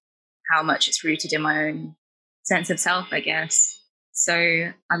love how much it's rooted in my own sense of self, I guess. So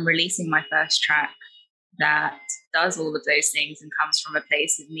I'm releasing my first track that does all of those things and comes from a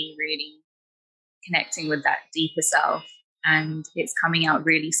place of me really connecting with that deeper self. And it's coming out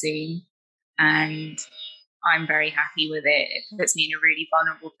really soon. And I'm very happy with it. It puts me in a really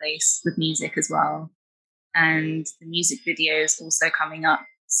vulnerable place with music as well. And the music video is also coming up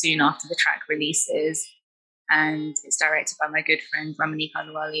soon after the track releases. And it's directed by my good friend, Ramani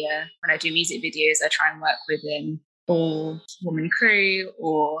Kaluwalia. When I do music videos, I try and work with an all-woman crew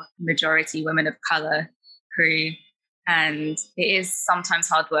or majority women of colour crew. And it is sometimes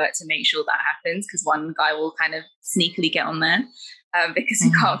hard work to make sure that happens because one guy will kind of sneakily get on there because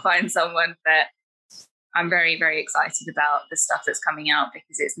he can't find someone. But I'm very, very excited about the stuff that's coming out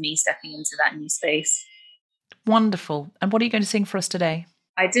because it's me stepping into that new space. Wonderful. And what are you going to sing for us today?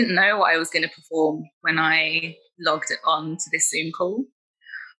 I didn't know what I was going to perform when I logged on to this Zoom call.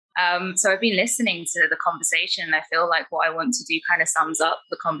 So I've been listening to the conversation and I feel like what I want to do kind of sums up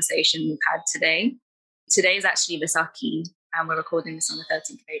the conversation we've had today. Today is actually Vaisakhi and we're recording this on the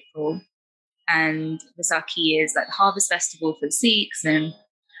 13th of April. And Vaisakhi is like the harvest festival for the Sikhs and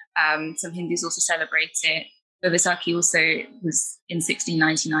some Hindus also celebrate it. But Vaisakhi also was in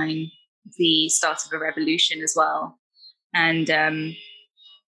 1699, the start of a revolution as well. And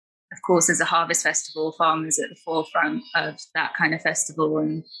of course, as a harvest festival, farmers at the forefront of that kind of festival.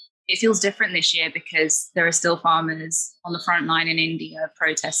 And it feels different this year because there are still farmers on the front line in India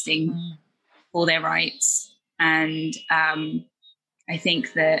protesting for their rights. And I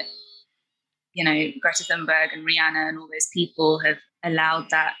think that, you know, Greta Thunberg and Rihanna and all those people have allowed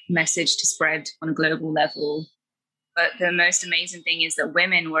that message to spread on a global level. But the most amazing thing is that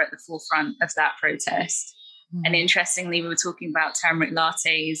women were at the forefront of that protest. And interestingly, we were talking about turmeric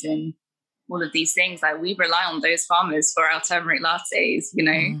lattes and all of these things. Like we rely on those farmers for our turmeric lattes, you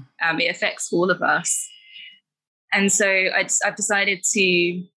know, it affects all of us. And so I've decided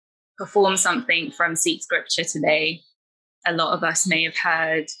to perform something from Sikh scripture today. A lot of us may have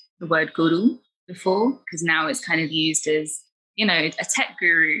heard the word guru before, because now it's kind of used as, you know, a tech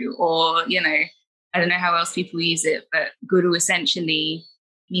guru or, you know, I don't know how else people use it, but guru essentially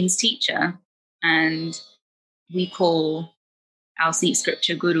means teacher. And we call our Sikh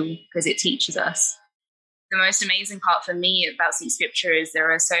scripture guru because it teaches us. The most amazing part for me about Sikh scripture is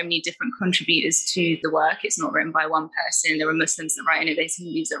there are so many different contributors to the work. It's not written by one person. There are Muslims that write in it, there's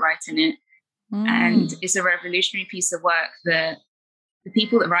Hindus that write in it. And it's a revolutionary piece of work that the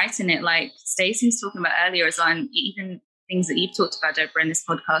people that write in it, like Stacie was talking about earlier, is on even things that you've talked about, Deborah, in this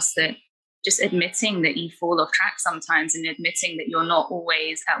podcast, that just admitting that you fall off track sometimes and admitting that you're not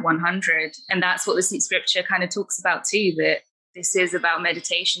always at 100. And that's what the Sikh scripture kind of talks about too, that this is about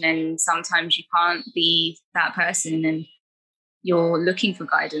meditation and sometimes you can't be that person and you're looking for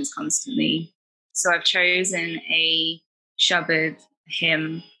guidance constantly. So I've chosen a Shabad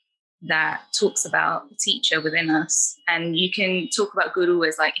hymn that talks about the teacher within us. And you can talk about Guru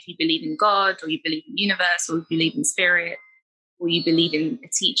as like if you believe in God or you believe in the universe or you believe in spirit, or you believe in a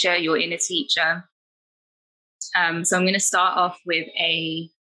teacher, your inner teacher. So I'm going to start off with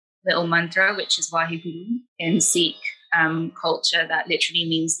a little mantra, which is Vaheguru in Sikh culture. That literally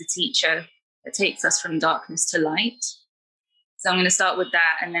means the teacher that takes us from darkness to light. So I'm going to start with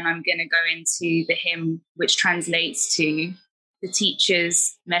that, and then I'm going to go into the hymn, which translates to the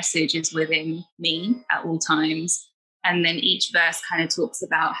teacher's message is within me at all times. And then each verse kind of talks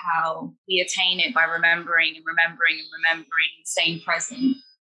about how we attain it by remembering and remembering and remembering, staying present.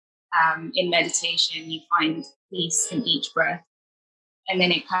 In meditation, you find peace in each breath. And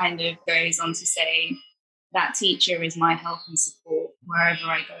then it kind of goes on to say, that teacher is my help and support. Wherever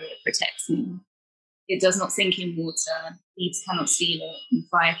I go, it protects me. It does not sink in water. Thieves cannot steal it, and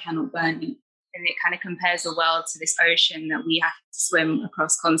fire cannot burn it. And it kind of compares the world to this ocean that we have to swim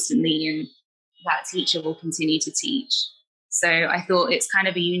across constantly, and that teacher will continue to teach. So I thought it's kind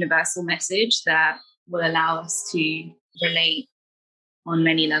of a universal message that will allow us to relate on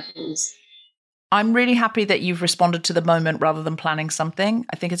many levels. I'm really happy that you've responded to the moment rather than planning something.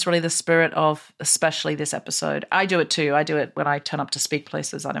 I think it's really the spirit of especially this episode. I do it too. I do it when I turn up to speak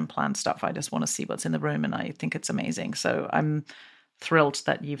places. I don't plan stuff. I just want to see what's in the room, and I think it's amazing. So I'm thrilled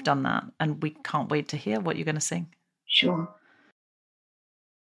that you've done that, and we can't wait to hear what you're going to sing. Sure.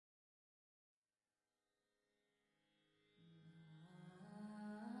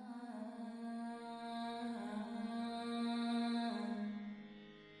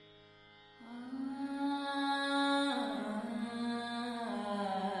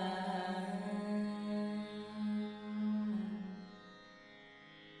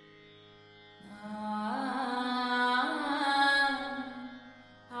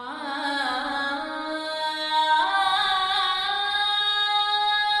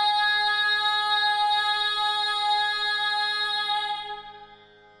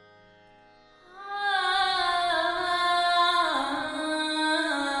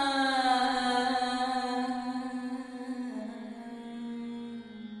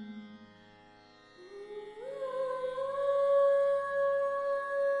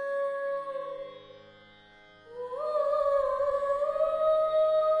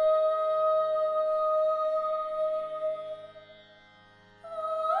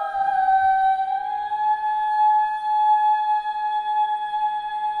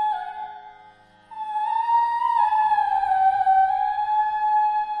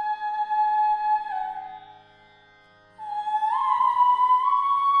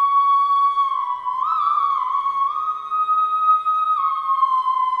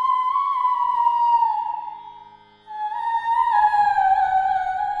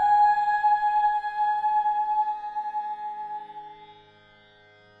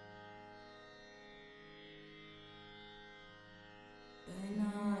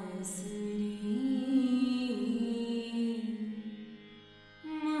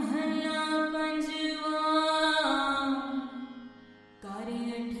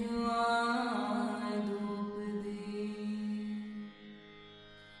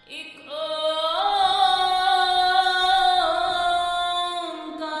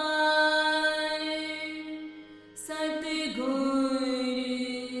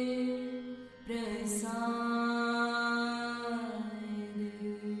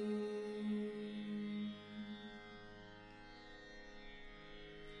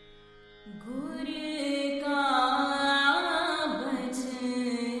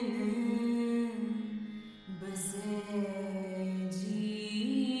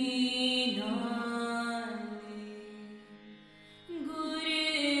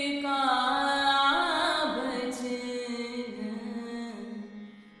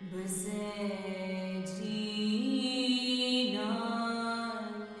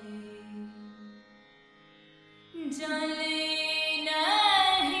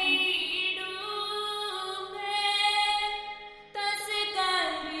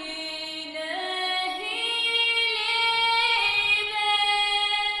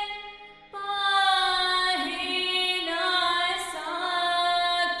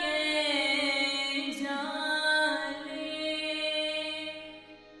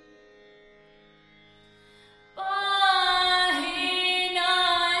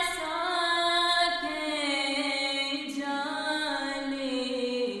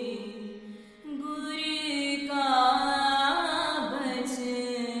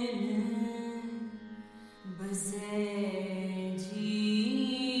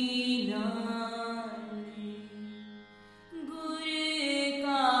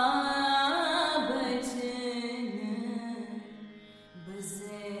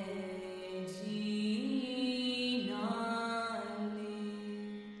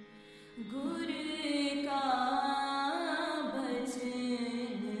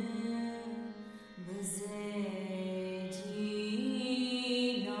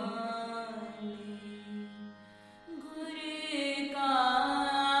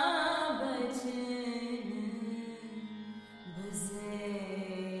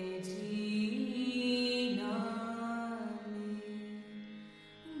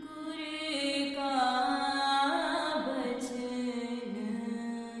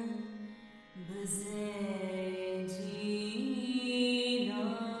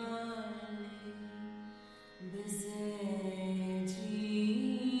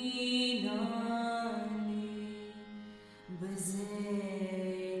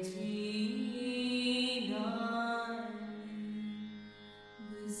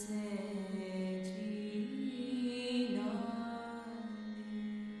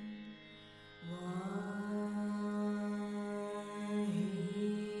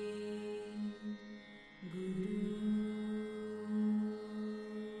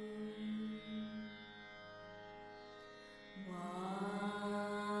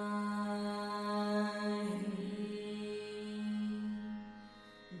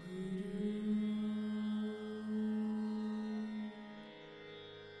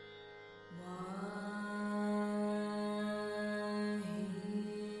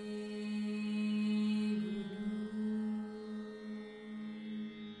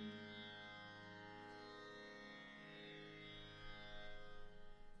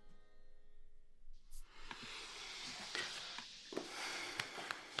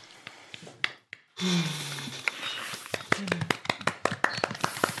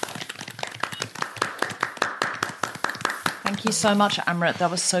 Thank you so much, Amrit.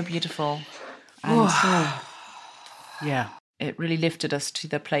 That was so beautiful. And Yeah. it really lifted us to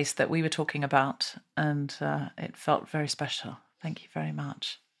the place that we were talking about, and it felt very special. Thank you very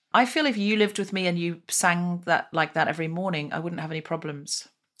much. I feel if you lived with me and you sang that like that every morning, I wouldn't have any problems.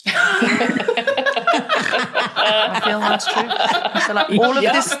 I feel that's true. So like all of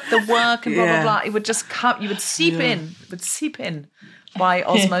this, the work and blah, blah, blah, it would just come, you would seep in, it would seep in by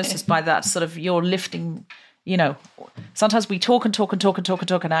osmosis, by that sort of you're lifting, you know, sometimes we talk and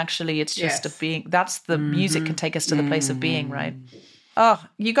actually it's just a being, that's the music can take us to the place of being, right? Oh,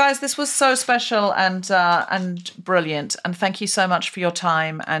 you guys, this was so special and brilliant. And thank you so much for your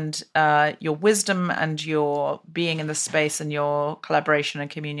time and your wisdom and your being in this space and your collaboration and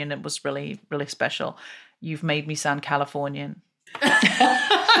communion. It was really, really special. You've made me sound Californian.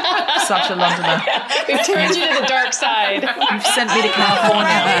 Such a Londoner. We've turned you to the dark side. You've sent me to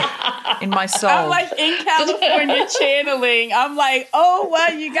California in my soul. I'm like in California channeling. I'm like, oh,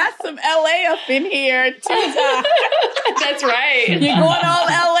 well, you got some LA up in here too. That's right. You're going all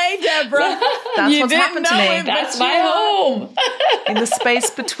LA, Deborah. That's what's happened to me. That's my home. In the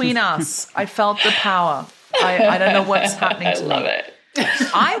space between us, I felt the power. I don't know what's happening to me. I love it.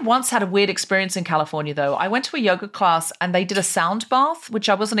 I once had a weird experience in California, though. I went to a yoga class and they did a sound bath, which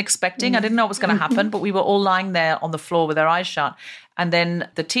I wasn't expecting. I didn't know what was going to happen, but we were all lying there on the floor with our eyes shut. And then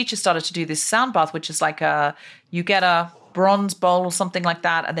the teacher started to do this sound bath, which is like you get a bronze bowl or something like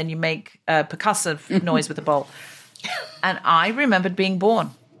that, and then you make a percussive noise with the bowl. And I remembered being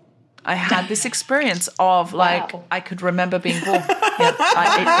born. I had this experience of like, I could remember being born. It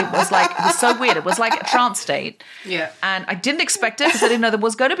was so weird. It was like a trance state. Yeah. And I didn't expect it because I didn't know there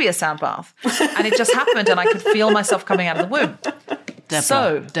was going to be a sound bath. And it just happened and I could feel myself coming out of the womb.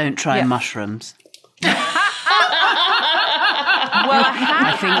 Deborah, don't try mushrooms. Well, I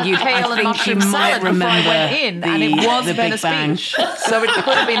had kale and mushroom salad before I went in, and it was Venice Beach. So it could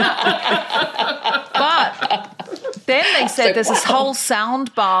have been. But then they said there's this whole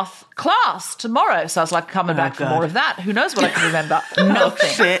sound bath class tomorrow. So I was like, coming back for more of that. Who knows what I can remember?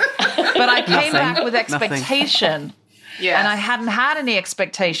 Nothing. But I came back with expectation. Yes. And I hadn't had any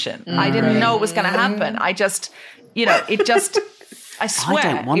expectation. I didn't know it was going to happen. I just, I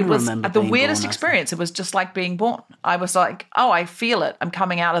swear, it was the weirdest experience. It was just like being born. I was like, oh, I feel it. I'm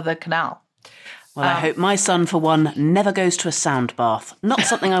coming out of the canal. Well, I hope my son, for one, never goes to a sound bath. Not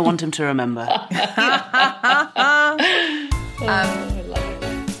something I want him to remember.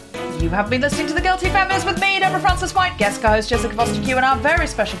 You have been listening to The Guilty Feminist with me, Deborah Francis White, guest co-host Jessica Fostekew, and our very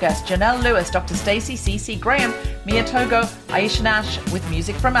special guest, Jonelle Lewis, Dr. Stacie, CC Graham, Mia Togo, Aisha Nash, with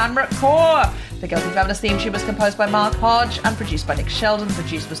music from Amrit Kaur. The Guilty Feminist theme tune was composed by Mark Hodge and produced by Nick Sheldon. The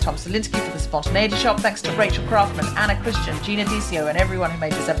producer was Tom Salinsky for The Spontaneity Shop. Thanks to Rachel Craftman, Anna Christian, Gina Dicio, and everyone who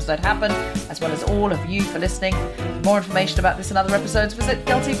made this episode happen, as well as all of you for listening. For more information about this and other episodes, visit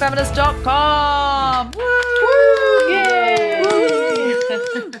guiltyfeminist.com. Woo! Yay! Woo!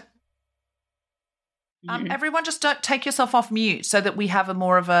 Everyone just don't take yourself off mute so that we have a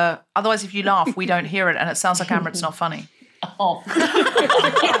more of a... Otherwise, if you laugh, we don't hear it and it sounds like Amrit's not funny. Oh.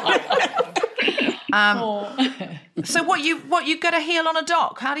 So what you got to heal on a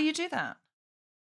dock? How do you do that?